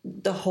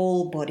the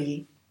whole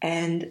body,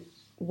 and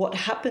what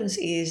happens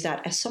is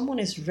that as someone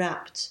is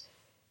wrapped,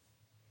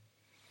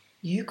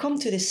 you come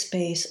to this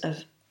space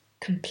of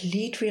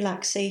complete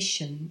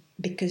relaxation,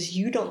 because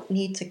you don't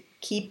need to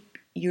keep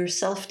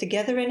yourself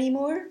together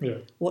anymore.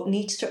 What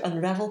needs to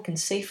unravel can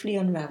safely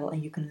unravel,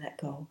 and you can let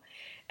go.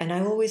 And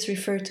I always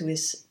refer to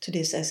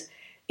this as,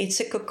 it's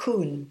a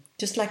cocoon,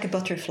 just like a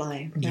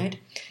butterfly, right?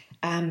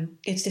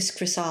 It's this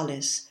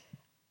chrysalis.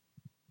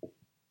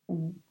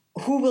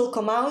 who will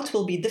come out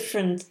will be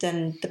different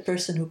than the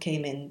person who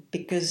came in,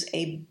 because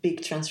a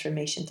big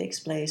transformation takes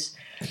place.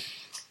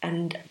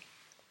 And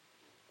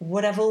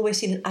what I've always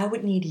seen, I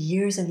would need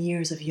years and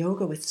years of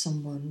yoga with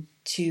someone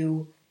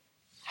to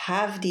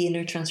have the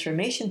inner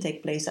transformation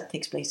take place that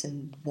takes place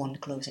in one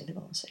closing the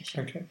bone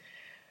session. Okay.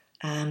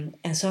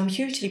 And so I'm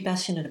hugely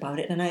passionate about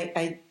it, and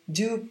I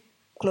do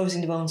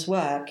closing the bones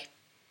work.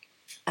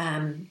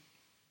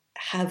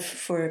 Have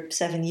for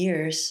 7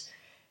 years.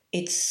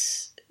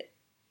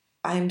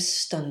 I'm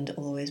stunned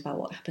always by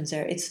what happens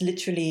there. It's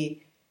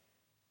literally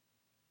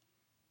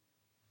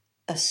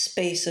a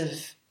space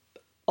of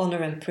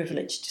honor and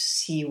privilege to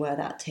see where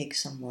that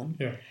takes someone.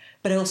 Yeah.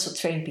 But I also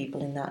train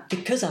people in that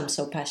because I'm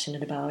so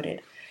passionate about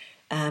it.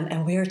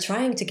 And we are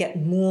trying to get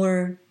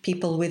more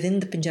people within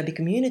the Punjabi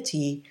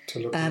community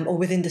or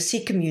within the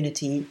Sikh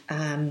community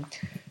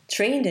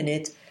trained in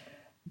it,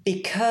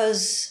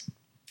 because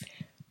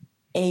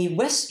a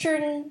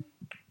Western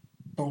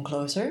bone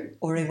closer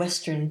or a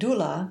Western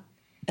doula,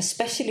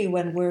 especially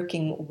when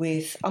working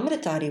with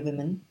Amritari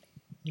women,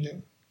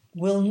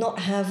 will not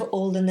have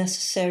all the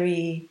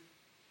necessary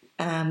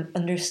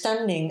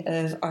understanding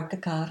of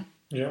Arkakar,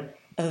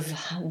 of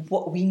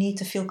what we need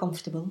to feel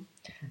comfortable,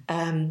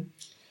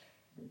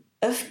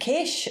 of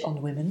Kesh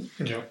on women.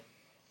 Yeah.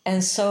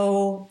 And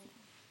so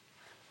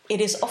it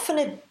is often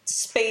a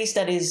space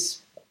that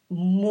is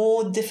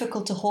more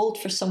difficult to hold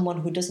for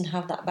someone who doesn't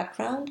have that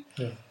background,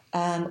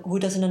 who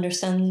doesn't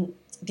understand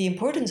the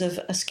importance of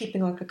us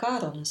keeping our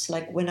kakar on us.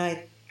 Like when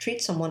I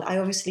treat someone, I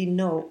obviously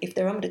know if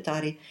they're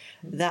Amritari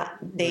that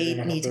they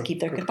need to keep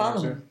their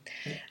kirpan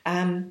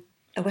on.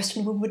 A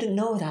Western woman wouldn't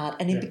know that,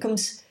 and it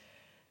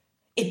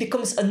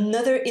becomes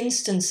another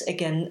instance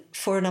again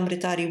for an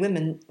Amritari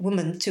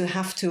woman to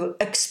have to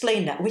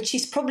explain that, which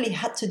she's probably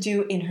had to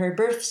do in her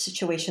birth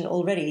situation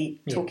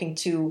already, talking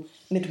to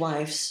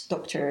midwives,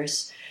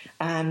 doctors.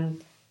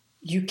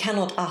 You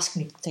cannot ask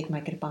me to take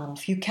my kirpan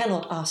off. You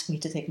cannot ask me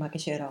to take my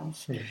kasher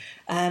off.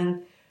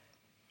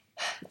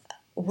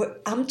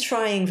 I'm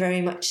trying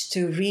very much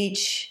to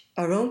reach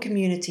our own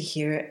community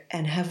here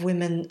and have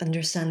women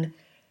understand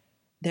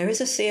there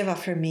is a seva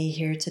for me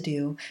here to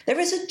do. There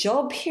is a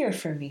job here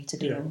for me to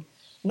do. Yeah.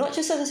 Not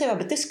just as a seva,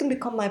 but this can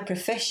become my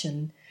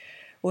profession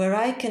where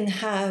I can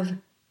have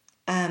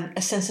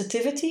a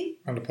sensitivity.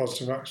 And a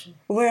positive action.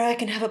 Where I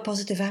can have a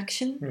positive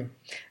action.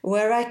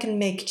 Where I can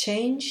make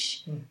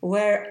change.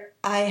 Where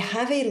I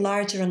have a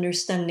larger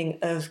understanding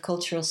of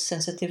cultural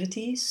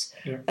sensitivities,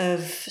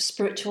 of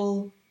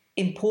spiritual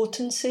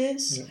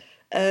importances,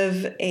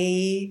 of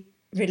a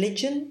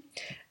religion,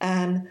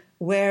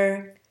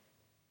 where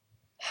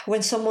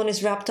when someone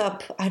is wrapped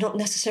up, I don't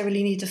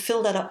necessarily need to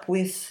fill that up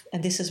with,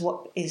 and this is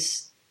what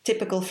is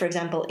typical, for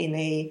example, in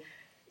a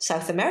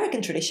South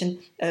American tradition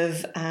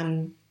of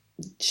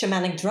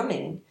shamanic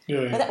drumming.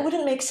 But that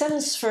wouldn't make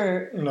sense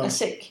for a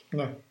Sikh.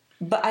 No.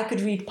 But I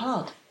could read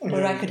Pad,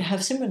 or I could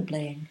have Simran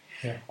playing.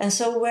 And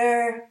so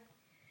where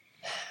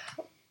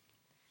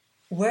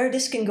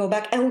this can go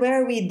back, and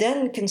where we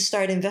then can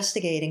start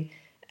investigating,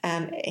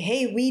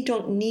 hey, we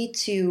don't need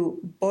to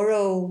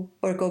borrow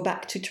or go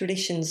back to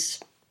traditions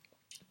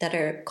that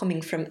are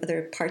coming from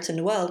other parts in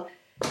the world.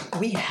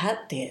 We had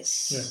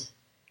this.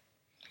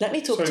 Let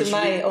me talk to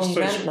my own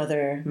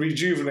grandmother.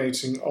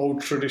 Rejuvenating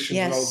old traditions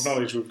and old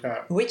knowledge we've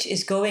got. Which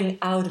is going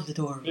out of the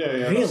door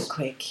real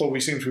quick. Well,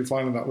 we seem to be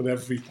finding that with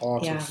every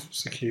part of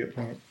Sikhi at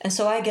the moment. And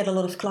so I get a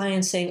lot of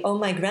clients saying, oh,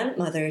 my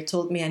grandmother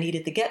told me I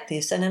needed to get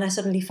this, and then I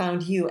suddenly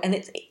found you. And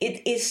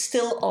it is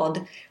still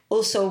odd,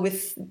 also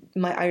with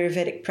my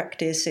Ayurvedic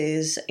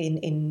practices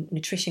in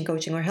nutrition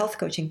coaching or health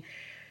coaching,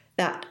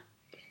 that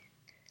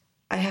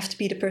I have to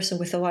be the person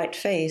with the white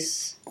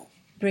face,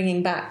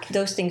 bringing back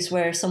those things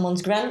where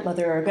someone's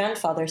grandmother or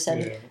grandfather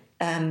said.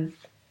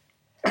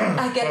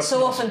 I get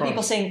so often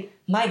people saying,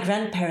 my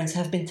grandparents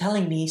have been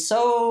telling me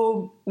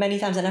so many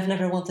times and I've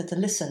never wanted to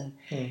listen.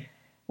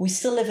 We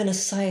still live in a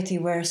society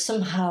where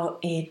somehow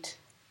it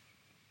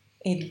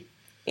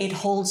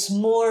holds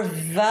more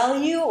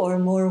value or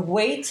more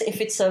weight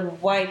if it's a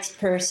white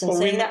person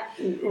saying that,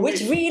 which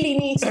really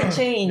needs to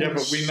change. Yeah,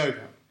 but we know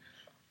that.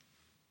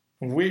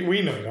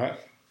 We know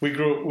that. We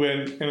grew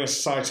up in a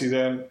society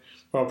then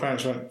where our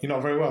parents went, you're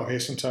not very well,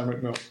 here's some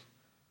turmeric milk.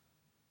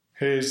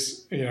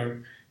 Here's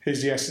the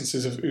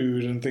essences of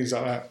oud and things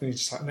like that. And you're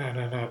just like, no,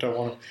 I don't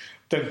want it.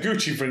 Then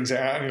Gucci brings it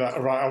out and you're like,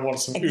 all right, I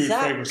want some oud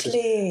fragrances.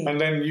 And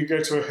then you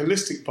go to a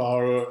holistic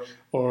bar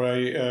or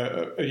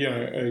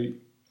a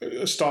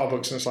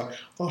Starbucks and it's like,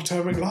 oh,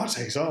 turmeric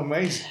lattes, oh,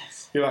 amazing.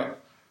 Yes. You're like,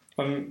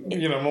 and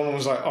my mum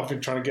was like, I've been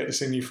trying to get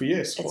this in you for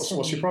years.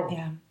 What's your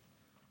problem?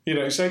 Yeah.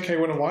 It's okay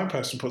when a white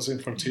person puts it in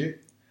front of you.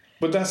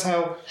 But that's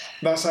how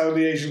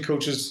the Asian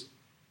cultures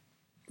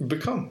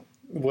become,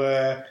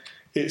 where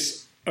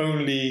it's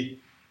only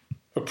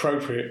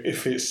appropriate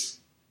if it's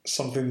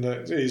something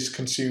that is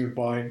consumed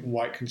by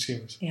white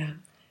consumers. Yeah.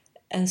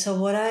 And so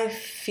what I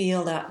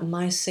feel that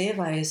my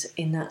seva is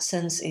in that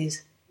sense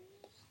is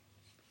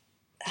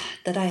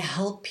that I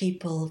help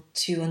people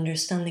to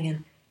understanding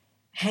and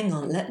hang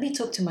on, let me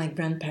talk to my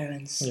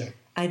grandparents. Yeah.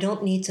 I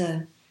don't need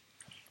to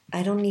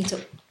I don't need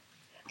to.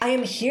 I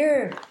am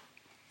here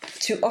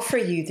to offer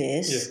you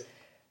this,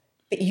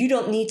 but you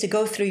don't need to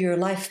go through your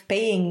life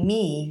paying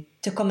me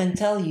to come and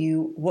tell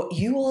you what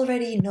you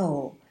already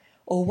know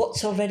or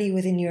what's already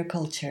within your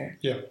culture.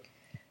 Yeah.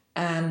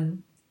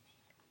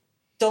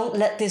 Don't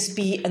let this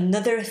be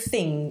another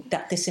thing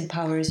that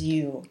disempowers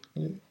you.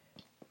 Mm.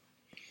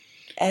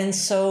 And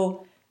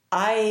so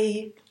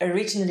I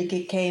originally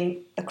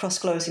came across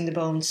Closing the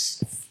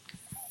Bones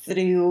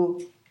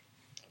through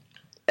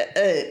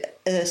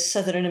a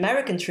Southern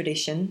American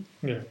tradition.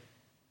 Yeah.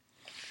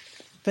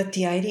 But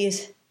the idea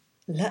is,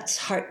 let's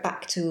hark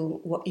back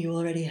to what you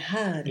already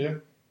had. Yeah.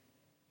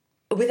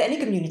 With any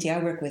community I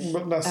work with.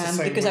 But that's the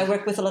same because I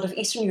work with a lot of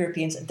Eastern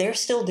Europeans. They're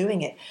still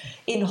doing it.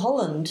 In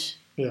Holland,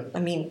 I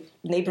mean,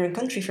 neighbouring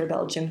country for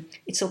Belgium,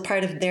 it's still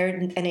part of their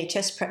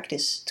NHS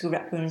practice to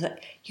wrap around that.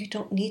 You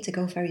don't need to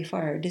go very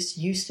far. This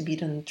used to be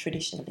done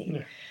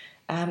traditionally.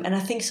 Yeah. And I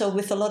think so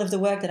with a lot of the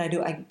work that I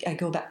do, I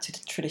go back to the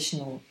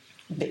traditional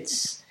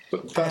bits.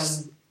 But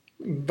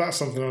that's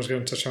something I was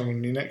going to touch on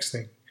in your next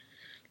thing.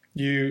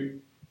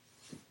 You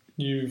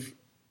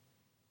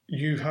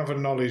have a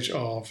knowledge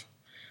of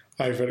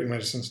Ayurvedic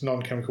medicines,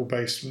 non-chemical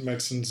based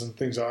medicines and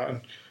things like that.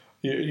 And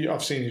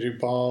I've seen you do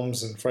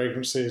balms and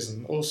fragrances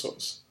and all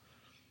sorts.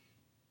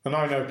 And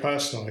I know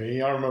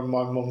personally, I remember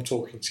my mum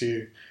talking to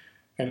you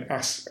and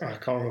I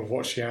can't remember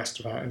what she asked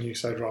about, and you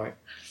said, right,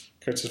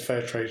 go to the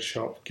fair trade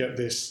shop, get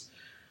this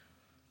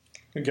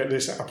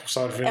apple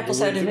cider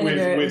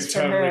vinegar with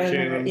turmeric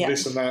in and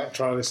this and that,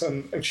 try this.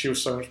 And she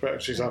was so much better.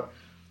 She's like,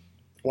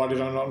 why did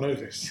I not know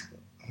this?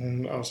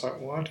 And I was like,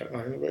 well, I don't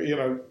know.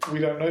 But, we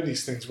don't know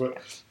these things. But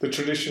the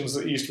traditions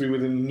that used to be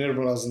within the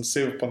Nirmalas and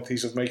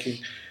Sivapanthis of making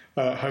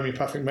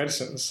homeopathic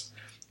medicines,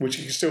 which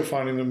you can still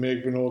find in the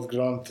Mig Vinod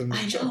Granth and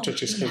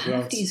Chachiska Granth. I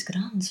have these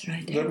grants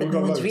right there, but We've no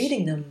got one's loads.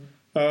 reading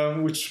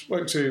them. Which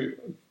went to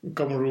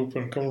Kamarup,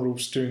 and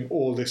Kamarup's doing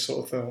all this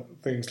sort of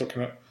things,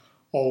 looking at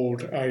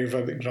old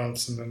Ayurvedic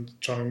granths and then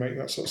trying to make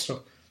that sort of stuff.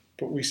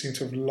 But we seem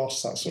to have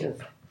lost that sort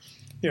of...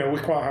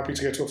 we're quite happy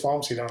to go to a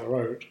pharmacy down the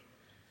road.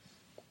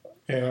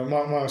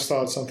 My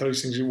started some of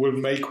those things. He would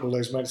make all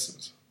those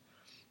medicines.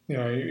 He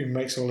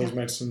makes all those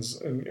medicines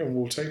and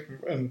we'll take them.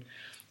 And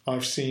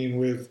I've seen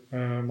with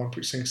my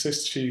pre-existing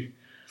sister,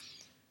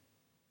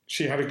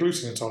 she had a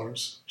gluten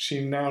intolerance.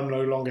 She now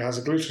no longer has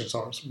a gluten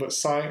intolerance, but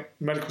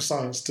medical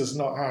science does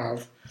not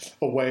have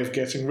a way of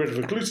getting rid of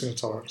a gluten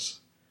intolerance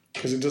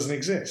because it doesn't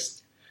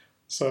exist.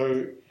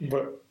 So,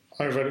 but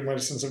Ayurvedic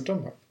medicines have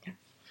done that. Yeah.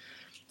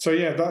 So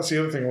that's the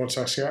other thing I want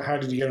to ask you. How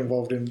did you get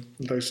involved in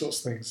those sorts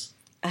of things?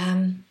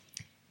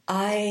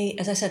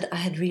 As I said, I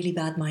had really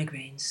bad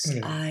migraines.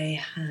 Yeah.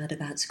 I had a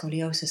bad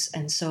scoliosis.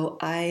 And so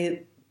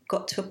I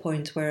got to a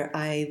point where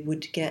I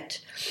would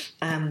get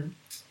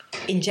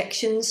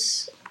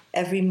injections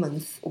every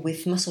month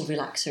with muscle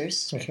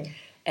relaxers. Okay.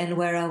 And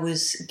where I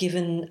was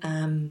given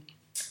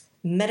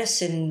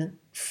medicine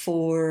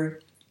for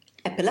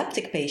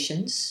epileptic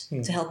patients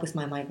to help with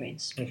my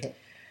migraines. Okay.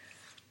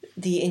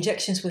 The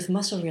injections with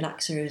muscle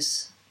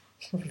relaxers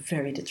were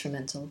very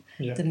detrimental.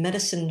 Yeah. The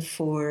medicine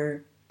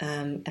for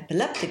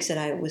epileptics that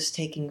I was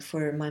taking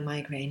for my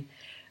migraine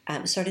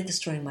started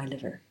destroying my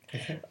liver.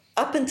 Okay.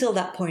 Up until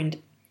that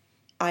point,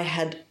 I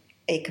had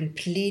a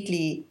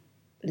completely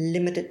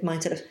limited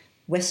mindset of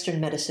Western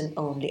medicine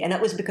only. And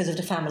that was because of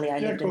the family I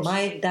lived in.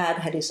 My dad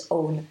had his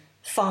own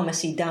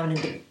pharmacy down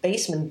in the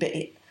basement.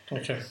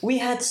 Okay. We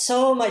had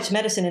so much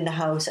medicine in the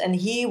house, and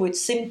he would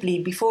simply,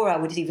 before I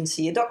would even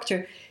see a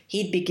doctor,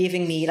 he'd be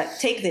giving me,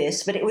 take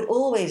this, but it would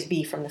always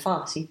be from the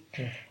pharmacy.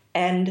 Okay.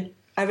 And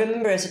I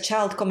remember as a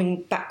child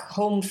coming back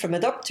home from a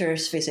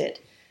doctor's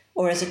visit,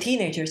 or as a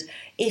teenager,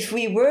 if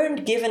we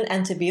weren't given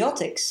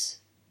antibiotics,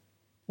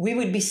 we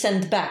would be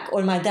sent back,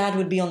 or my dad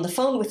would be on the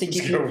phone with the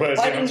GP.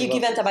 Why didn't you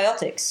give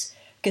antibiotics?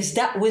 Because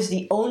that was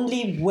the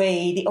only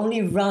way, the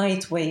only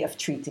right way of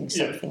treating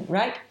something,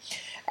 right?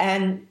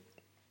 And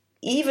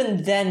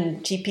even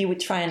then, GP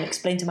would try and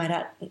explain to my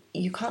dad,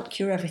 you can't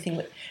cure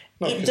everything.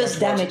 It does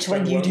damage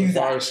when you do that.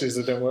 Viruses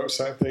that don't work with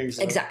certain things.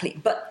 Exactly.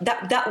 But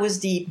that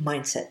was the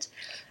mindset.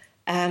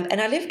 And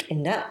I lived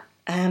in that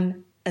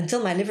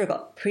until my liver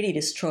got pretty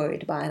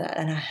destroyed by that,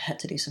 and I had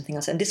to do something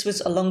else. And this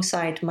was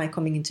alongside my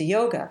coming into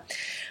yoga.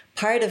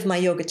 Part of my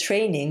yoga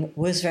training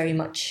was very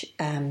much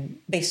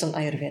based on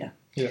Ayurveda.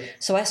 Yeah.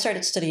 So I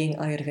started studying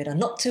Ayurveda,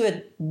 not to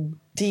a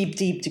deep,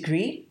 deep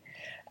degree,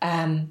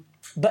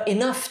 but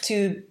enough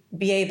to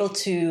be able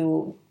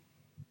to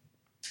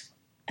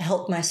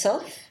help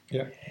myself.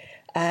 Yeah.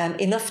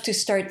 Enough to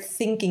start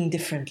thinking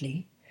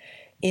differently.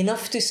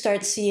 Enough to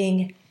start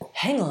seeing,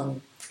 hang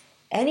on,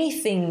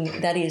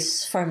 anything that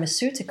is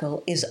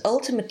pharmaceutical is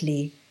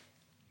ultimately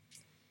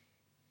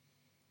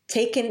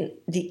taking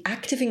the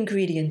active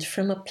ingredient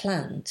from a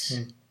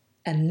plant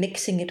and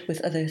mixing it with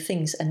other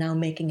things and now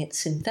making it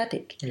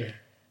synthetic. Yeah.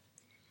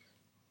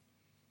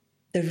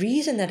 The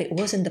reason that it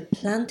was in the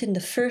plant in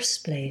the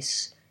first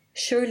place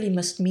surely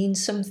must mean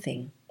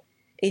something.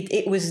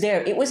 It was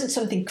there. It wasn't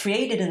something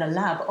created in a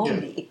lab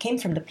only. Yeah. It came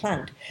from the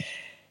plant.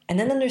 And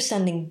then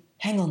understanding,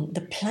 hang on,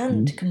 the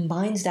plant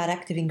combines that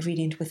active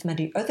ingredient with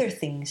many other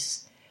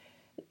things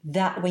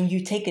that when you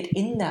take it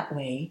in that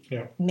way,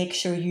 make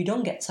sure you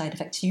don't get side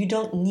effects. You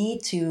don't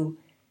need to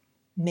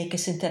make a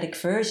synthetic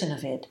version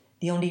of it.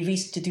 The only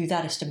reason to do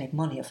that is to make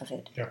money off of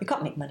it. Yeah. You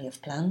can't make money off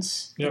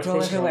plants. They grow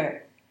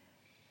everywhere.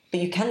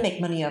 But you can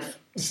make money off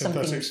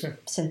something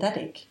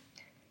synthetic.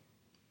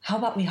 How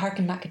about we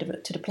harken back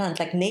to the plant?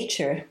 Like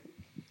nature,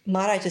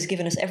 Maharaj has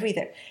given us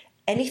everything.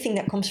 Anything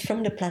that comes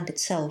from the plant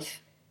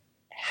itself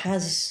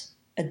has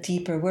a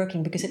deeper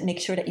working because it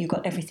makes sure that you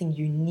got everything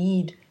you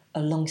need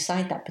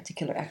alongside that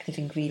particular active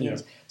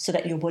ingredient so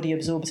that your body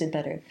absorbs it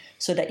better,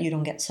 so that you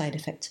don't get side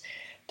effects.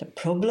 The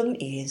problem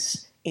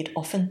is it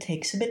often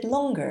takes a bit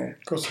longer.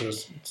 Of course it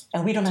is.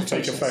 And we don't have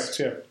to take effect,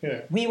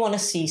 We want to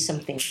see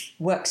something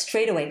work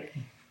straight away.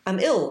 I'm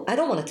ill. I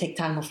don't want to take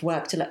time off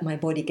work to let my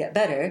body get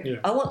better. Yeah.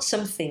 I want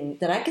something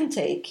that I can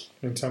take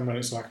in 10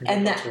 minutes and I can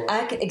get back to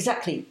work.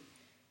 Exactly.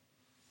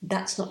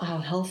 That's not how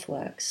health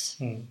works.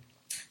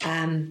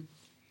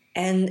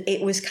 And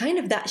it was kind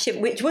of that shift,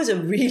 which was a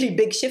really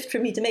big shift for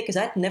me to make because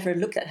I'd never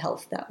looked at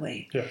health that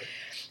way. Yeah.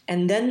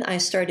 And then I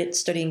started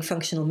studying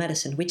functional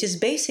medicine, which is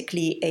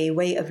basically a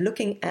way of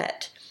looking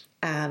at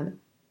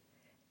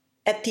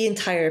the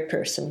entire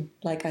person,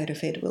 like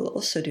Ayurveda will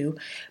also do,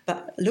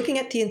 but looking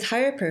at the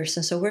entire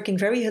person, so working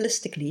very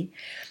holistically,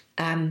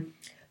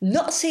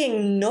 not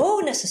saying no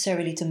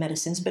necessarily to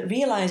medicines, but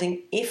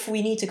realizing if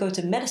we need to go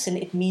to medicine,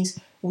 it means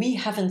we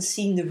haven't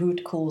seen the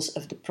root cause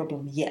of the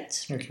problem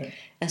yet. Okay.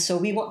 And so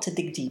we want to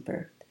dig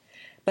deeper.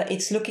 But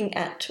it's looking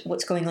at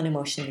what's going on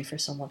emotionally for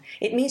someone.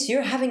 It means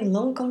you're having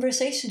long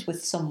conversations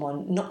with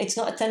someone. It's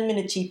not a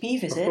 10-minute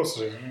GP visit. Of course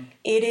it is.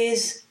 Yeah. It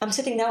is, I'm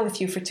sitting down with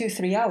you for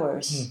 2-3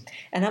 hours.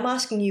 And I'm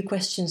asking you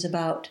questions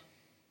about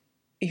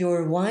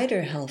your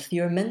wider health,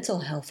 your mental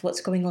health,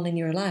 what's going on in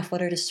your life,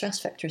 what are the stress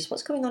factors,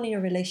 what's going on in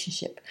your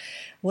relationship,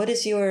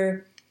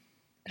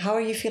 how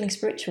are you feeling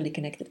spiritually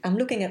connected? I'm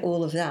looking at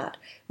all of that,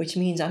 which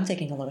means I'm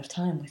taking a lot of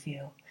time with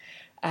you.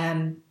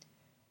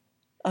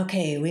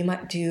 Okay, we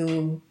might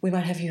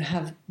have you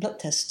have blood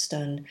tests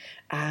done,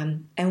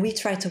 and we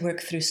try to work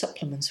through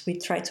supplements. We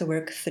try to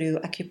work through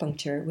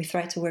acupuncture. We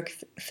try to work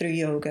through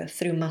yoga,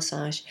 through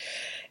massage.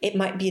 It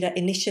might be that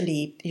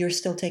initially you're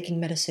still taking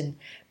medicine,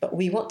 but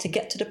we want to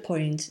get to the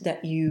point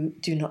that you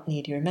do not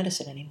need your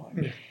medicine anymore.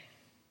 Yeah.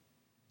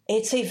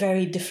 It's a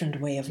very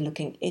different way of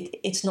looking.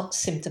 It's not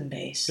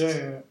symptom-based.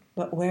 Yeah.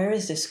 But where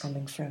is this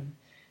coming from?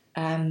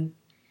 And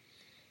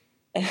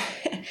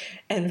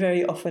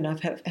very often I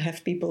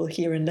have people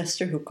here in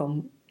Leicester who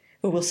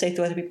will say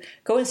to other people,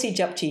 go and see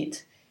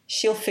Japjeet.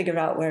 She'll figure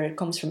out where it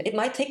comes from. It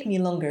might take me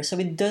longer. So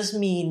it does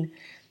mean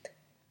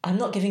I'm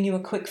not giving you a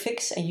quick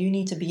fix and you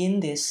need to be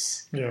in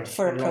this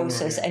for a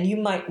process. And you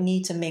might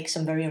need to make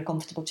some very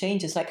uncomfortable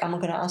changes. Like I'm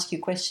going to ask you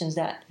questions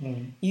that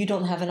you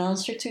don't have an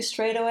answer to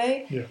straight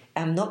away. Yeah.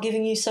 I'm not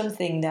giving you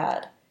something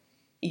that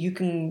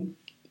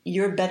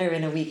you're better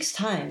in a week's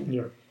time.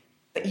 Yeah.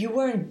 But you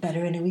weren't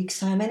better in a week's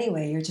time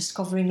anyway. You're just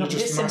covering up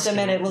this symptom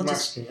and it will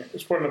masking it.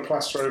 It's putting a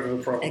plaster over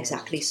the problem.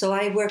 Exactly. So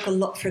I work a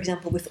lot, for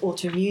example, with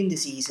autoimmune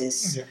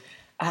diseases.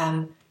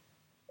 Yeah.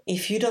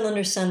 If you don't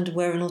understand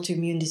where an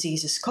autoimmune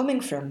disease is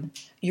coming from,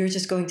 you're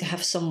just going to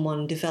have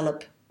someone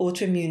develop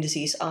autoimmune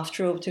disease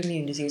after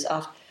autoimmune disease.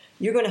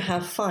 You're going to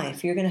have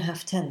 5. You're going to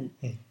have 10.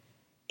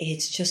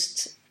 It's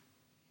just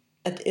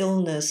an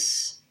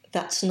illness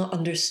that's not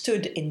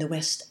understood in the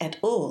West at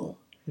all.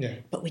 Yeah.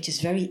 But which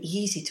is very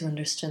easy to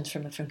understand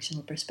from a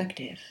functional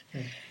perspective.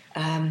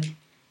 And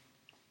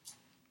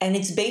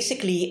it's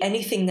basically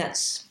anything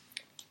that's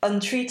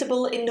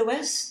untreatable in the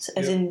West,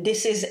 as in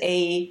this is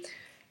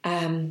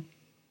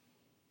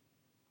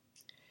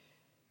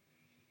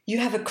you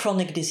have a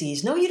chronic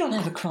disease. No, you don't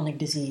have a chronic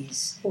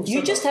disease. Well,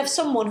 you just have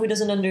someone who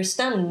doesn't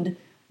understand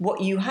what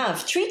you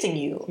have treating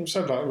you. You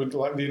said that with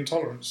like the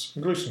intolerance,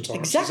 gluten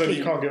intolerance. Exactly. You said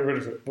you can't get rid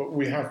of it, but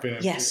we have been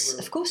able to get rid of it. Yes,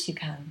 of course you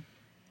can.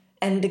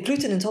 And the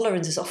gluten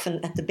intolerance is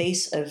often at the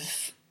base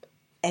of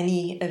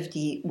any of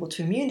the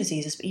autoimmune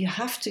diseases, but you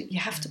have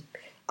to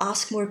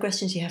ask more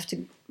questions, you have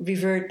to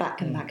revert back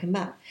and back and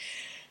back.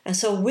 And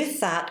so with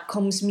that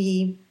comes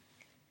me,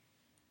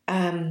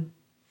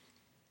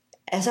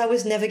 as I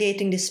was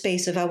navigating this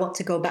space of I want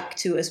to go back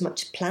to as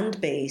much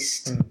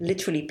plant-based,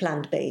 literally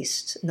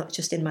plant-based, not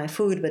just in my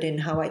food, but in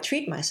how I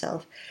treat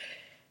myself,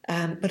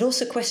 but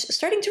also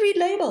starting to read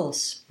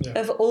labels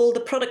of all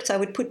the products I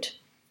would put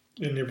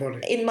in your body.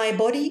 In my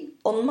body,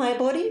 on my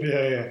body.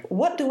 Yeah.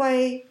 What do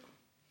I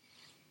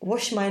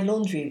wash my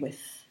laundry with?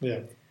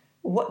 Yeah.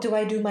 What do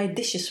I do my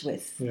dishes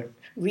with? Yeah.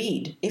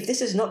 Read. If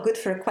this is not good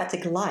for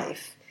aquatic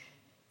life,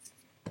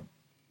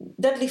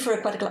 deadly for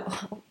aquatic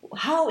life,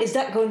 how is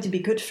that going to be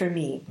good for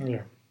me?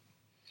 Yeah.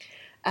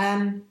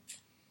 I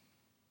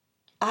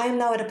am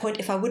now at a point,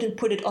 if I wouldn't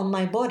put it on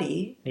my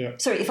body,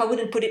 if I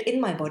wouldn't put it in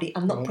my body,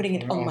 I'm not putting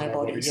it on my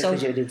body.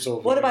 Yeah, so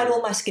what about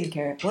all my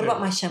skincare? What about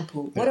my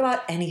shampoo? What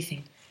about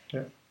anything?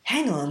 Yeah.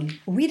 Hang on,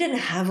 we didn't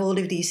have all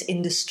of these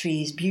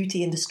industries,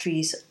 beauty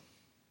industries,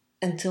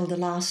 until the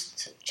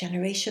last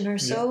generation or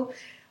so.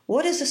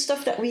 what is the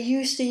stuff that we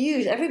used to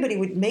use? Everybody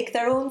would make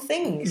their own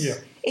things. Yeah.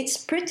 It's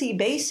pretty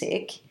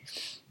basic.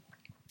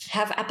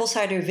 Have apple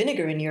cider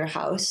vinegar in your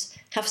house,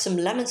 have some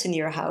lemons in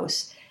your house,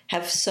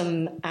 have some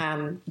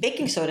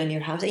baking soda in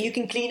your house, and you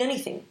can clean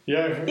anything.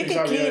 Yeah, you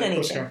can clean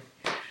anything.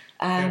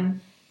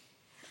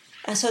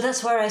 And so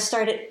that's where I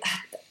started.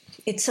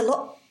 It's a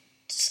lot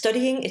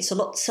studying, it's a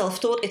lot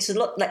self-taught, it's a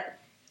lot like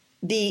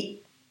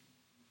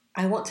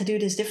I want to do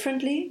this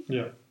differently.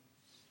 Yeah.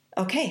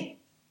 Okay,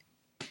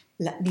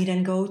 let me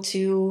then go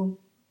to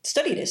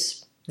study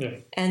this. Yeah.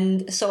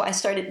 And so I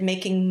started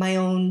making my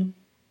own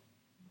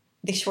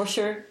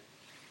dishwasher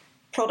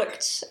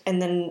products,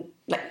 and then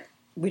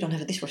we don't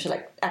have a dishwasher,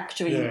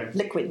 actually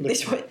liquid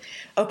dishwasher.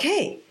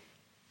 Okay.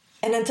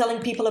 And then telling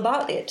people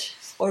about it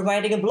or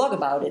writing a blog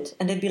about it.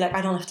 And they'd be like,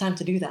 I don't have time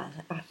to do that.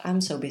 I'm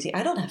so busy.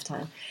 I don't have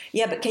time.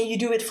 Yeah, but can you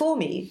do it for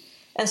me?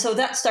 And so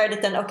that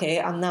started then,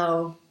 okay, I'm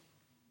now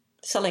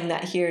selling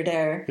that here,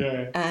 there.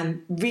 Yeah.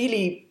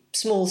 Really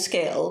small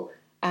scale.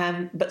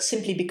 But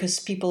simply because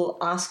people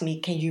ask me,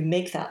 can you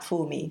make that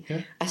for me?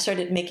 Yeah. I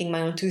started making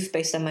my own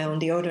toothpaste and my own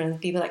deodorant.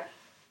 And people were like,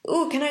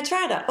 oh, can I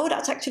try that? Oh,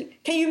 that's actually,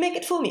 can you make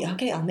it for me?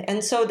 Okay.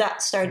 And so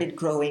that started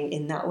growing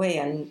in that way.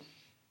 And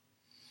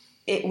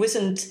it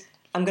wasn't,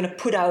 I'm going to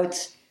put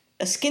out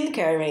a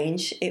skincare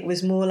range. It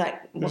was more like,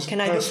 what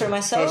can I do for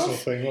myself? Personal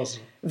thing,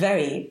 wasn't it?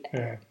 Very.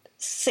 Yeah.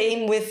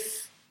 Same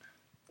with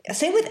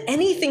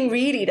anything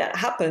really that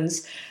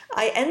happens.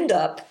 I end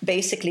up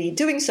basically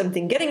doing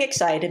something, getting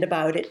excited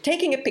about it,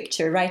 taking a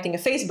picture, writing a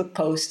Facebook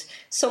post.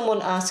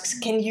 Someone asks,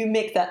 can you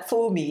make that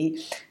for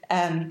me?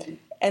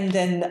 And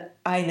then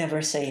I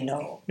never say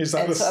no. So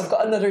I've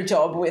got another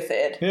job with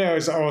it. Yeah, I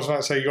was about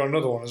to say you got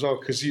another one as well,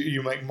 because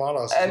you make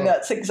malas. And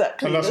that's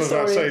exactly and that's the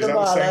what I was story about to say. of the Is that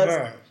malas. the same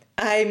there?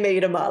 I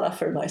made a mala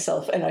for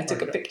myself and I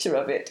took a picture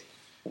of it.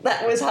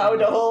 That was how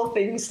the whole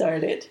thing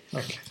started.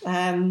 Okay.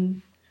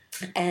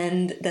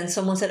 And then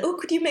someone said, oh,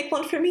 could you make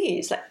one for me?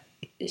 It's like,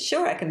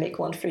 sure, I can make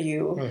one for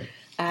you.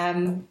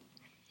 Right.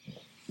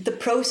 The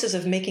process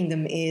of making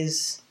them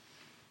is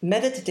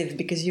meditative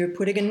because you're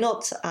putting a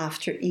knot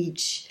after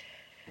each.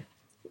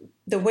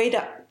 The way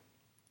that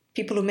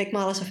people who make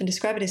malas often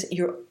describe it is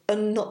you're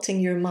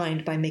unknotting your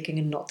mind by making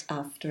a knot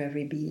after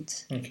every bead.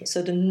 Okay.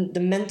 So the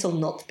mental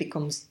knot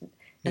becomes...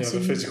 Yeah, so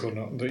the physical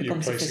knot that you're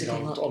placing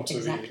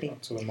onto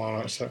the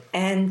mala itself.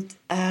 And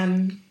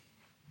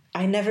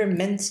I never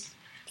meant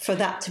for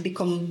that to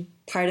become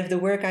part of the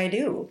work I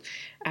do.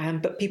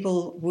 But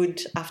people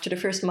would, after the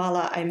first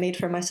mala I made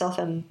for myself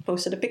and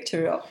posted a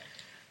picture of,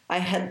 I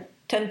had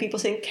 10 people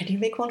saying, can you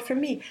make one for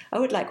me? I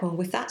would like one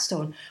with that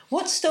stone.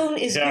 What stone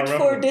is good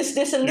for this,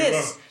 and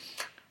this?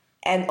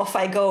 And off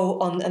I go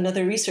on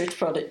another research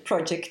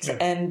project. Yeah.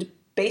 And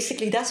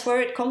basically that's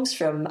where it comes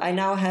from. I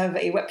now have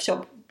a web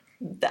shop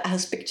that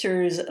has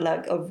pictures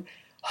of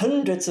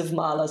hundreds of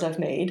malas I've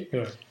made,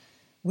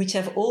 which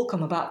have all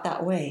come about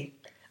that way.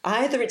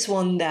 Either it's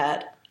one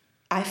that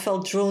I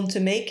felt drawn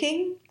to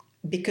making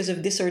because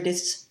of this or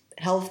this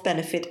health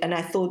benefit, and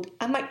I thought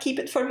I might keep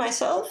it for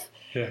myself,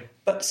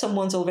 but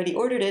someone's already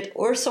ordered it,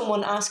 or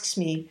someone asks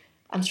me,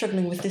 I'm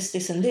struggling with this,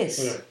 this, and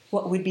this. Yeah.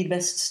 What would be the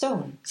best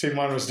stone? See,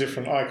 mine was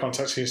different. I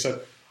contacted you and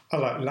said, I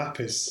like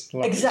lapis.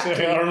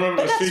 Exactly. I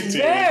remember but that's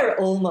rare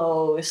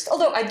almost.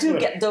 Although I do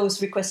get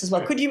those requests as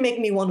well. Could you make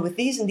me one with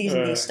these and these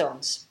and these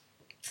stones?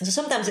 So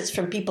sometimes it's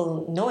from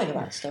people knowing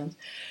about stones.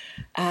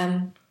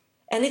 And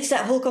it's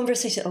that whole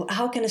conversation,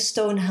 how can a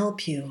stone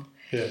help you?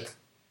 Yeah.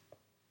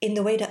 In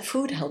the way that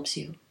food helps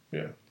you.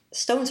 Yeah.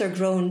 Stones are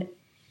grown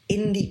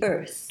in the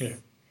earth. Yeah.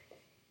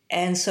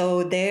 And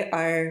so they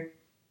are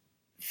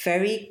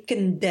very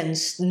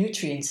condensed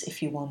nutrients,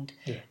 if you want.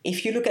 Yeah.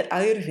 If you look at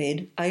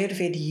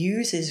Ayurveda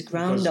uses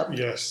ground up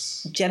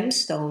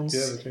gemstones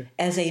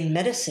as a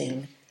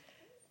medicine.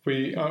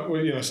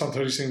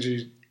 Santosh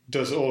Singhji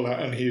does all that,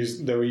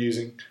 and they were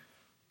using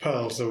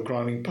pearls, they were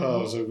grinding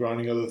pearls, they were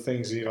grinding other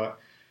things, and you're like,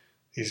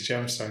 these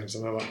gemstones,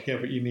 and they're like, yeah,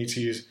 but you need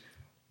to use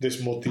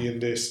this moti and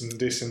this and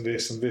this and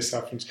this and this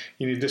happens.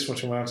 You need this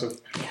much amount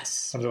of...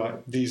 Yes. And they're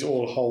like, these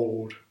all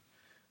hold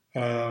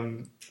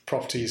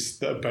properties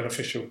that are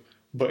beneficial,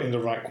 but in the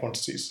right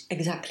quantities.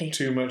 Exactly.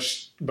 Too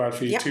much bad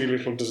for you, too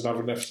little doesn't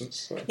have an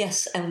essence. So.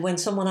 Yes, and when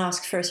someone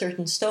asks for a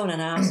certain stone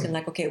and I ask them,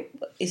 okay,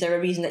 is there a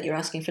reason that you're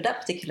asking for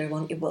that particular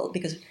one? Well,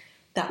 because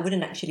that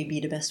wouldn't actually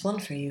be the best one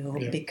for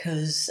you,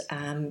 because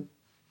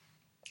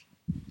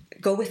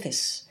go with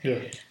this. Yeah.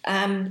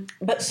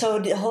 But so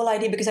the whole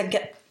idea, because I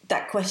get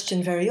that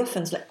question very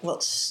often, it's like, well,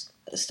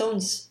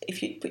 stones,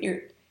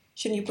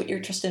 shouldn't you put your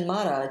trust in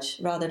Maharaj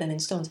rather than in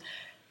stones?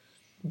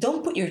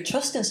 Don't put your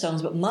trust in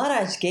stones, but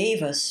Maharaj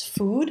gave us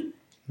food.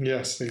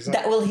 Yes,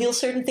 exactly. That will heal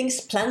certain things,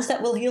 plants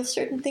that will heal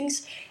certain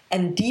things,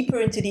 and deeper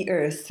into the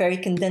earth, very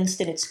condensed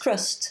in its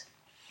crust,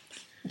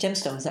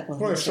 gemstones that will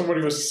heal. Well, if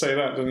somebody was to say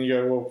that, then you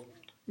go, well,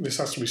 this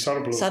has to be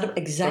soluble.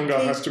 Exactly.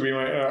 Ganga has to be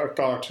made out of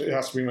art, it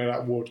has to be made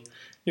out of wood.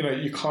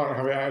 You can't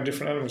have it out of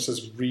different elements.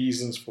 There's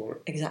reasons for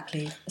it.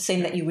 Exactly.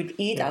 Same that you would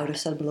eat out of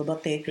soluble,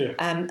 but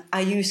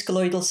I use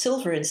colloidal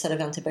silver instead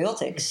of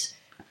antibiotics.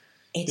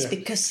 It's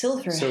because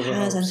silver has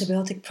helps.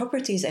 antibiotic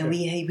properties, and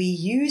we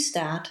use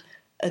that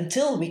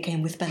until we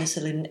came with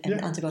penicillin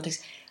and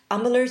antibiotics.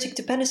 I'm allergic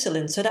to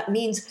penicillin, so that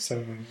means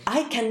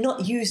I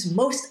cannot use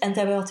most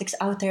antibiotics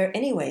out there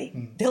anyway.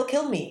 They'll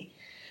kill me.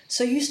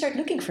 So you start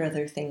looking for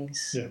other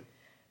things. Yeah.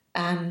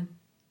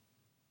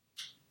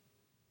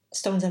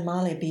 Stones and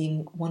Male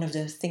being one of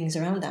the things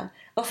around that.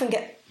 I often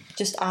get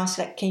just asked,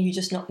 like, can you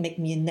just not make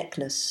me a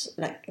necklace?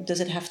 Like, does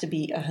it have to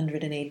be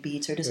 108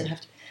 beads, or does it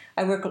have to...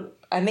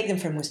 I make them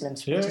for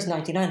Muslims, which is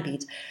 99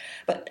 beads.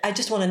 But I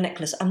just want a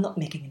necklace. I'm not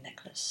making a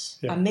necklace.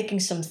 Yeah. I'm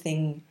making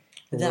something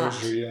that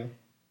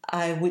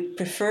I would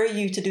prefer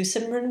you to do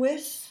Simran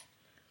with.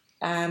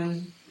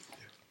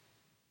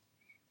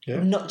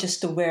 Not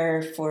just to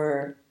wear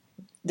for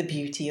the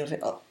beauty of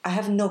it. I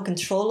have no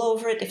control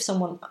over it if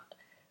someone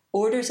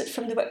orders it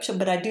from the webshop,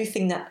 but I do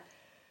think that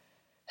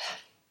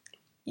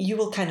you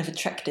will kind of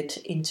attract it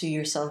into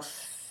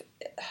yourself.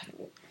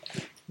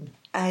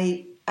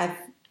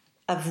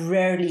 I've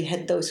rarely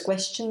had those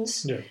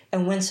questions,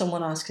 and when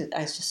someone asks it,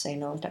 I just say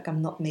no. Like,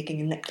 I'm not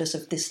making a necklace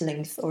of this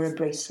length or a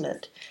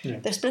bracelet.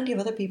 There's plenty of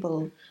other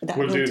people that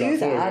will do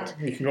that.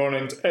 You can go on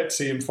into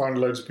Etsy and find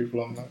loads of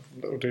people on that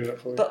will do that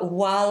for you. But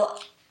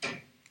while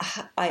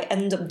I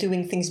end up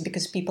doing things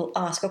because people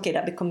ask, okay,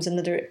 that becomes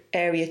another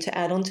area to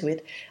add onto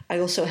it. I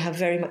also have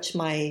very much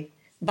my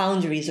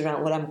boundaries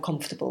around what I'm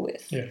comfortable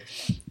with.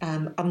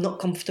 I'm not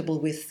comfortable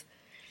with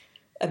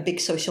a big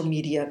social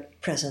media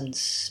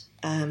presence.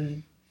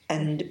 And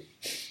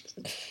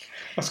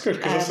that's good,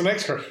 because that's the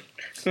next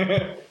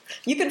question.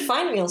 You can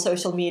find me on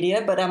social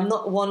media, but I'm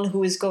not one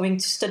who is going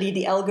to study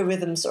the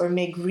algorithms or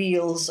make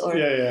reels. Or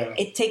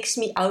it takes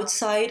me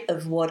outside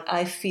of what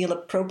I feel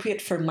appropriate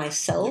for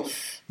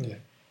myself.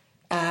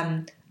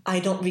 I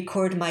don't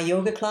record my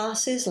yoga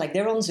classes. Like,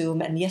 they're on Zoom,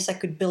 and yes, I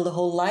could build a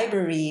whole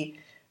library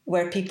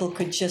where people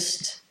could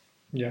just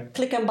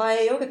click and buy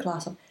a yoga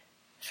class.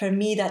 For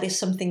me, that is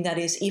something that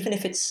is, even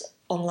if it's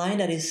online,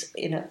 that is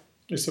in a...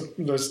 It's a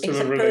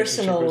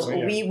personal...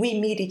 We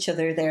meet each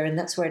other there, and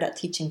that's where that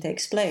teaching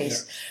takes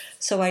place.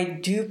 So I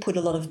do put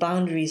a lot of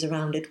boundaries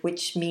around it,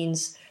 which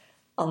means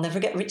I'll never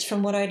get rich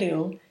from what I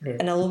do,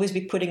 and I'll always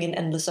be putting in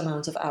endless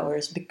amounts of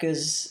hours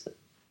because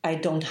I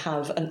don't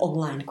have an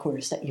online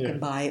course that you can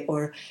buy,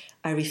 or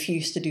I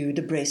refuse to do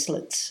the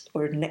bracelets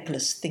or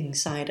necklace thing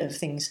side of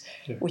things,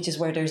 which is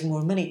where there's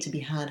more money to be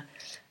had.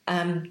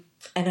 And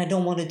I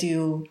don't want to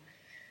do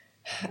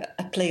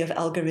a play of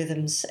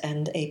algorithms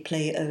and a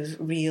play of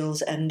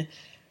reels, and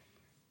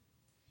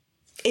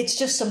it's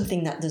just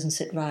something that doesn't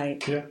sit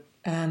right.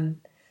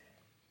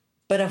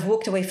 But I've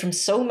walked away from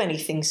so many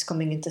things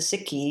coming into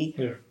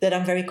Sikhi that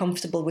I'm very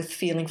comfortable with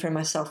feeling for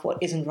myself what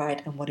isn't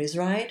right and what is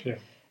right.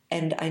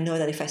 And I know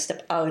that if I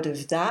step out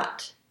of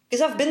that, because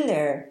I've been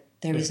there,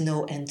 there is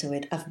no end to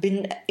it. I've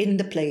been in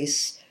the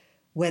place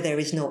where there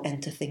is no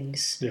end to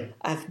things.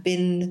 I've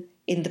been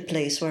in the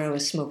place where I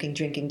was smoking,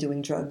 drinking,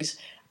 doing drugs.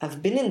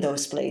 I've been in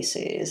those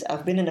places.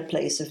 I've been in a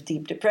place of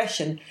deep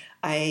depression.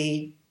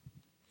 I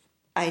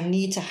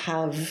need to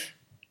have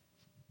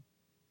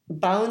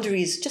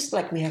boundaries, just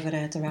like we have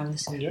it around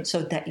us,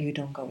 so that you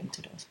don't go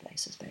into those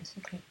places,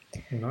 basically.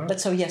 But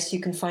so, yes, you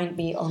can find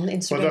me on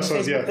Instagram and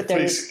Facebook, but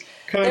there's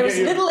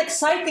little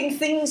exciting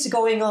things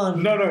going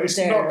on. No, it's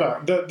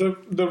not that.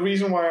 The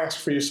reason why I asked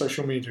for your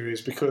social media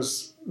is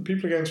because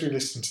people are going to be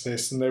listening to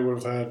this, and they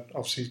would have heard,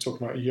 obviously,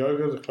 talking about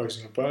yoga, the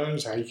closing of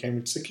bones, how you came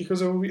into Sikhi,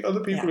 because there will be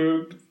other people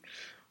who are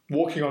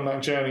walking on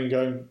that journey and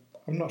going,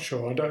 I'm not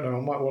sure, I don't know,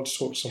 I might want to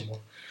talk to someone.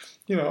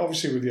 You know,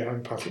 obviously with the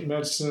homeopathic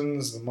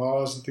medicines, the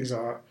Mars and things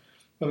like that.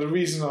 And the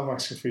reason I'm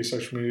asking for your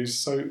social media is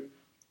so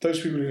those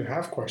people who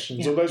have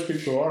questions or those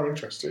people who are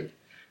interested,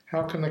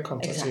 how can they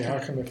contact you? How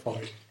can they follow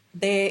you?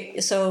 They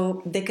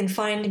can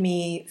find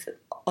me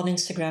on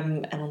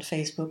Instagram and on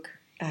Facebook.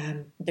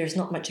 There's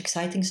not much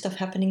exciting stuff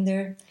happening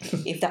there.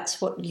 If that's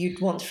what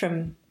you'd want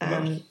from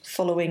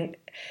following,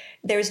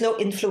 there is no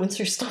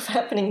influencer stuff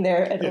happening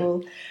there at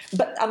all.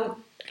 But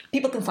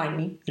people can find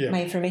me.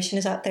 My information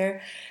is out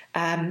there.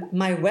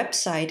 My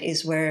website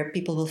is where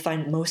people will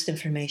find most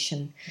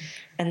information.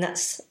 And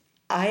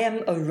I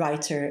am a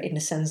writer in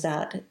the sense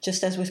that,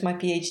 just as with my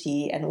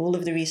PhD and all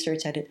of the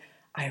research I did,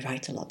 I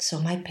write a lot. So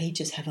my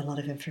pages have a lot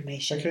of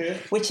information,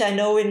 which I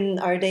know in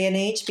our day and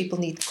age, people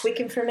need quick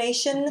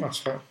information. That's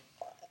fair.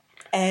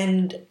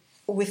 And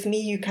with me,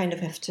 you kind of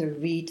have to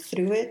read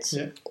through it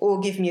or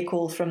give me a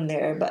call from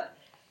there. But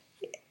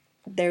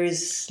there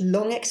is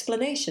long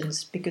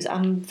explanations because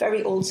I'm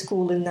very old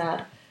school in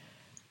that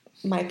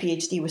my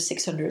PhD was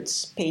 600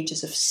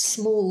 pages of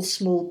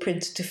small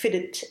print to fit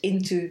it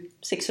into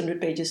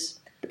 600 pages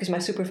because my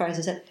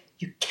supervisor said,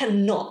 you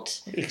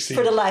cannot,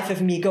 for the life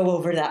of me, go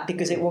over that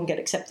because it won't get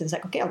accepted. It's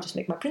like, okay, I'll just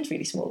make my print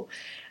really small.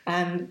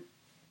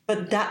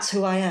 But that's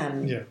who I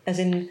am. As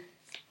in,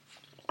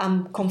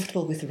 I'm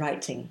comfortable with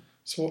writing.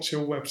 So what's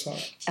your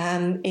website?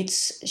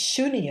 It's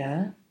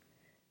Shunya,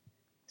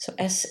 so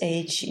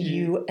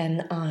SHUNIYA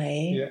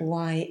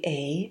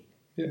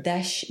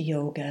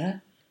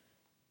 -yoga.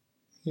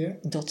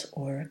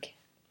 .org.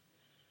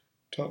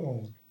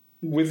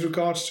 With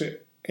regards to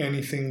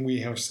anything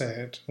we have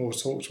said or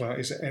talked about,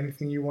 is there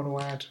anything you want to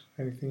add?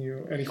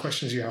 Any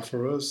questions you have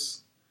for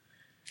us?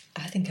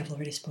 I think I've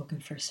already spoken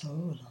for so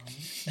long.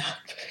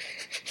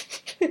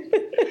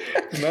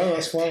 No,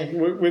 that's fine.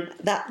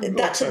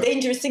 That's a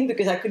dangerous thing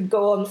because I could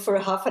go on for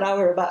half an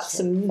hour about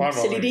some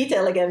silly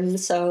detail again.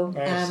 So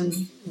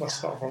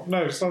that's not a problem.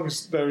 No, as long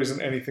as there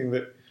isn't anything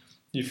that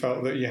you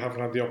felt that you haven't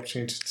had the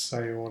opportunity to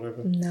say or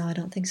whatever. No, I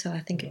don't think so. I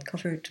think it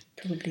covered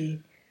probably.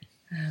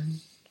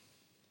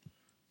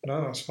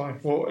 No, that's fine.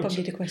 Well,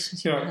 probably the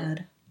questions you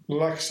had.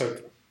 Like I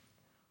said,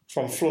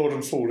 from Flawed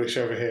and Foolish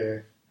over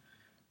here,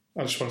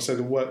 I just want to say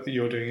the work that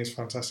you're doing is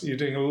fantastic. You're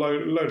doing a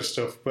load of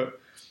stuff, but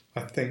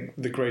I think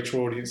the greater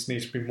audience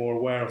needs to be more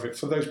aware of it.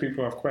 For those people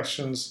who have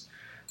questions,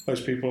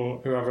 those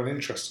people who have an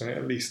interest in it,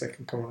 at least they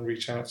can come and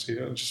reach out to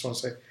you. I just want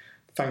to say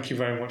thank you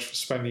very much for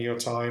spending your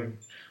time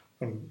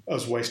and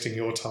us wasting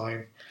your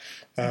time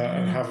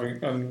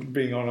and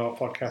being on our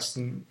podcast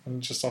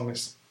and just on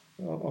this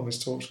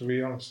talk, to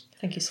be honest.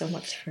 Thank you so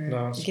much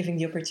for giving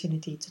the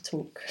opportunity to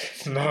talk.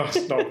 No,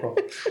 it's not a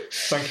problem.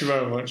 Thank you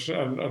very much.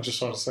 And I just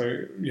want to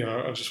say,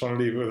 I just want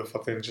to leave it with a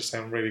fatih and just say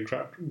I'm really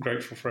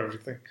grateful for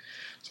everything.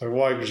 So,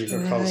 Waheguru Ji Ka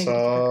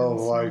Khalsa,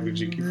 Waheguru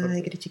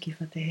Ji Ki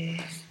Fateh.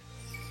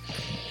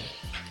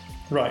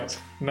 Right,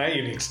 now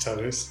you need to tell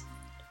us,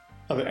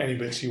 are there any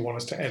bits you want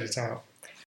us to edit out?